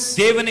Jesus.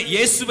 தேவனை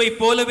இயேசுவை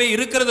போலவே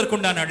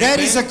இருக்கிறதற்குண்டான அழைப்பு.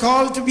 There is a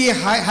call to be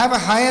have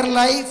a higher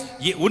life.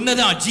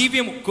 உன்னத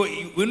ஜீவியம்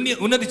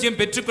உன்னத ஜீவியம்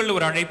பெற்றுக்கொள்ள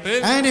ஒரு அழைப்பு.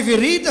 And if you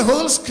read the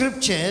whole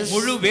scriptures,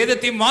 முழு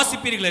வேதத்தையும்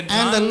வாசிப்பீர்கள்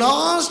என்றால், and the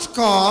last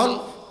call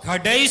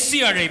கடைசி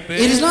அழைப்பு.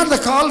 It is not the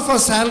call for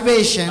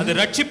salvation. அது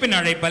ரட்சிப்பின்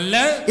அழைப்பு அல்ல.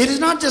 It is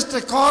not just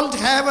a call to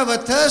have our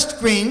thirst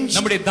quenched.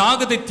 நம்முடைய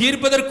தாகத்தை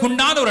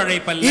தீர்ப்பதற்குண்டான ஒரு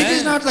அழைப்பு அல்ல. It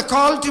is not the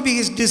call to be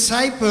his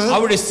disciple.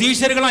 அவருடைய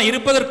சீஷர்களாக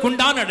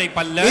இருப்பதற்குண்டான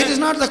அழைப்பு அல்ல. It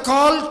is not the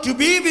call to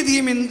be with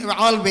him in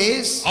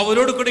always.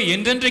 அவரோடு கூட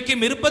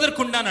என்றென்றைக்கும்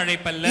இருப்பதற்குண்டான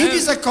அழைப்பு அல்ல. It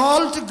is a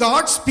call to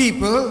God's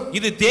people.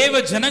 இது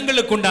தேவ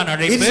ஜனங்களுக்குண்டான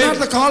அழைப்பு. It is not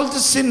the call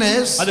to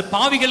sinners. அது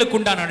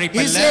பாவிகளுக்குண்டான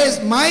அழைப்பு He அல்ல. says,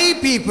 my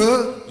people,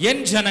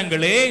 N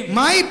Janangale,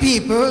 my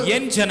people,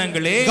 N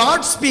Janangale,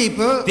 God's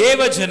people,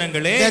 தேவ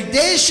ஜனங்களே, that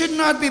they should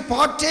not be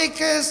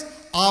partakers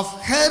of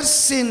her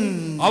sin.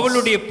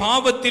 அவளுடைய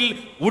பாவத்தில்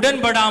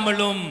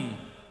உடன்படாமலும்.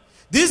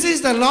 This is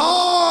the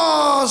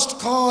last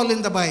call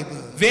in the Bible.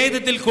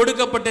 வேதத்தில்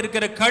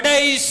கொடுக்கப்பட்டிருக்கிற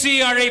கடைசி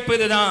அழைப்பு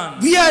இதுதான்.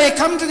 We are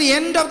come to the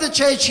end of the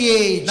church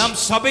age. நாம்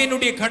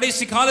சபையினுடைய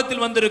கடைசி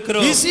காலத்தில்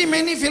வந்திருக்கிறோம். We see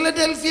many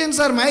Philadelphians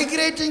are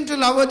migrating to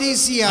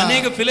Laodicea.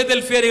 அநேக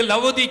பிலதெல்பியர்கள்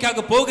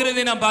லவோதிக்காக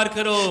போகிறதை நாம்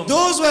பார்க்கிறோம்.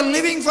 Those who are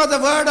living for the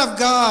word of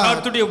God.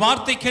 கர்த்தருடைய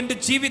வார்த்தைக்கென்று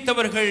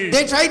ஜீவித்தவர்கள்.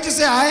 They try to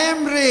say, I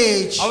am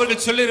rich.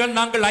 அவர்கள் சொல்லுகிறார்கள்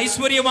நாங்கள்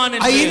ஐஸ்வரியவான்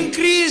என்று. I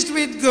increased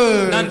with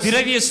goods. நான்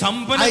திரவிய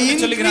சம்பன்னன்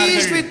என்று சொல்லுகிறார்கள். I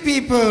increased with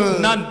people.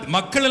 நான்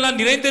மக்கள் எல்லாம்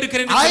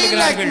நிறைந்திருக்கிறேன் என்று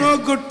சொல்லுகிறார்கள். I lack no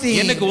good thing.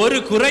 எனக்கு ஒரு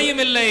குறையும்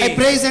இல்லை. I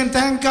praise and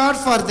thank God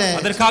for that.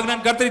 அதற்காக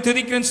நான் கர்த்தரை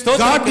துதிக்கிறேன்,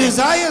 ஸ்தோத்திரிக்கிறேன். God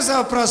desires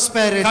our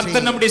prosperity.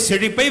 கர்த்தர் நம்முடைய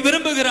செழிப்பை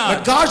விரும்புகிறார்.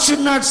 But God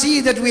should not see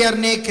that we are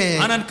naked.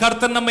 ஆனால்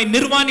கர்த்தர் நம்மை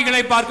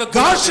நிர்வாணிகளை பார்க்க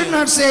கூடாது. God should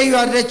not say you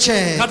are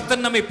wretched.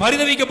 கர்த்தர் நம்மை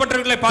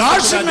பரிதவிக்கப்பட்டவர்களை பார்க்க கூடாது.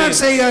 God should not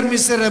say you are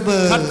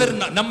miserable. கர்த்தர்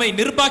நம்மை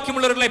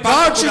நிர்பாக்கியமுள்ளவர்களை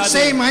பார்க்க கூடாது. God should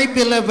say my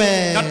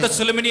beloved. கர்த்தர்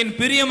சொல்லுவேன் என்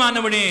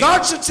பிரியமானவனே.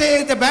 God should say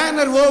the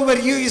banner over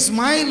you is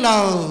my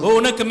love.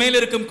 உனக்கு மேல்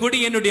இருக்கும்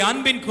கொடி என்னுடைய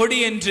அன்பின் கொடி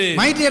என்று.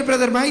 My dear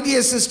brother, my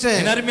dear sister.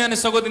 என் அருமையான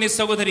சகோதரி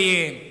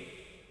சகோதரியே,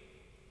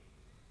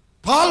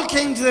 Paul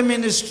came to the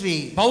ministry.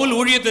 Pavul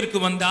ஊழியத்திற்கு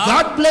வந்தார்.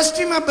 God blessed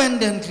him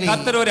abundantly.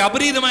 கர்த்தர் அவரை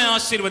அபரிதமாய்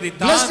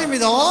ஆசீர்வதித்தார். Blessed him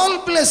with all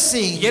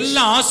blessings.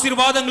 எல்லா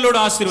ஆசீர்வாதங்களோடு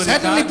ஆசீர்வதித்தார்.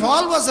 Certainly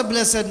Paul was a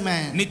blessed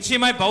man.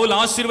 நிச்சயமாய் பவுல்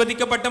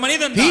ஆசீர்வதிக்கப்பட்ட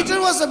மனிதன். Peter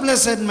was a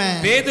blessed man.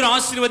 பேதுரு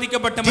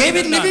ஆசீர்வதிக்கப்பட்ட மனிதன்.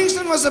 David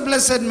Livingstone was a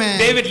blessed man.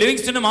 David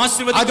லிவிங்ஸ்டனும்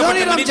ஆசீர்வதிக்கப்பட்ட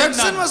மனிதன். Adoniram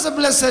Judson was a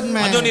blessed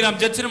man. Adoniram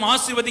ஜட்சனும்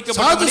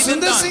ஆசீர்வதிக்கப்பட்ட Sadhu மனிதன்.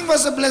 Sundar Singh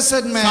was a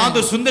blessed man.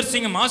 சாது சுந்தர்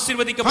சிங்கும்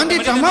ஆசீர்வதிக்கப்பட்ட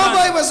Pandit மனிதன்.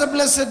 Ramabai was a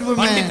blessed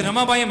Pandit woman.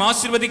 ரமாபாயும்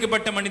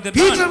ஆசீர்வதிக்கப்பட்ட மனிதன்.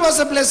 Peter was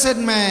a blessed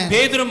man.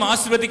 பேதுரு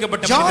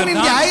ஆசீர்வதிக்கப்பட்ட John in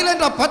மனிதன். the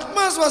island of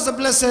Patmos was a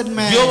blessed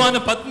man. யோவான்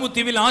பத்மு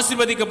தீவில்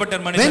ஆசீர்வதிக்கப்பட்ட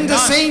மனிதன். When the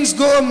saints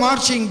go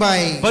marching by.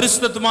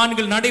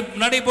 பரிசுத்தவான்கள்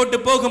நடை போட்டு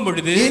போகும்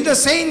பொழுது. When the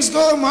saints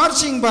go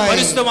marching by.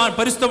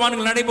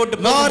 பரிசுத்தவான்கள் நடை போட்டு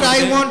போகும் Lord, பொழுது.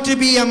 I want to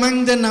be among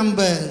the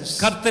numbers.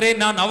 கர்த்தரே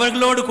நான்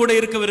அவர்களோடு கூட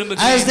இருக்க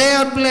விரும்புகிறேன். As they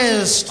are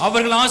blessed.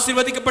 அவர்கள்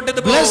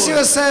ஆசீர்வதிக்கப்பட்டது போல. Bless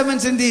your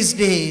servants in these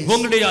days.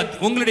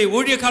 உங்களுடைய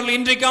ஊழியக்காரர்கள்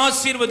இன்றைக்கு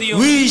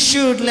ஆசீர்வதியும். We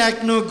should lack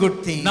no good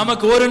thing.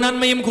 நமக்கு ஒரு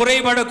நன்மையும்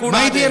குறைபட கூடாது.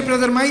 My dear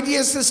brother, my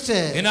dear sister.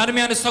 என்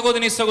அருமையான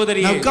சகோதரி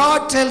சகோதரியே, Now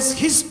God tells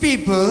his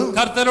people,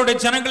 கர்த்தருடைய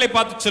ஜனங்களை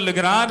பார்த்து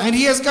சொல்லுகிறார், and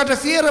he has got a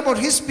fear about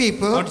his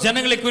people. அவர்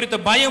ஜனங்களை குறித்த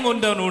பயம்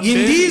உண்டு. In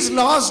these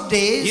last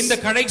days, இந்த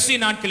கடைசி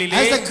நாட்களிலே,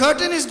 as the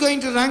curtain is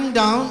going to run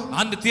down,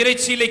 அந்த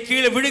திரைச்சீலை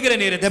கீழே விழுகிற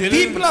நேரத்தில், the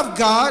people of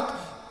God,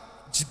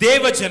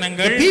 தேவ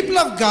ஜனங்கள், the people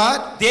of God,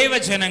 தேவ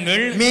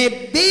ஜனங்கள் may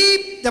be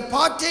the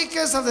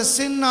partakers of the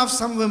sin of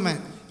some women.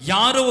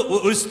 யாரோ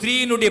ஒரு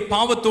ஸ்திரீயினுடைய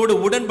பாவத்தோடு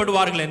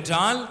உடன்படுவார்கள்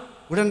என்றால்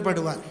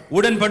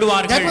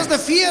உடன்படுவார்கள். That was the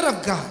fear of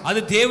God. அது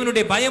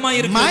தேவனுடைய பயமாய்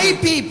இருக்கிறது. My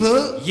people,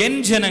 என்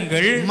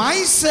ஜனங்கள், my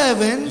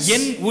servants,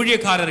 என்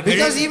ஊழியக்காரர்கள்.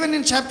 Because even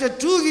in chapter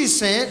 2 he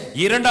said,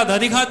 இரண்டாவது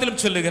அதிகாரத்திலும்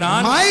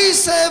சொல்லுகிறார், my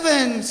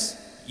servants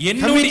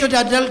committed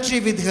adultery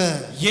with her.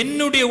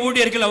 என்னுடைய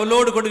ஊழியர்கள்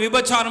அவளோடு கூட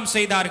விபச்சாரம்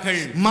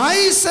செய்தார்கள். My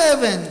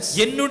servants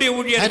என்னுடைய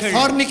ஊழியர்கள் had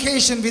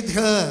fornication with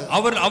her.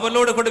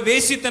 அவளோடு கூட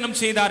வேசித்தனம்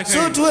செய்தார்கள்.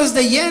 So towards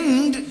the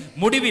end,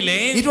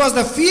 முடிவிலே, it was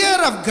the fear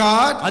of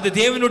God. அது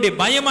தேவனுடைய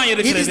பயமாய்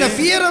இருக்கிறது. It is the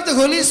fear of the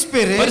Holy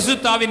Spirit.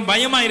 பரிசுத்தாவின்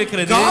பயமாய்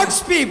இருக்கிறது.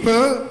 God's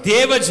people,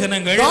 தேவ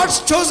ஜனங்கள், God's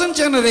chosen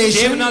generation,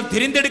 தேவனால்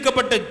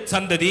தெரிந்தெடுக்கப்பட்ட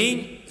சந்ததி,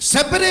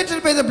 separated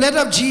by the blood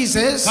of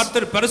Jesus,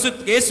 கர்த்தர்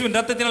பரிசுத்த இயேசுவின்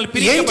இரத்தத்தினால்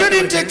entered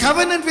into a பிரிக்கப்பட்டவர்கள்,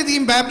 covenant with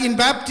him in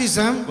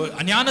baptism,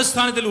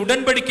 ஞானஸ்தானத்தில்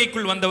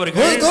உடன்படிக்கைக்குள்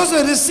வந்தவர்கள், those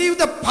who received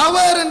the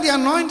power and the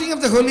anointing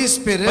of the Holy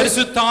Spirit,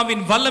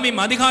 பரிசுத்தாவின்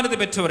வல்லமையும் அதிகாரத்தை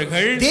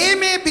பெற்றவர்கள், they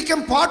may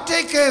become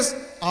partakers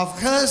of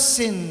her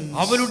sin.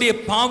 அவருடைய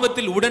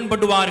பாவத்தில்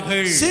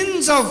உடன்படுவார்கள்.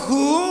 Sins of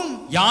whom?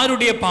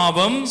 யாருடைய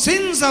பாவம்?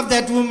 Sins of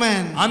that woman.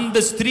 அந்த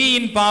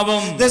ஸ்திரீயின்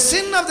பாவம். The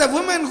sin of the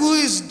woman who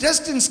is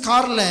dressed in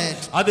scarlet.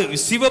 அது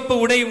சிவப்பு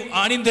உடை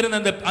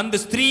அணிந்திருந்த அந்த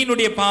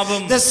ஸ்திரீயினுடைய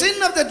பாவம். The sin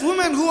of that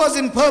woman who was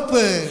in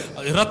purple.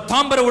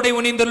 இரத்தாம்பர உடை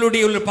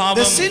அணிந்தவளுடைய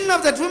பாவம். The sin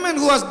of that woman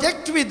who was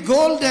decked with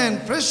gold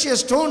and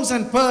precious stones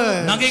and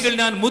pearls.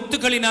 நகைகளினால்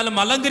முத்துக்களினாலும்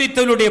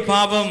அலங்கரித்தவளுடைய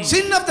பாவம்.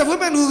 Sin of the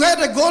woman who had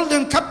a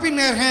golden cup in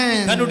her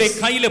hand. தன்னுடைய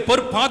கையில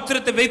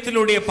பொற்பாத்திரத்தை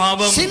வைத்தவளுடைய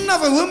பாவம். Sin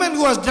of a woman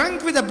who was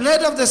drunk with the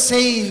blood of the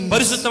saints.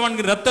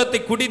 பரிசுத்தவான்கள் இரத்தத்தை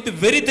குடித்து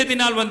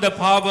வெறித்ததினால் வந்த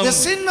பாவம். The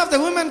sin of the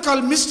woman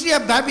called mystery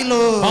of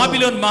Babylon.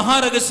 Babylon மகா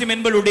ரகசியம்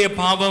என்பவளுடைய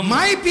பாவம்.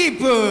 My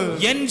people,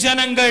 என்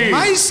ஜனங்கள்,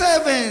 my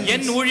servants,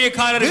 என்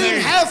ஊழியக்காரர்கள்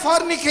will have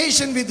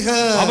fornication with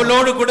her.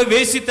 அவளோடு கூட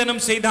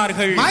வேசித்தனம்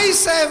செய்தார்கள். My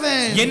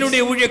servants,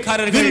 என்னுடைய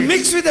ஊழியக்காரர்கள் will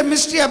mix with the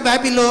mystery of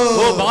Babylon.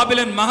 O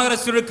Babylon மகா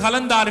ரகசியத்தோடு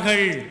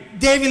கலந்தார்கள்.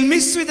 They will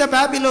mix with the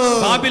Babylon.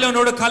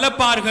 பாபிலோனோடு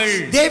கலப்பார்கள்.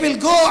 They will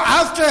go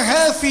after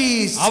her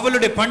feast.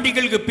 அவளுடைய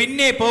பண்டிகைகளுக்கு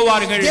பின்னே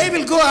போவார்கள். They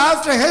will go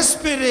after her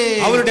spirit.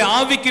 அவளுடைய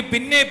ஆவிக்கு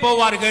பின்னே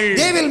போவார்கள்.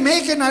 They will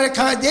make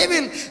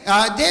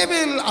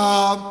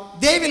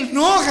they will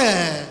know her.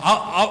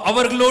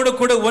 அவர்களோடு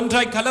கூட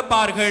ஒன்றாய்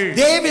கலப்பார்கள்.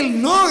 They will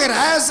know her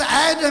as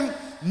Adam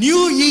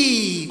knew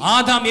Eve.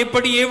 ஆதாம்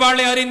எப்படி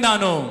ஏவாளை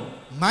அறிந்தானோ,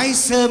 My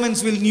servants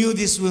will knew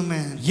this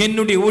woman.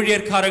 என்னுடைய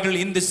ஊழியக்காரர்கள்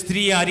இந்த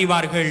ஸ்திரியை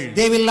அறிவார்கள்.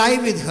 They will lie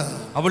with her.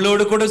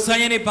 அவளோடு கூட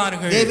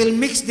சயனிப்பார்கள். They will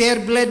mix their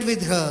blood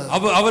with her.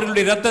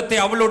 அவர்களுடைய இரத்தத்தை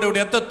அவளுடைய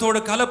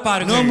இரத்தத்தோடு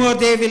கலப்பார்கள். No more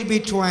they will be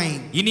twain.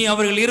 இனி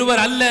அவர்கள்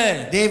இருவர் அல்ல,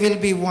 they will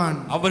be one.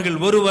 அவர்கள்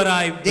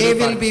ஒருவராய் they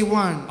will be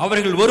one.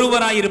 அவர்கள்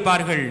ஒருவராய்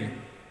இருப்பார்கள்.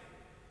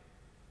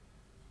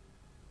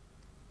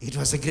 It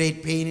was a great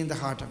pain in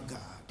the heart of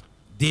God.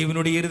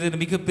 தேவனுடைய இருதயம்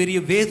மிகப்பெரிய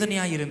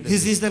வேதனையாய் இருந்தது.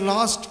 This is the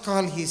last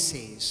call, he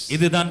says.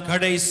 இதுதான்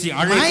கடைசி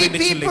அழைப்பு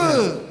என்று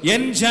சொல்லுகிறார்.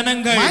 என்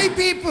ஜனங்கள், my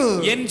people,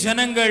 என்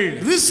ஜனங்கள்,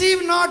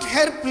 receive not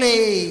her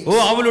plague. ஓ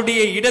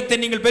அவளுடைய இடத்தை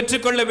நீங்கள்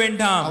பெற்றுக்கொள்ள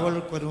வேண்டாம்.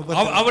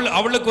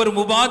 அவளுக்கு ஒரு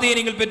உபாதையை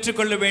நீங்கள்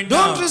பெற்றுக்கொள்ள வேண்டாம்.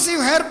 Don't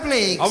receive her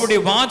plague.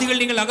 அவளுடைய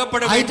வாதைகள் நீங்கள்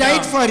அகப்பட வேண்டாம். I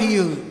died for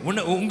you.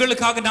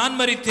 உங்களுக்காக நான்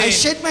மரித்தேன். I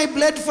shed my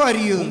blood for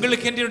you.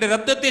 உங்களுக்கு என்னுடைய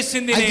இரத்தத்தை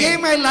சிந்தினேன். I gave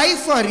my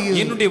life for you.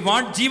 என்னுடைய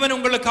ஜீவனை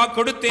உங்களுக்காக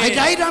கொடுத்தேன். I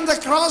died on the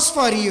cross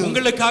for you.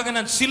 உங்களுக்காக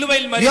நான்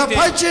சிலுவையில் மரித்தேன். You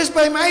are purchased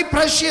by my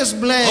precious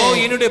blood. ஓ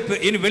என்னுடைய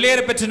விலையேற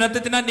பெற்ற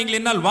இரத்தத்தினால் நீங்கள்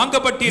என்னால்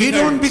வாங்கப்பட்டீர்கள். You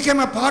don't become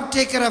a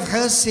partaker of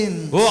her sin.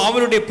 ஓ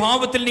அவளுடைய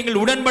பாவத்தில் நீங்கள்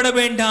உடன்பட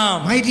வேண்டாம்.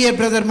 My dear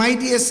brother, my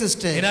dear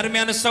sister, என்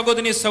அருமையான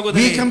சகோதரி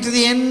சகோதரி, we come to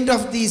the end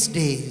of these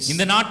days.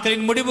 இந்த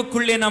நாட்களின்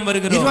முடிவுக்குள்ளே நாம்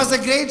வருகிறோம். It was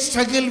a great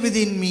struggle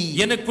within me.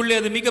 எனக்குள்ளே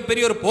அது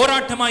மிகப்பெரிய ஒரு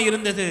போராட்டமாய்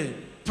இருந்தது.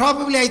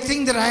 Probably I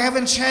think that I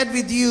haven't shared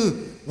with you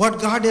what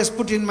God has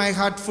put in my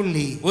heart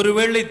fully.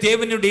 ஒருவேளை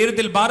தேவனுடைய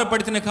இருதயத்தில்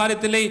பாரப்படுத்தின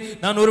காரியத்தை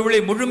நான் ஒருவேளை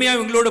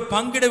முழுமையாக உங்களோடு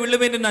பங்கிடவில்லை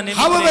என்று நான்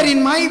நினைக்கிறேன். However, in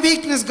my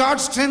weakness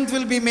God's strength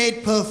will be made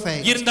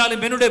perfect.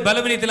 இருந்தாலும் என்னுடைய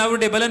பலவீனத்தில்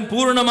அவருடைய பலன்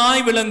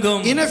பூரணமாய்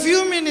விளங்கும். In a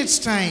few minutes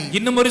time,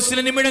 இன்னும் ஒரு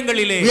சில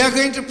நிமிடங்களிலே we are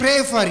going to pray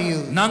for you.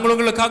 நாங்கள்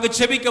உங்களுக்காக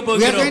ஜெபிக்க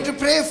போகிறோம். We are going to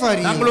pray for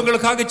you. நாங்கள்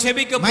உங்களுக்காக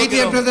ஜெபிக்க போகிறோம். My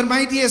dear brother,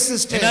 my dear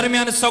sister, என்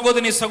அருமையான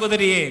சகோதரி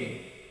சகோதரியே,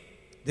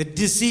 the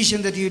decision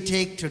that you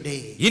take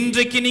today,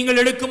 இன்றைக்கு நீங்கள்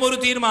எடுக்கும் ஒரு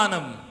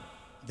தீர்மானம்,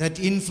 that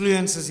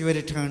influences your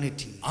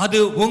eternity. அது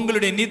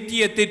உங்களுடைய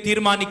நித்தியத்தை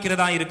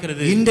தீர்மானிக்கிறதா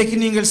இருக்கிறது. இன்றைக்கு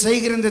நீங்கள்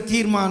செய்கிற இந்த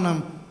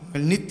தீர்மானம்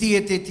உங்கள்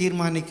நித்தியத்தை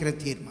தீர்மானிக்கிற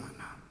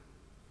தீர்மானம்.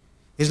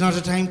 It's not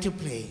a time to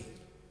play.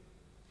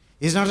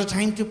 It's not a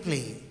time to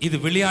play. இது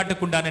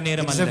விளையாட்டுக்குண்டான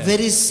நேரம் அல்ல. It's a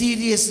very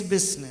serious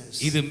business.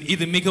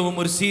 இது மிகவும்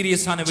ஒரு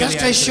சீரியஸான வேலை.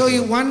 Just I show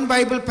you one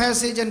Bible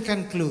passage and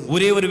conclude.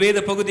 ஒரே ஒரு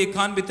வேத பகுதியை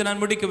காண்பித்து நான்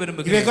முடிக்க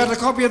விரும்புகிறேன். If you got a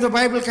copy of the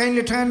Bible,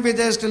 kindly turn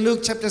with us to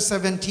Luke chapter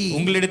 17.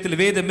 உங்களிடத்தில்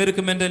வேதம்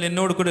இருக்கும் என்றால்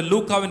என்னோடு கூட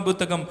லூக்காவின்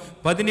புத்தகம்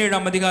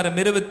 17ஆம் அதிகாரம்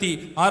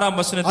 26ஆம்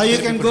வசனத்தை. Or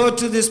you can go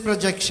to this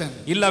projection.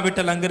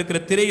 இல்லாவிட்டால் அங்க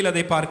இருக்கிற திரையில்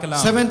அதை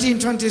பார்க்கலாம்.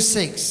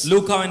 17:26.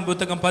 லூக்காவின்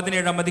புத்தகம்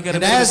 17ஆம்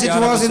அதிகாரம். As it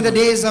was in the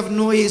days of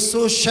Noah,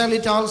 so shall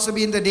it also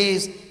be in the days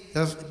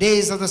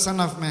of the Son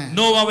of Man.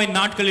 நோவாவின்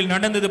நாட்களில்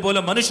நடந்தது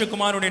போல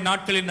மனுஷகுமாரனுடைய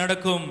நாட்களில்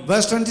நடக்கும்.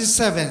 Verse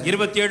 27.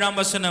 27ஆம்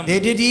வசனம். They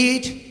did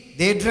eat,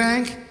 they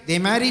drank, they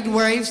married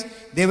wives,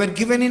 they were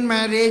given in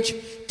marriage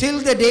till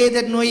the day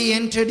that Noah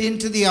entered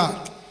into the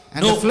ark,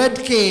 and the flood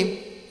came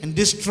and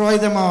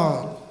destroyed them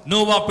all.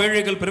 Noah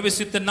பேழைகள்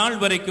பிரவேசித்த நாள்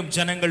வரைக்கும்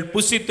ஜனங்கள்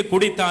புசித்து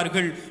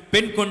குடித்தார்கள்,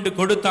 பெண் கொண்டு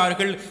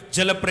கொடுத்தார்கள்,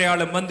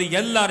 ஜலப்பிரயாணம் வந்து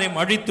எல்லாரையும்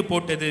அழித்து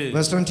போட்டது.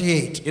 Verse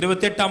 28.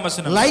 28ஆம்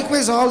வசனம்.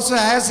 Likewise also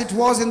as it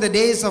was in the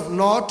days of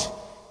Lot,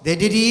 they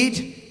did eat,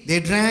 they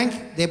drank,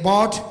 they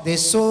bought, they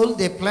sold,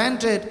 they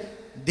planted,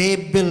 they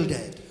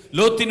builded.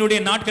 லோத்தினுடைய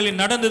நாட்களில்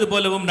நடந்தது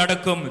போலவும்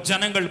நடக்கும்.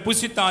 ஜனங்கள்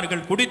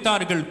புசித்தார்கள்,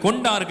 குடித்தார்கள்,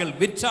 கொண்டார்கள்,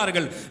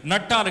 விற்றார்கள்,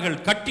 நட்டார்கள்,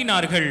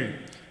 கட்டினார்கள்.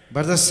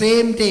 But the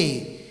same day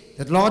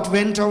that Lot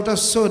went out of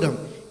Sodom,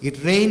 it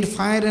rained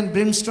fire and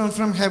brimstone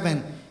from heaven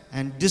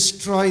and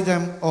destroyed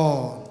them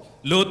all.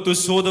 லோத்து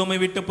சோதோமை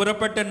விட்டு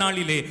புறப்பட்ட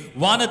நாளிலே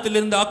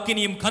வானத்திலிருந்து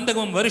அக்கினியும்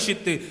கந்தகமும்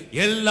வருஷித்து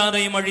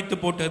எல்லாரையும் அழித்து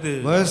போட்டது.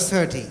 Verse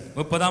 30.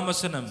 30ஆம்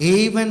வசனம்.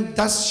 Even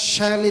thus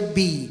shall it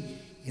be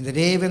in the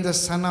day when the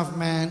Son of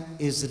Man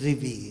is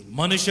revealed.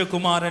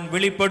 மனுஷகுமாரன்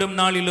வெளிப்படும்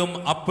நாளிலும்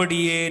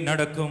அப்படியே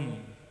நடக்கும்.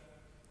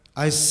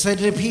 I said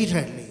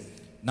repeatedly,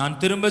 நான்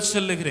திரும்ப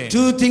சொல்லுகிறேன்,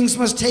 two things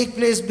must take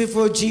place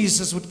before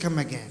Jesus would come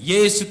again.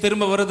 இயேசு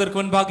திரும்ப வருவதற்கு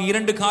முன்பாக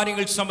இரண்டு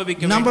காரியங்கள்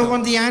சம்பவிக்க வேண்டும். Number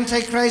one, the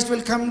antichrist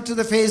will come to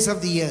the face of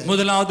the earth.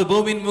 முதலாவது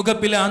பூமியின்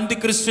முகப்பிலே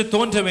அந்திகிறிஸ்து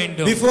தோன்ற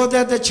வேண்டும். Before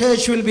that the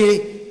church will be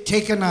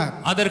taken up.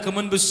 அதற்கு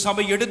முன்பு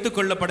சபை எடுத்துக்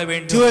கொள்ளப்பட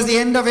வேண்டும். Towards the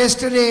end of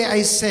yesterday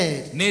I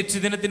said, நேற்று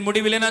தினத்தின்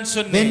முடிவிலே நான்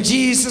சொன்னேன், when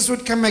Jesus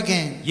would come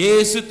again,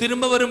 இயேசு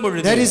திரும்ப வரும்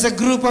பொழுது there is a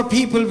group of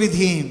people with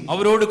him.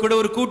 அவரோடு கூட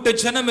ஒரு கூட்ட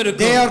ஜனம்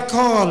இருக்கும். They are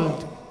called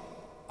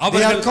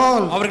They are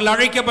called. அவர்கள்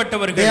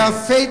அழைக்கப்பட்டவர்கள். They are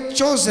faith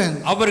chosen.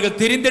 அவர்கள்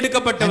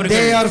தெரிந்தெடுக்கப்பட்டவர்கள்.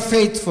 They are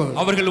faithful.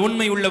 அவர்கள்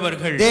உண்மை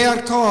உள்ளவர்கள். They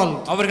are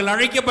called. அவர்கள்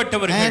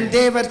அழைக்கப்பட்டவர்கள். And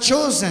they were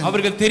chosen.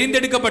 அவர்கள்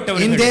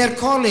தெரிந்தெடுக்கப்பட்டவர்கள். In their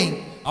calling.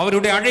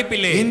 அவருடைய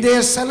அழைப்பிலே, in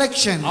their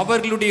selection,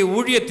 அவர்களுடைய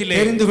ஊழியத்திலே,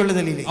 தெரிந்து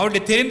கொள்ளுதலிலே,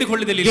 அவருடைய தெரிந்து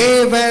கொள்ளுதலிலே,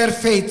 they were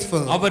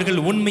faithful. அவர்கள்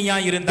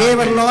உண்மையாய் இருந்தார்கள். They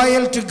were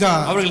loyal to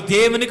God. அவர்கள்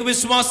தேவனுக்கு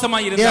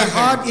விசுவாசமாய்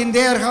இருந்தார்கள். In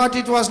their heart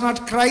it was not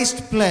Christ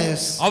plus.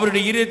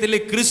 அவருடைய இதயத்திலே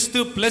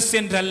கிறிஸ்து பிளஸ்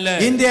என்றல்ல.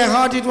 In their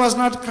heart it was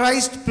not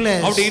Christ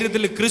plus. அவருடைய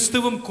இதயத்திலே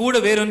கிறிஸ்துவும் கூட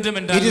வேறொன்றும்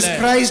என்றல்ல. It is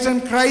Christ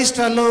and Christ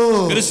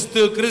alone.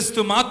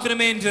 கிறிஸ்து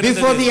மாத்திரமே என்றிருந்தது.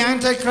 Before the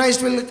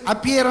antichrist will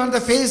appear on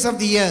the face of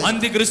the earth,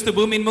 அந்த கிறிஸ்து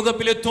பூமியின்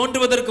முகப்பிலே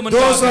தோன்றுவதற்கு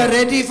முன்பாக, those who are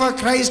ready for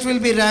Christ will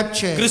be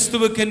raptured.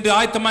 கிறிஸ்துவுக்கென்று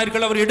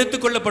ஆயத்தமாயிருக்கிற our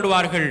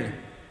எடுத்துக்கொள்ளப்படுவார்கள்.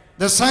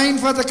 The sign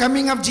for the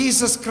coming of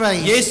Jesus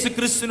Christ, இயேசு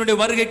கிறிஸ்துவினுடைய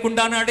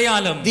வருகைக்குண்டான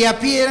அடையாளம், the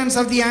appearance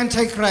of the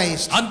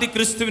antichrist, அந்த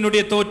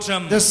கிறிஸ்துவினுடைய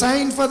தோற்றம், the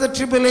sign for the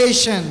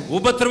tribulation,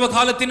 உபத்திரவ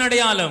காலத்தின்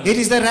அடையாளம், it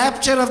is the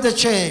rapture of the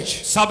church.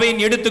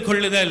 சபையின்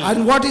எடுத்துக்கொள்ளுதல்.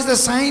 And what is the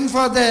sign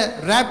for the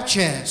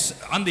rapture?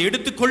 அந்த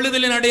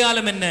எடுத்துக்கொள்ளுதலின்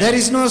அடையாளம் என்ன? There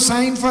is no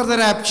sign for the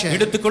rapture.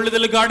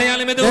 எடுத்துக்கொள்ளுதலுக்கு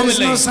அடையாளம் எதுவும்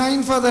இல்லை. There is no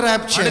sign for the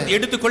rapture.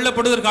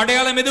 எடுத்துக்கொள்ளப்படுவதற்கு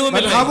அடையாளம் எதுவும்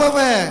இல்லை. But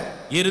however,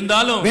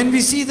 இருந்தாலும், when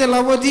we see the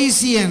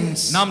Laodiceans,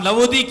 நாம்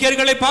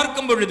லவோதிக்கேயர்களை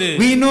பார்க்கும் பொழுது,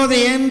 we know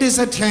the end is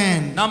at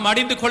hand. நாம்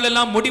அறிந்து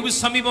கொள்ளலாம் முடிவு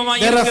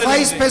சமீபமாய் இருக்கிறது. There are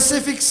 5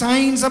 specific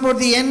signs about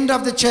the end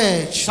of the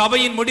church.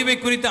 சபையின் முடிவை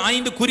குறித்து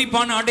 5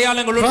 குறிப்பான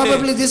அடையாளங்கள் உண்டு.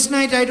 Probably this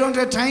night I don't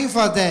have time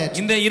for that.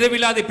 இந்த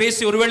இரவில் அதை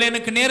பேசி ஒருவேளை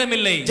எனக்கு நேரம்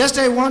இல்லை. Just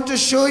I want to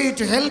show you,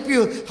 to help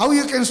you how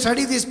you can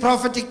study these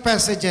prophetic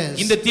passages.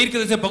 இந்த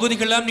தீர்க்கதரிசன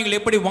பகுதிகளெல்லாம் நீங்கள்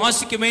எப்படி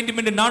வாசிக்க வேண்டும்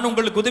என்று நான்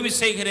உங்களுக்கு உதவி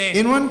செய்கிறேன்.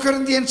 In 1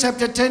 Corinthians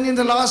chapter 10 in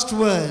the last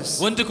verse,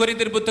 1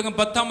 கொரிந்தியர் புத்தகம்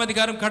 10ஆம்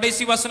அதிகாரம்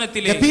கடைசி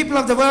வசனத்திலே, the people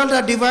of the world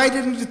are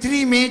divided into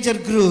 3 major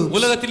groups.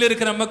 உலகத்தில்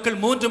இருக்கிற மக்கள்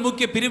 3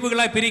 முக்கிய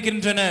பிரிவுகளாய்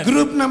பிரிக்கின்றனர்.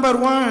 Group number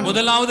 1,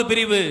 முதலாவது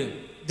பிரிவு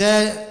the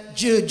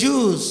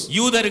Jews,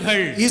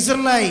 யூதர்கள்,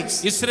 Israelites,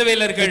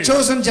 இஸ்ரவேலர்கள், the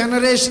chosen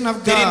generation of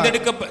God.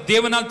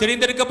 தேவனால்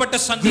தெரிந்தெடுக்கப்பட்ட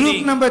சந்ததி.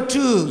 Group number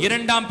 2,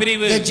 இரண்டாம்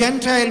பிரிவு, the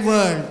Gentile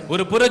world.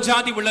 ஒரு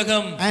புறஜாதி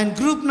உலகம். And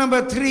group number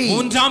 3,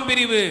 மூன்றாம்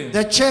பிரிவு,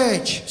 the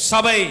church.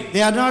 சபை.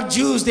 They are not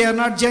Jews, they are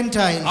not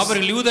Gentiles.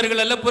 அவர்கள்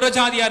யூதர்கள் அல்ல,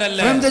 புறஜாதியார் அல்ல.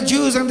 From the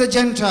Jews and the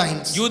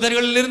Gentiles,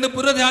 யூதர்களிலிருந்து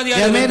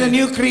புறஜாதியார். they have made a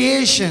new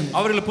creation.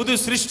 அவர்கள் புது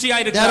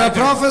சிருஷ்டியாய் இருக்கிறார்கள். There are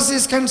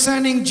prophecies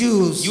concerning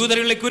Jews.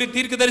 யூதர்களை குறித்து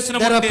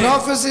தீர்க்கதரிசனம் உண்டு. There are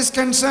prophecies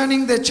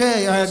concerning the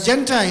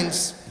Gentiles.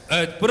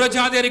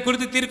 புறஜாதியாரை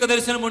குறித்து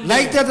தீர்க்கதரிசனம் உண்டு.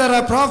 Like that there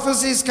are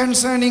prophecies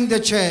concerning the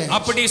church.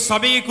 அப்படி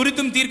சபையை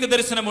குறித்தும்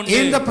தீர்க்கதரிசனம் உண்டு.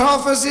 In the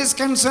prophecies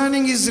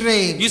concerning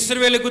Israel,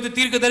 இஸ்ரவேலை குறித்து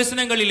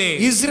தீர்க்கதரிசனங்களிலே,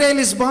 Israel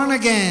is born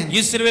again.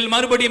 இஸ்ரவேல்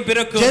மறுபடியும்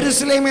பிறக்கும்.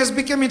 Jerusalem has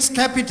become its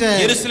capital.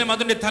 எருசலேம்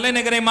அதனுடைய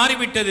தலைநகரை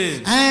மாறிவிட்டது.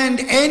 And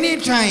any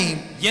time,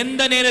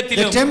 எந்த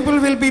நேரத்திலும், the temple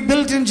will be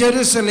built in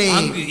Jerusalem.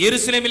 அங்கு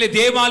எருசலேமிலே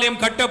தேவாலயம்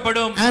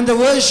கட்டப்படும். And the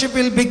worship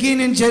will begin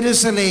in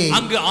Jerusalem.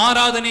 அங்கு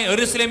ஆராதனை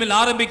எருசலேமில்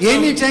ஆரம்பிக்கும்.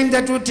 Any time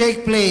that would take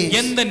place,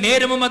 எந்த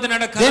நேரமும் அது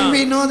நடக்கலாம். then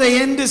we know the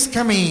end is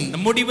coming.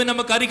 முடிவு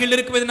நமக்கு அருகில்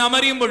இருக்கிறது நாம்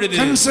அறியும் பொழுது,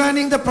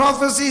 concerning the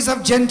prophecies of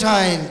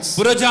Gentiles,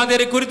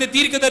 புறஜாதியரை குறித்த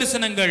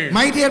தீர்க்கதரிசனங்கள்.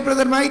 My dear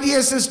brother, my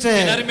dear sister,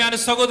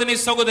 அருமையான சகோதரனே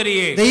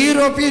சகோதரியே, the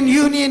European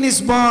Union is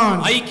born.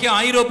 ஐக்கிய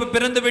ஐரோப்பா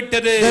பிறந்து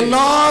விட்டது. The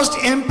lost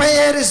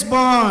empire is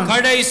born.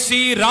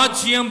 கடைசி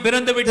ராஜ்யம்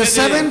பிறந்து விட்டது.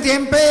 The 7th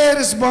empire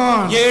is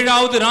born.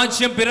 ஏழாவது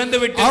ராஜ்யம் பிறந்து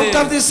விட்டது. Out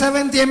of the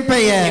 7th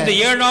empire, இந்த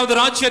ஏழாவது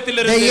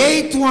ராஜ்யத்திலிருந்து, the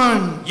 8th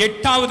one,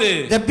 எட்டாவது,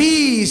 the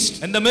beast,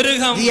 இந்த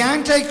மிருகம், the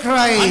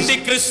antichrist,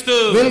 antichrist,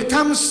 will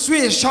come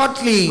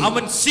shortly.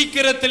 அவன்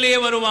சீக்கிரத்திலே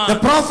வருவான். The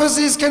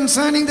prophecies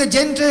concerning the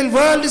Gentile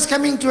world is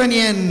coming to an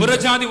end.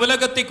 புறஜாதி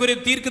உலகத்தை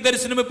குறித்து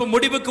தீர்க்கதரிசனம் இப்ப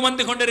முடிவுக்கு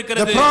வந்து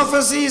கொண்டிருக்கிறது. The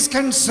prophecies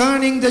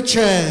concerning the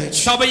church,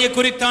 சபையை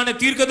குறித்தான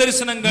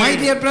தீர்க்கதரிசனங்கள். My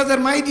dear brother,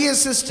 my dear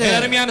sister,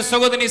 அருமையான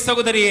சகோதரனே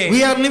சகோதரியே,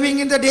 we are living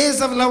in the days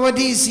of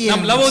Laodicea.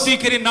 நாம்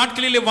லவோதிக்கேயரின்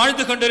நாட்களிலே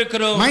வாழ்ந்து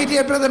கொண்டிருக்கிறோம். My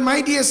dear brother, my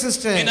dear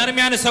sister,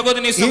 அருமையான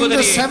சகோதரனே in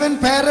சகோதரியே, the 7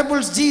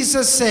 parables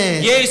Jesus said,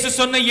 இயேசு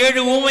சொன்ன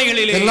 7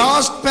 ஊமைகளிலே, the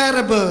last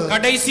parable,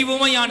 கடைசி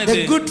ஊமையானது,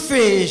 the good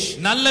fish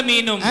நல்ல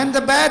மீனும் and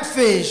the bad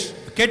fish,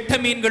 கெட்ட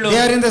மீன்களும்,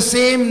 they are in the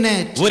same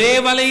net. ஒரே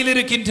வலையில்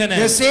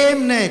இருக்கின்றன. The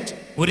same net.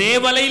 ஒரே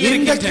வலையில் In the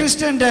இருக்கின்றன.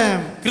 Christendom,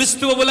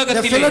 கிறிஸ்துவ the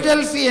உலகத்திலே,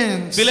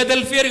 Philadelphians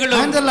பிலதெல்பியர்களும்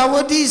and the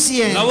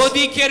Laodiceans,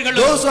 லவோதிக்கேயர்களும்,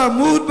 those who are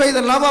moved by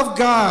the love of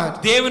God,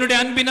 தேவனுடைய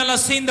அன்பினால்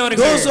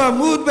அசைந்தவர்கள், those who are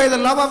moved by the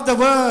love of the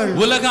world,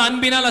 உலக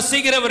அன்பினால்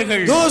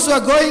அசைகிறவர்கள், those who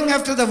are going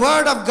after the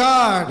word of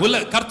God,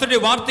 கர்த்தருடைய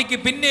வார்த்தைக்கு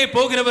பின்னே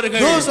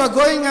போகிறவர்கள், those who are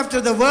going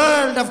after the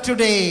world of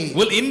today,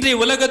 இன்றைய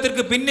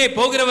உலகத்திற்கு பின்னே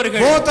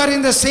போகிறவர்கள், both are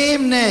in the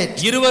same net.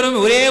 இருவரும்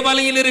ஒரே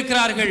வலையில்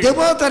இருக்கிறார்கள். They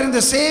both are in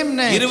the same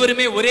net.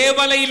 இருவருமே ஒரே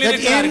வலையில் That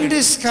இருக்கிறார்கள். end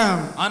is come.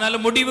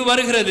 ஆனாலும் முடிவு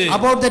வருகிறது.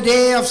 About the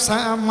day of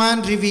man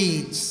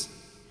reveals,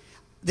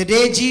 the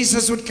day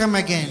Jesus would come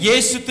again.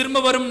 இயேசு திரும்ப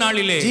வரும்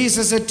நாளிலே,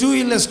 Jesus had 2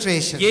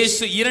 illustrations.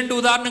 இயேசு 2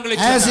 உதாரணங்களை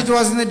As it சொன்னார்.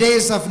 was in the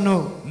days of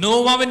Noah.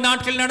 நோவாவின்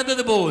நாட்களில்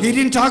நடந்தது போல். He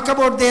didn't talk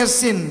about their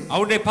sin.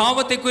 அவருடைய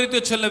பாவத்தை குறித்து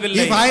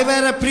சொல்லவில்லை. If I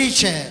were a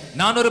preacher,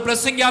 நான் ஒரு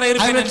பிரசங்கியாரா I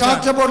இருப்பேன் would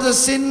talk about the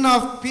sin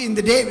of in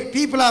the day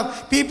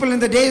people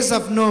in the days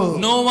of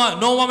Noah.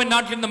 நோவாவின்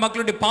நாட்களில் இருந்த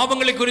மக்களுடைய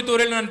பாவங்களை குறித்து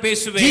ஒருவேளை நான்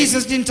பேசுவேன்.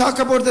 Jesus didn't talk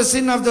about the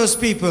sin of those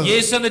people.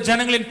 இயேசு அந்த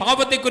ஜனங்களின்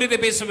பாவத்தை குறித்து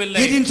பேசவில்லை.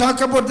 He didn't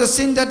talk about the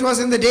sin that was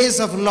in the days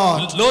of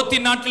Lot.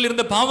 லோத்தின் நாட்களில்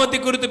இருந்த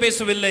பாவத்தை குறித்து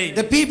பேசவில்லை.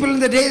 The people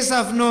in the days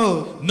of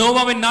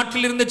நோவாவின்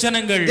நாட்களில் இருந்த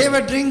ஜனங்கள், they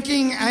were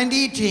drinking and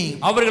eating.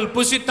 அவர்கள்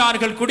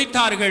புசித்தார்கள்,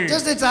 குடித்தார்கள்.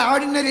 Just it's an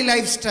ordinary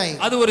lifestyle.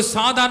 அது ஒரு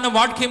சாதாரண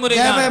வாழ்க்கை முறை.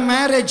 There were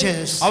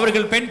marriages.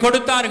 அவர்கள் பெண்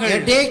கொடுத்தார்கள்.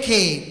 A day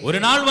came. ஒரு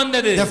நாள்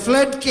வந்தது. The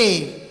flood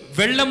came.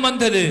 வெள்ளம்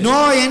வந்தது.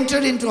 Noah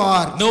entered into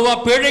ark. Noah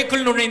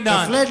பேழைக்குள்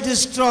நுழைந்தான். The flood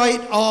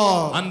destroyed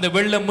all. அந்த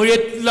வெள்ளம்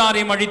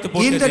எல்லாரையும் அழித்து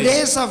போட்டது. In the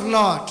days of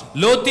Lot,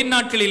 லோத்தின்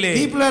நாட்களிலே,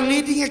 people are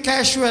leading a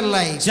casual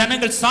life.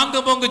 ஜனங்கள்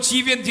சாங்கபோங்க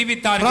ஜீவியம்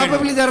ஜீவித்தார்கள்.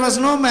 Probably there was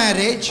no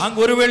marriage. அங்க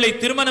ஒருவேளை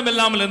திருமணம்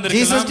இல்லாமல்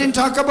இருந்திருக்கலாம். Jesus didn't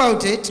talk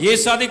about it.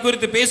 இயேசு அதை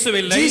குறித்து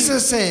பேசவில்லை.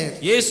 Jesus said,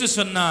 இயேசு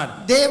சொன்னார்,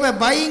 they were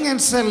buying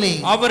and selling.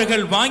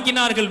 அவர்கள்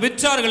வாங்கினார்கள்,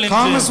 விற்றார்கள் என்று.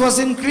 Commerce was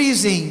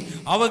increasing.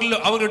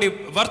 அவர்களுடைய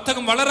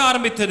வர்த்தகம் வளர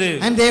ஆரம்பித்தது.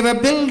 And they were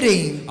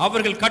building.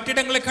 அவர்கள்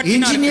கட்டிடங்களை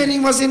கட்டினார்கள்.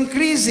 Engineering was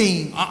increasing.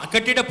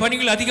 கட்டிட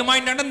பணிகள்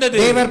அதிகமாய் நடந்தது.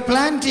 They were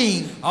planting.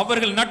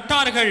 அவர்கள்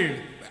நட்டார்கள்.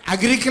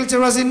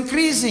 Agriculture was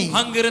increasing.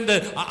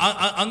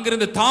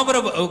 அங்கிருந்து தாவர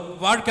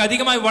வாழ்க்கை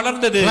அதிகமாய்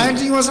வளர்ந்தது.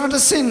 Planting was not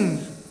a sin.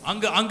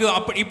 அங்கு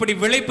இப்படி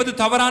விளைப்பது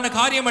தவறான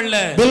காரியம் அல்ல.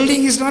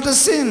 Building is not a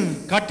sin.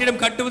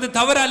 கட்டிடம் கட்டுவது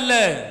தவறு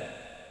அல்ல.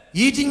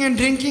 Eating and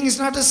drinking is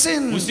not a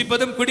sin.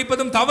 புசிப்பதும்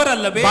குடிப்பதும் தவறு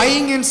அல்லவே.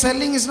 Buying and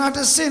selling is not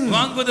a sin.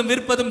 வாங்குவதும்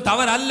விற்பதும்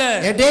தவறு அல்ல.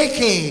 A day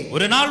came.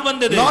 ஒரு நாள்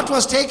வந்தது. Lot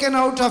was taken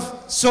out of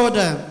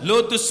Sodom.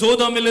 Lot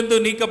சோதோமிலிருந்து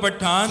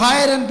நீக்கப்பட்டான்.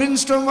 Fire and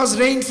brimstone was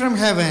rained from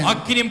heaven.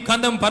 அக்கினியும்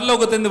கந்தம்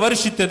பரலோகத்திலிருந்து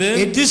வருஷித்தது.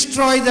 It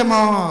destroyed them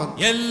all.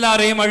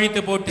 எல்லாரையும்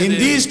அழித்து போட்டது. In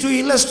these two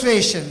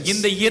illustrations,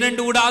 இந்த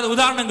இரண்டு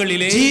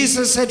உதாரணங்களிலே,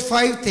 Jesus said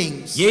 5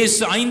 things. இயேசு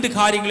 5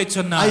 காரியங்களை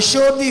சொன்னார். I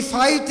showed thee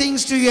 5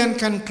 things to you and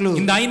conclude.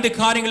 இந்த 5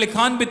 காரியங்களை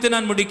காண்பித்து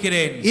நான் முடிக்கிறேன்.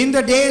 In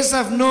the days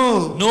of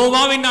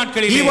நோவாவின்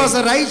நாட்களிலே, he was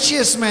a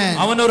righteous man.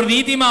 அவன் ஒரு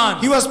நீதிமான்.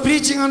 He was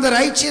preaching on the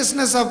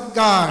righteousness of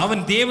God.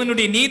 அவன்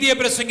தேவனுடைய நீதியை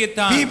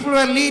பிரசங்கித்தான். People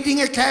were leading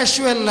a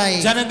casual life.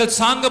 ஜனங்கள்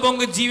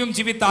சாங்கபோங்க ஜீவியம்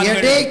ஜீவித்தார்கள்.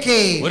 A day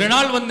came. ஒரு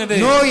நாள் வந்தது.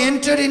 Noah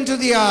entered into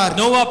the ark.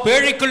 Noah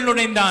பேழைக்குள்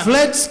நுழைந்தான்.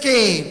 Floods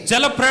came.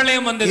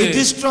 ஜலப்பிரளயம் வந்தது. It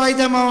destroyed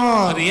them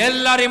all. அது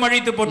எல்லாரையும்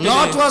அழித்து போட்டது.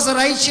 Lot was a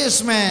righteous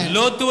man.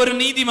 லோத்து ஒரு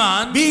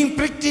நீதிமான். Being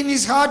pricked in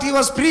his heart, he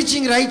was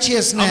preaching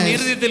righteousness. அவன்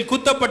இருதயத்தில்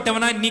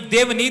குத்தப்பட்டவனாய்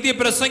தேவ நீதியை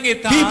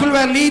பிரசங்கித்தான். People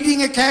were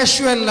leading a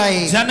casual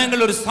life.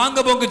 ஜனங்கள் ஒரு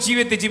சாங்கபோங்க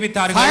ஜீவியத்தை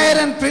ஜீவித்தார்கள். Fire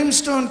and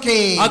brimstone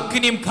came.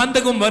 அக்கினியும்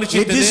கந்தகம்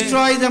வருஷித்தது. It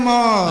destroyed them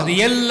all. அது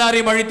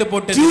எல்லாரையும் அழித்து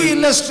போட்டது. 2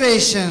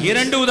 illustrations.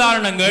 2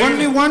 உதாரணங்கள்.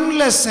 Only one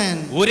lesson.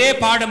 ஒரே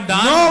பாடம்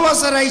தான். Noah was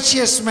a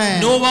righteous man.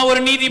 Noah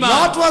ஒரு நீதிமான்.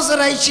 Lot was a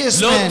righteous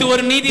man. லோத்து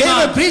ஒரு நீதிமான். They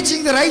were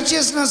preaching the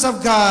righteousness of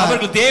God.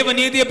 அவர்கள் தேவ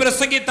நீதியை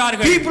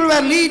பிரசங்கித்தார்கள். People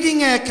were leading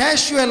a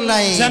casual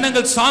life.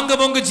 ஜனங்கள்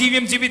சாங்கபோங்க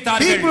ஜீவியம்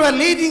ஜீவித்தார்கள். People were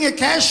leading a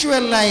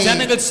casual life.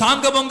 ஜனங்கள்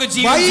சாங்கபோங்க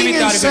ஜீவியம்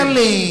ஜீவித்தார்கள்.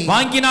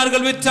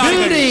 வாங்கினார்கள்,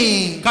 விற்றார்கள்,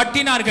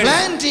 கட்டினார்கள்,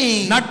 planting,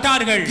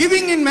 நட்டார்கள்,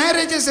 giving in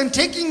marriages and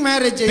taking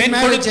marriages.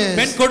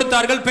 பெண்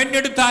கொடுத்தார்கள், பெண்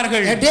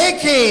எடுத்தார்கள். A day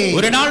came.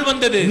 ஒரு நாள்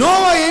வந்தது.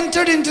 Noah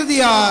entered into the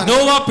ark.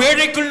 Noah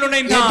பேழைக்குள்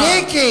நுழைந்தான். A day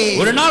came.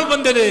 ஒரு நாள்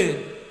வந்தது.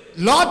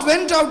 Lot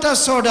went out of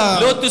Sodom.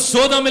 லோத்து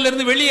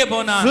சோதோமிலிருந்து வெளியே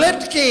போனான்.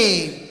 Flood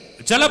came.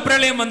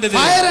 ஜலப்பிரளயம் வந்தது.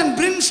 Fire and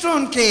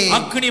brimstone came.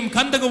 அக்கினியும்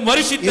கந்தகம்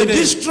வருஷித்தது. It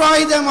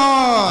destroyed them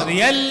all. அது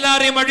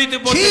எல்லாரையும் அழித்து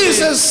போட்டது.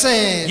 Jesus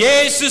said.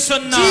 இயேசு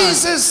சொன்னார்.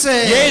 Jesus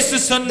said. இயேசு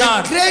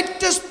சொன்னார். The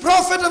greatest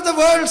prophet of the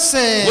world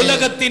said.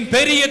 உலகத்தின்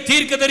பெரிய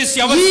தீர்க்கதரிசி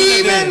அவர் சொன்னார்.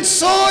 Even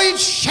so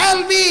it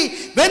shall be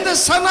when the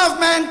Son of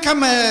Man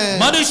cometh.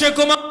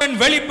 மனுஷகுமாரன்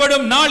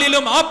வெளிப்படும்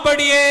நாளிலும்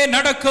அப்படியே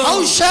நடக்கும். How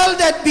shall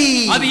that be?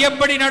 அது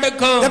எப்படி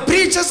நடக்கும்? The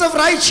preachers of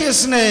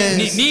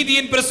righteousness.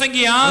 நீதியின்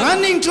பிரசங்கியார்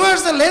running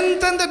towards the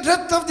length and the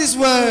breadth of this world.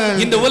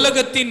 இந்த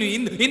உலகத்தின்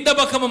இந்த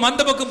பக்கமும்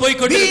அந்த பக்கம் போய்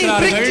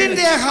கொண்டிருக்கிறார்கள். Being pricked in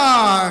their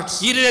hearts.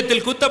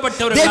 இருதயத்தில்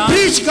குத்தப்பட்டவர்கள். They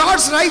preach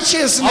God's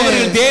righteousness.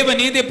 அவர்கள் தேவ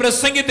நீதியை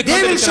பிரசங்கித்துக்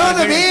கொண்டிருக்கிறார்கள். They will show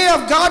the way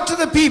of God to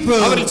the people.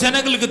 அவர்கள்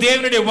ஜனங்களுக்கு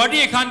தேவனுடைய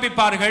வழியை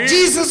காண்பிப்பார்கள்.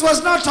 Jesus was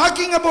not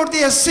talking about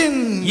their sin.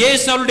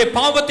 இயேசு அவருடைய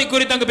பாவத்தை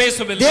குறித்து அங்கு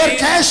பேசவில்லை. Their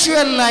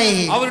casual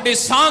life. அவருடைய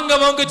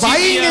சாங்கபோங்க ஜீவியம்.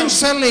 Buying and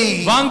selling.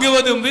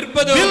 வாங்குவதும்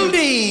விற்பதும்.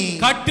 Building.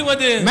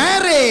 கட்டுவது.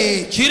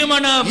 Marriage.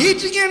 திருமணம்.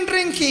 Eating and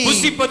drinking.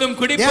 புசிப்பதும்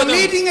குடிப்பதும். They are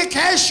leading a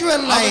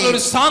casual life. ஒரு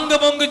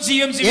சாங்கபோங்க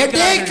ஜீவியம்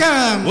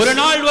ஜீவிக்கிறார்கள். ஒரு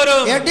நாள்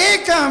வரும். A day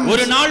comes.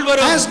 ஒரு நாள்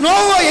வரும். As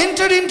Noah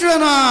entered into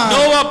an ark.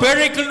 Noah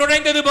பேழைக்குள்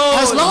நுழைந்தது போல்.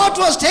 As Lot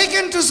was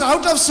taken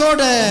out of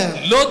Sodom.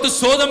 லோத்து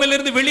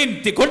சோதோமிலிருந்து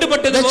வெளியே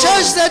கொண்டுபட்டது போல். The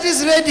church that is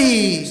ready.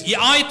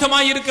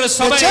 ஆயத்தமாய் இருக்கிற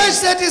சபை. The church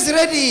that is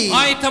ready.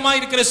 ஆயத்தமாய்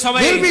இருக்கிற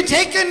சபை. Will be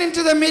taken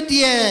into the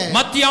mid-year. air.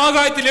 மத்திய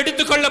ஆகாயத்தில்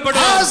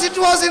எடுத்துக்கொள்ளப்படும். As it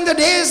was in the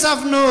days of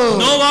Noah.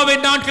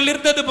 நோவாவின் நாட்களில்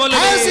இருந்தது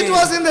போலவே. As it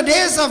was in the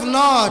days of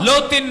Lot.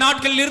 லோத்தின்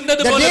நாட்களில்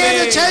இருந்தது போலவே. The day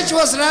the church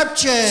was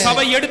raptured.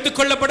 சபை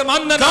எடுத்துக்கொள்ளப்படும்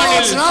அந்த நாளில்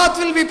God's wrath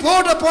will be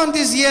poured upon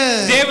this year.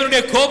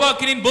 தேவனுடைய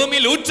கோபாக்கினின்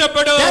பூமியில்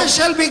ஊற்றப்படும். There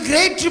shall be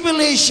great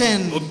tribulation.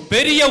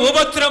 பெரிய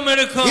உபத்திரம்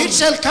இருக்கும். It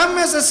shall come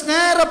as a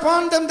snare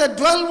upon them that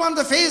dwell on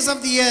the face of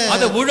the earth.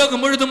 அது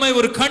உலகம் முழுதுமாய்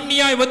ஒரு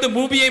கண்ணியாய் வந்து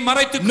பூமியை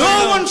மறைத்துக் கொள்ளும்.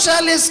 No one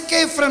shall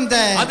escape from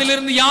that.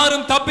 அதிலிருந்து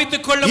யாரும்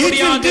தப்பித்துக் கொள்ள It will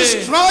முடியாது.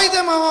 destroy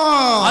them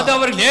all. அது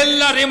அவர்கள்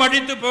எல்லாரையும்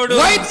அழித்து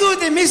போடும். Why do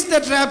they miss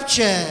that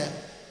rapture?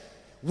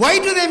 Why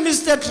do they miss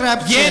that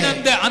rapture? ஏன்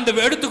அந்த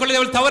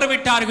எடுத்துக்கொள்ளதை தவற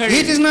விட்டார்கள்?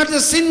 It is not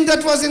the sin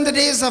that was in the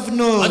days of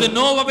Noah. அது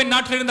நோவாவின்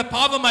நாட்களில் இருந்த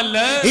பாவம் அல்ல.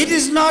 It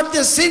is not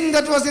the sin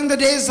that was in the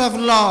days of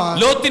Lot.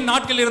 லோத்தின்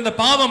நாட்களில் இருந்த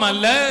பாவம்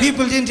அல்ல.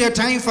 People didn't have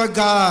time for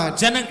God.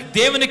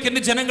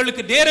 தேவனுக்கென்று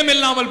ஜனங்களுக்கு நேரம்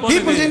இல்லாமல் போனது.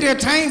 People didn't have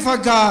time for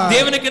God.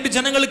 தேவனுக்கென்று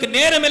ஜனங்களுக்கு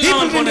நேரம்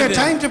இல்லாமல் People போனது. didn't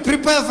have time to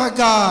prepare for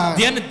God.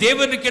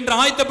 தேவனுக்கென்று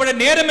ஆயத்தப்பட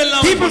நேரம்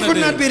இல்லாமல் போனது. People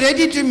could not be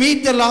ready to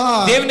meet the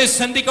Lord. தேவனை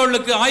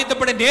சந்திக்கவுக்கு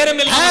ஆயத்தப்பட நேரம்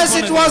இல்லாமல் போனது. As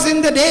it was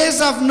in the days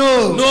of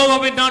Noah.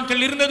 நோவாவின்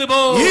நாட்களில் இருந்தது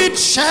போல் It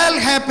shall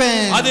happen.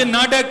 அது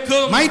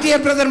நடக்கும். My dear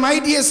brother, my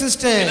dear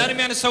sister.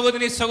 எல்லாருமே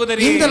சகோதரி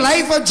சகோதரி. In the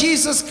life of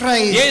Jesus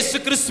Christ. இயேசு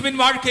கிறிஸ்துவின்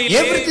வாழ்க்கையிலே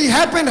everything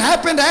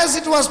happened as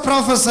it was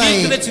prophesied.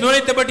 தீர்க்கதரிசி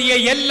நுழைத்தபடியே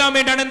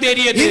எல்லாமே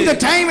நடந்தேறியது. In the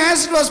time as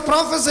it was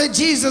prophesied,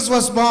 Jesus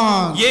was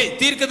born.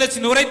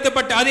 தீர்க்கதரிசி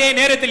நுழைத்தப்பட்ட அதே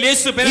நேரத்தில்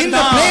இயேசு பிறந்தார். In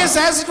the place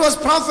as it was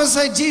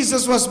prophesied,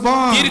 Jesus was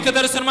born.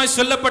 தீர்க்கதரிசனமாய்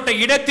சொல்லப்பட்ட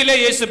இடத்திலே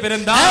இயேசு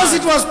பிறந்தார். As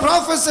it was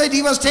prophesied,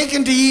 he was taken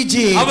to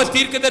Egypt. அவர்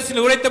தீர்க்கதரிசி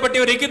நுழைத்தப்பட்ட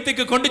எகிப்துக்கு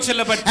கொண்டு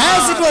செல்லப்பட்டார்.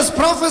 As it was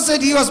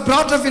prophesied, he was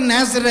brought up in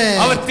Nazareth.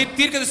 அவர்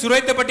தீர்க்கதரிசி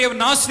நுழைத்தப்பட்ட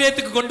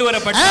நாசரேத்துக்கு கொண்டு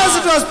வரப்பட்டார். As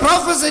it was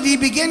prophesied, he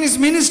began his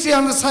ministry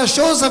on the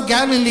shores of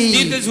Galilee.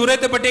 தீர்க்கதரிசி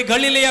நுழைத்தப்பட்ட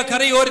கலிலேயா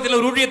கரையோரத்தில்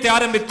ஒரு ஊழியத்தை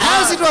ஆரம்பித்தார்.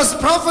 As it was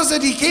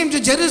prophesied, he came to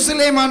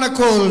Jerusalem on a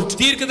colt.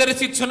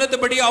 தீர்க்கதரிசி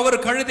சொன்னபடி அவர்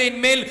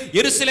கழுதையின் மேல்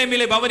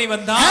எருசலேமிலே பவனி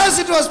வந்தார். As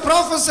it was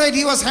prophesied,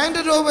 he was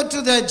handed over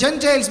to the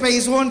Gentiles by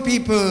his own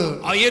people.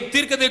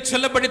 தீர்க்கதரிசி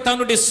சொல்லப்படி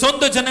தன்னுடைய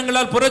சொந்த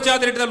ஜனங்களால்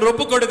புறஜாதியரிடத்தில்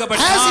ஒப்புக்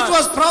கொடுக்கப்பட்டார். As it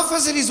was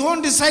prophesied, his own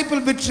disciple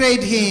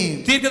betrayed him.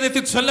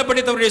 தீர்க்கதரிசி சொல்லப்படி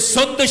அவருடைய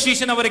சொந்த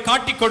சீஷன் அவரை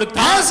காட்டிக்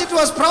கொடுத்தார். As it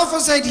was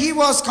prophesied, he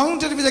was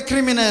counted with the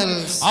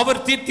criminals. அவர்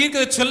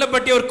தீர்க்கதரிசி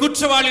சொல்லப்படி அவர்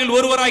குற்றவாளிகள்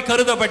ஒருவராய்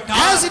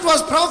கருதப்பட்டார். As it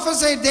was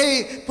prophesied, they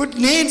put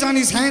nails on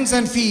his hands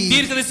and feet.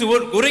 தீர்க்கதரிசி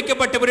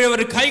உரைக்கப்பட்டபடி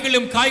அவர்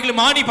கைகளும்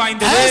ஆணி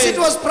பாய்ந்தது. As it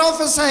was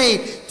prophesied,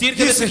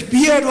 his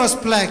beard was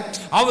plucked.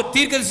 அவர்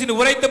தீர்க்கதரிசி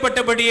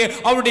உரைக்கப்பட்டபடியே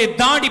அவருடைய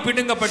தாடி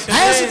பிடுங்கப்பட்டது.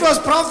 As it was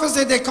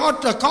prophesied, they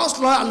cast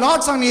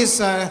lots on his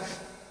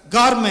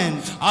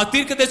garment.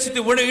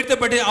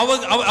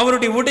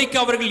 அவருடைய உடைக்கு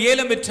அவர்கள்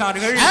ஏலம்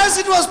விற்றார்கள். As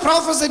it was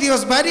prophesied, he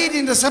was buried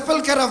in the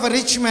sepulchre of a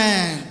rich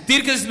man.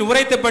 தீர்க்கதரிசி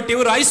உரைக்கப்பட்ட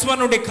ஒரு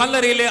ஐஸ்வரனுடைய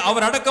கல்லறையிலே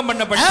அவர் அடக்கம்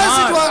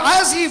பண்ணப்பட்டார்.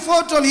 As he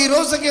foretold, he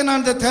rose again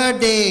on the third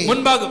day.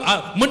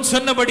 முன்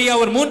சொன்னபடி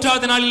அவர்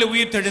மூன்றாவது நாளிலே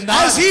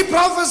உயிர்த்தெழுந்தார். As he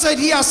prophesied,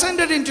 he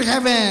ascended into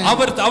heaven.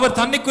 அவர்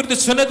தன்னை குறித்து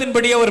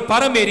சொன்னதின்படி அவர்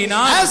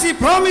பரமேறினார். As he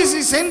promised,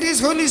 he sent his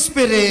Holy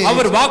Spirit.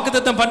 அவர்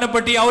வாக்குத்தத்தம்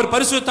பண்ணபடி அவர்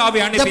பரிசுத்த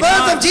ஆவியை அனுப்பினார். The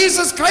birth of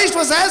Jesus Christ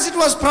was as it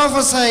was prophesied.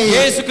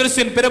 இயேசு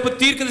கிறிஸ்துவின் பிறப்பு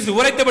தீர்க்கதரிசி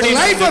உரைத்தபடி நடந்தது.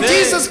 The life of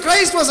Jesus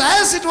Christ was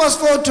as it was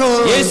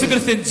foretold. இயேசு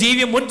கிறிஸ்துவின்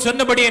ஜீவியம் முன்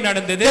சொன்னபடியே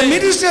நடந்தது. The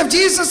ministry of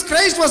Jesus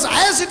Christ was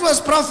as it was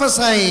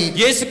prophesied.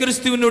 இயேசு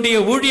கிறிஸ்துவினுடைய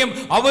ஊழியம்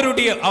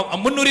அவருடைய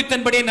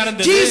முன்னுரித்தன்படியே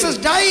நடந்தது. Jesus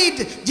died,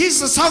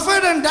 Jesus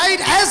suffered and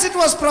died as it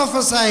was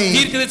prophesied.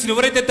 தீர்க்கதரிசி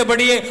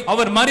உரைத்தபடியே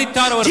அவர்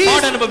மரித்தார், அவர்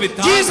பாட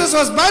அனுபவித்தார். Jesus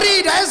was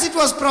buried as it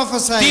was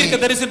prophesied.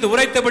 தீர்க்கதரிசி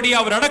உரைத்தபடியே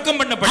அவர் அடக்கம்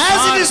பண்ணப்பட்டார்.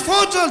 As it is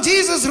foretold,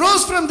 Jesus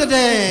rose from the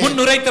dead. முன்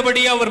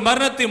உரைத்தபடியே அவர்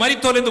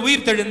மரித்தோரிலிருந்து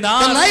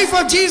உயிர்த்தெழுந்தார். The life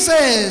of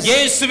Jesus,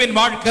 இயேசுவின்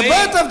வாழ்க்கை, the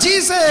birth of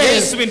Jesus,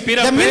 இயேசுவின்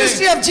பிறப்பு, the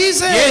ministry of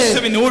Jesus,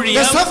 இயேசுவின் ஊழியம்,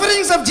 the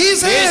sufferings of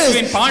Jesus,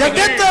 இயேசுவின் the பாடுகள்,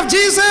 death of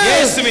Jesus,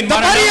 இயேசுவின் the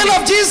மரணம், burial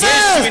of Jesus,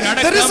 இயேசுவின்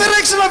அடக்கம், the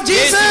resurrection of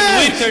Jesus, இயேசுவின்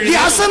உயிர்த்தெழுதல், the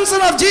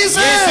ascension of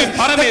Jesus, இயேசுவின் the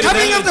பரமேறுதல்,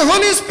 coming of the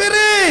Holy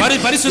Spirit.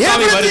 பரிசுத்த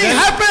ஆவி Everything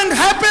வருதல்,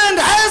 happened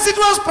as it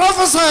was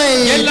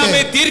prophesied.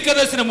 எல்லாமே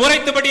தீர்க்கதரிசனம்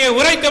உரைத்தபடியே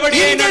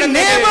In the நடந்தது.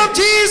 name of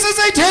Jesus,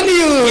 I tell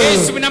you,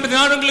 இயேசுவின் நாமத்தில்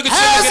நான் உங்களுக்கு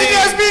as it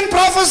சொல்கிறேன், has been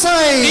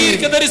prophesied,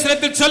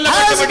 தீர்க்கதரிசனத்தில் as it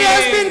சொல்லப்பட்டபடியே,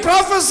 has been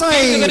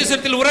prophesied,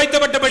 தீர்க்கதரிசனத்தில்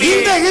உரைத்தப்பட்டபடியே,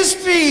 in the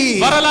history,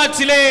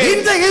 வரலாற்றிலே, in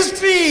the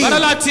history,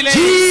 வரலாற்றிலே,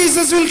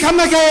 Jesus will come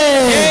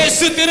again.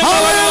 இயேசு திரும்ப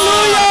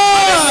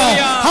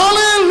Hallelujah!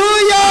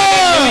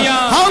 Hallelujah!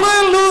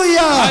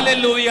 Hallelujah!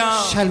 Hallelujah!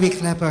 Shall we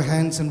clap our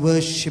hands and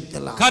worship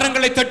the Lord?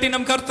 கரங்களை தட்டி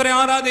நம் கர்த்தரை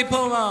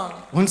ஆராதிப்போமா.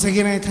 Once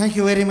again, I thank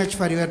you very much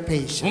for your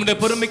patience. உங்களுடைய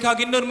பொறுமைக்காக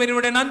இன்னொரு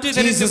முறை நன்றி Jesus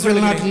தெரிவித்துக்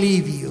will not கொள்கிறேன்.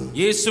 leave you.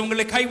 இயேசு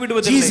உங்களை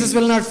கைவிடுவதில்லை. Jesus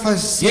will not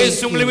forsake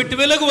இயேசு உங்களை you. விட்டு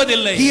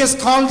விலகுவதில்லை. He has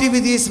called you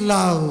with His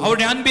love,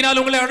 அவருடைய அன்பினால்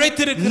உங்களை not to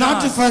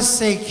அழைத்திருக்கிறார்.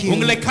 forsake you.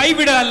 உங்களை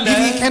கைவிட அல்ல.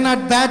 He cannot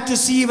bear to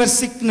see your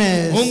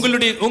sickness.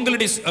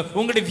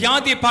 உங்களுடைய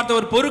வியாதியை பார்த்து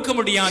அவர் பொறுக்க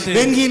முடியாது.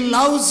 When He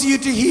loves you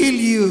to heal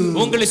you,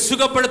 உங்களை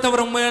சுகப்படுத்த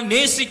அவர் உங்களை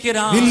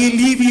நேசிக்கிறார். will He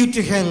leave you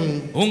to hell?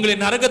 உங்களை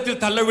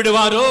நரகத்தில் தள்ள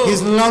விடுவாரோ?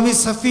 His love is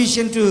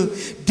sufficient to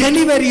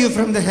deliver you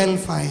from the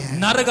hellfire.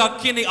 நரக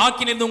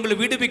ஆக்கினையிலிருந்து உங்களை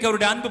விடுவிக்க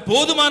அவருடைய அன்பு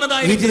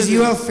போதுமானதாக இருக்கிறது. It is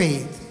your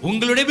faith.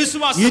 உங்களுடைய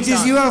விசுவாசம். It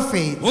is your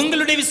faith.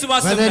 உங்களுடைய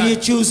விசுவாசம். Whether you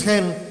choose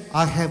hell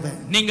or heaven.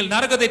 நீங்கள்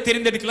நரகத்தை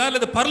தெரிந்தெடுக்கலாம்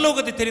அல்லது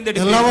பரலோகத்தை The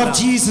தெரிந்தெடுக்கலாம். Lord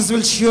Jesus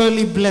will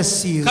surely bless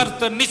you.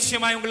 கர்த்தர்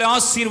நிச்சயமாய் உங்களை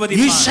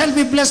ஆசீர்வதிப்பார். You shall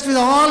be blessed with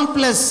all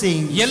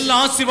blessings. எல்லா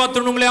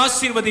ஆசீர்வாதத்துடன் உங்களை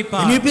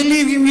ஆசீர்வதிப்பார். When you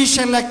believe him, you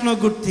shall lack no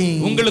good thing.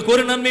 உங்களுக்கு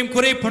ஒரு நன்மையும்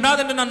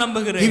குறைபடாது என்று நான்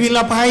நம்புகிறேன். He will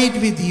abide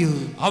with you.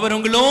 அவர்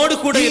உங்களோடு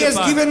கூட இருப்பார். He has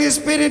given his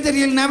spirit that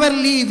he will never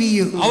leave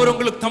you. அவர்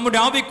உங்களுக்கு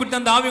தம்முடைய ஆவியை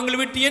கொடுத்த அந்த ஆவி உங்களை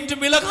விட்டு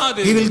என்றும்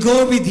விலகாது. He will go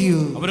with you.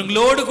 அவர்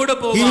உங்களோடு கூட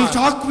போவார். He will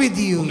talk with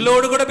you.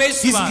 உங்களோடு கூட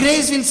பேசுவார். His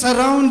grace will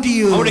surround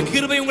you. அவருடைய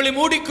கிருபை உங்களை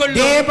மூடிக்கொள்ளும்.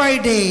 Day by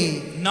day.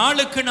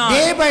 நாளுக்கு நாள்.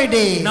 Day by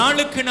day.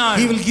 நாளுக்கு நாள்.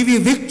 He will give you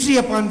victory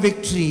upon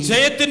victory.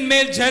 ஜெயத்தின்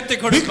மேல் ஜெயத்தை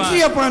கொடுப்பார்.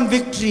 Victory upon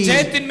victory.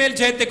 ஜெயத்தின் மேல்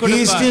ஜெயத்தை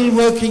கொடுப்பார். He is still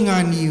working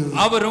on you.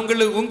 அவர்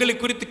உங்களை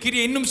குறித்து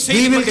கிரியை இன்னும்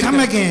செய்து He will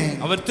come again.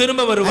 அவர்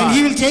திரும்ப வருவார். And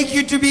he will take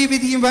you to be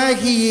with him where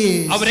he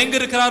is. அவர் எங்க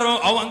இருக்கிறாரோ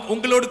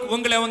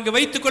உங்களை அங்க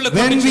வைத்துக் கொள்ள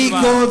When we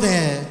go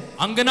there.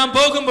 அங்க நாம்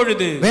போகும்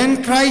பொழுது when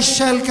Christ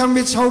shall come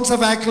with shouts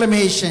of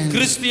acclamation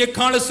கிறிஸ்து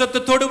எக்காள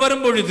சத்தத்தோடு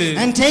வரும் பொழுது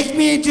and take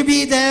me to be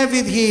there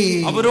with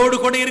him அவரோடு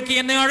கூட இருக்க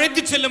என்னை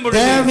அழைத்து செல்லும்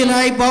பொழுது there will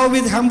I bow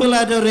with humble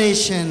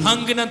adoration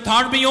அங்கு நான்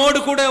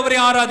தாழ்மையோடு கூட அவரை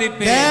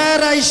ஆராதிப்பேன்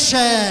there I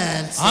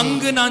shall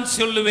அங்கு நான்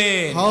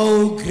சொல்லுவேன் how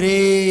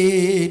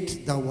great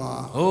thou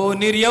art ஓ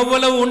நீர்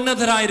எவ்வளவு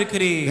உன்னதராய்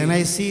இருக்கிறீர் when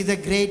I see the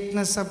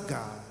greatness of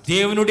God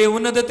தேவனுடைய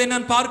உன்னதத்தை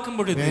நான் பார்க்கும்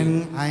பொழுது when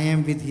I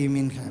am with him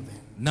in heaven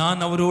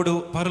நான் அவரோடு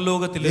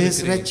பரலோகத்தில் this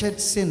இருக்கிறேன் wretched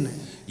sinner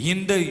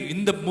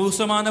இந்த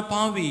மோசமான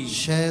பாவி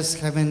shares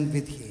heaven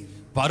with him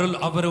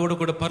அவரோடு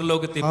கூட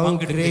பரலோகத்தை how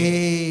பங்கிடுவேன்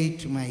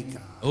great my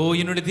God ஓ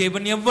என்னுடைய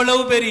தேவன்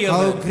எவ்வளவு பெரியவர்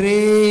how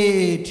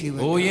great you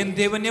are ஓ என்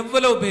தேவன்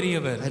எவ்வளவு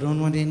பெரியவர் I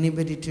don't want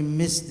anybody to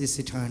miss this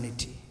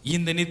eternity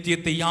இந்த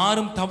நித்தியத்தை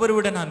யாரும்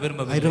தவறவிட நான்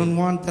விரும்பவில்லை I don't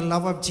want the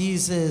love of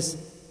Jesus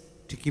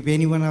to keep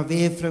anyone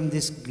away from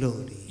this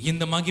glory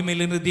இந்த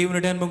மகிமையிலிருந்து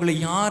தேவனுடைய அன்புகளை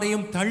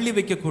யாரையும் தள்ளி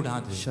வைக்க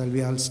கூடாது shall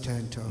we all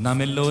stand up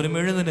நாம் எல்லோரும்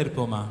எழுந்து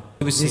நிற்போமா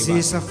this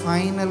is a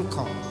final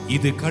call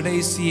இது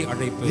கடைசி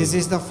அழைப்பு this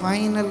is the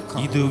final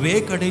call இதுவே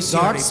கடைசி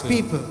God's அழைப்பு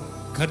people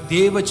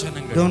தேவ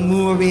ஜனங்கள் don't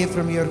move away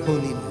from your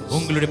holiness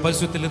உங்களுடைய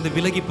பரிசுத்தத்திலிருந்து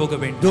விலகி போக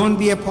வேண்டாம் don't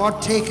be a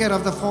partaker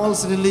of the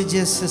false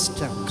religious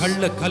system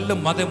கள்ள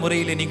மத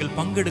முறையிலே நீங்கள்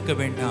பங்கெடுக்க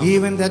வேண்டாம்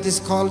even that is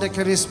called a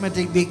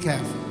charismatic be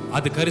careful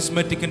அது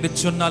கரிஸ்மேட்டிக் என்று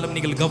சொன்னாலும்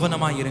நீங்கள்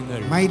கவனமாய்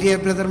இருங்கள் my dear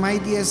brother my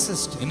dear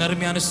sister என்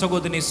அருமையான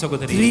சகோதரி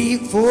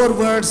 3-4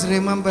 words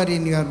remember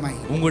in your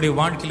mind உங்களுடைய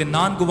வாழ்க்கையில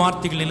 4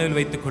 வார்த்தைகள் நினைவில்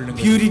வைத்துக்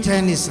கொள்ளுங்கள்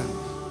puritanism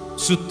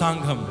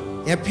சுத்தாங்கம்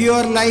a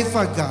pure life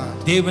for God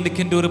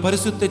தேவனுக்கென்று ஒரு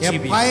பரிசுத்த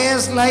ஜீவியம் a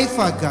pious life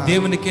for God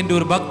தேவனுக்கென்று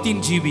ஒரு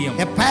பக்தியின் ஜீவியம்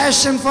a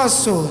passion for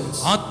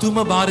souls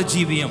ஆத்தும பார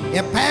ஜீவியம்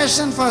a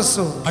passion for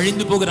souls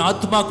அழிந்து போகிற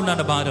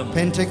ஆத்துமாக்குண்டான பாரம்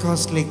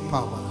Pentecostal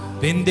power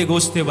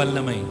பெந்தேகோஸ்தே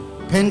வல்லமை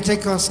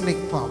Pentecostal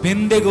power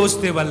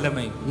பெந்தேகோஸ்தே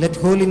வல்லமை let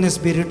holiness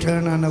be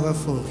returned on our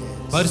forehead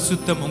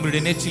பரிசுத்தம்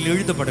உங்களுடைய நெற்றியில்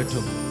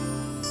எழுதப்படட்டும்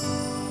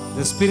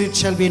the spirit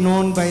shall be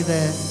known by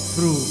the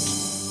fruit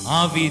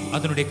ஆவி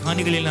அதனுடைய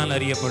கனிகளினால்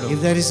அறியப்படும் if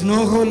there is no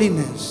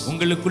holiness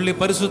உங்களுக்குள்ளே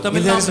பரிசுத்தம்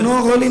if there is no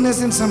holiness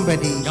in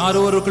somebody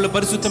யாரோ ஒருவருக்குள்ள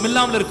பரிசுத்தம்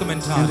இல்லாமல் இருக்கும்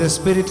என்றால் and the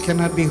spirit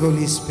cannot be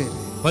Holy Spirit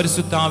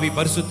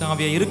பரிசுத்த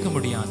ஆவியா இருக்க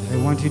முடியாது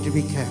I want you to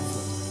be careful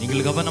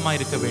நீங்கள் கவனமாய்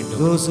இருக்க வேண்டும்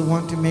those who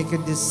want to make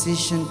a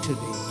decision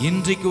today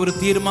இன்றைக்கு ஒரு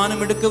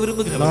தீர்மானம் எடுக்க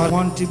விரும்புகிறவர்கள்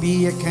want to be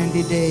a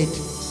candidate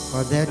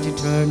for that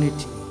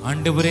eternity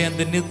ஆண்டவரே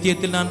அந்த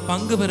நித்தியத்தில் நான்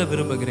பங்கு பெற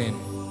விரும்புகிறேன்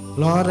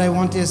Lord I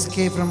want to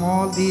escape from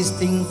all these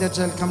things that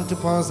shall come to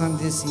pass on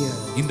this year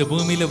இந்த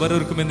பூமியில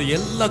வரவிருக்கும் இந்த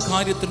எல்லா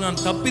காரியத்திலும் நான்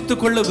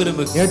தப்பித்துக் கொள்ள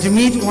விரும்புகிறேன் you have to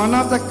meet one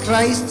of the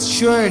Christ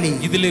surely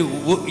இதிலே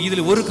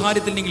ஒரு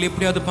காரியத்தில் நீங்கள்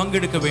எப்படியாவது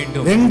பங்கெடுக்க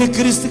வேண்டும் ரெண்டு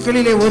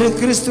கிறிஸ்துக்களிலே ஒரு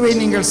கிறிஸ்துவை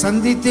நீங்கள்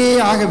சந்தித்தே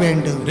ஆக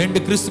வேண்டும்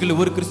ரெண்டு கிறிஸ்துக்களில்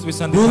ஒரு கிறிஸ்துவை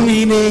சந்திக்க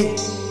பூமியிலே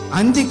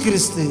அந்தி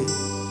கிறிஸ்து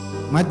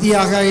மத்திய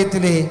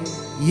ஆகாயத்திலே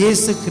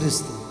இயேசு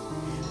கிறிஸ்து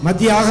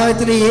மத்திய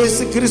ஆகாயத்திலே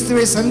இயேசு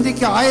கிறிஸ்துவை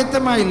சந்திக்க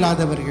ஆயத்தமா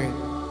இல்லாதவர்கள்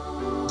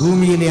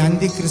பூமியிலே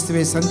அந்தி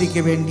கிறிஸ்துவை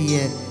சந்திக்க வேண்டிய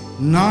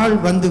நாள்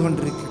வந்து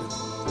கொண்டிருக்கிறது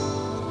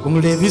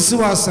உங்களுடைய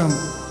விசுவாசம்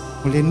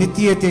உங்களுடைய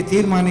நித்தியத்தை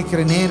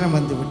தீர்மானிக்கிற நேரம்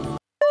வந்துவிட்டது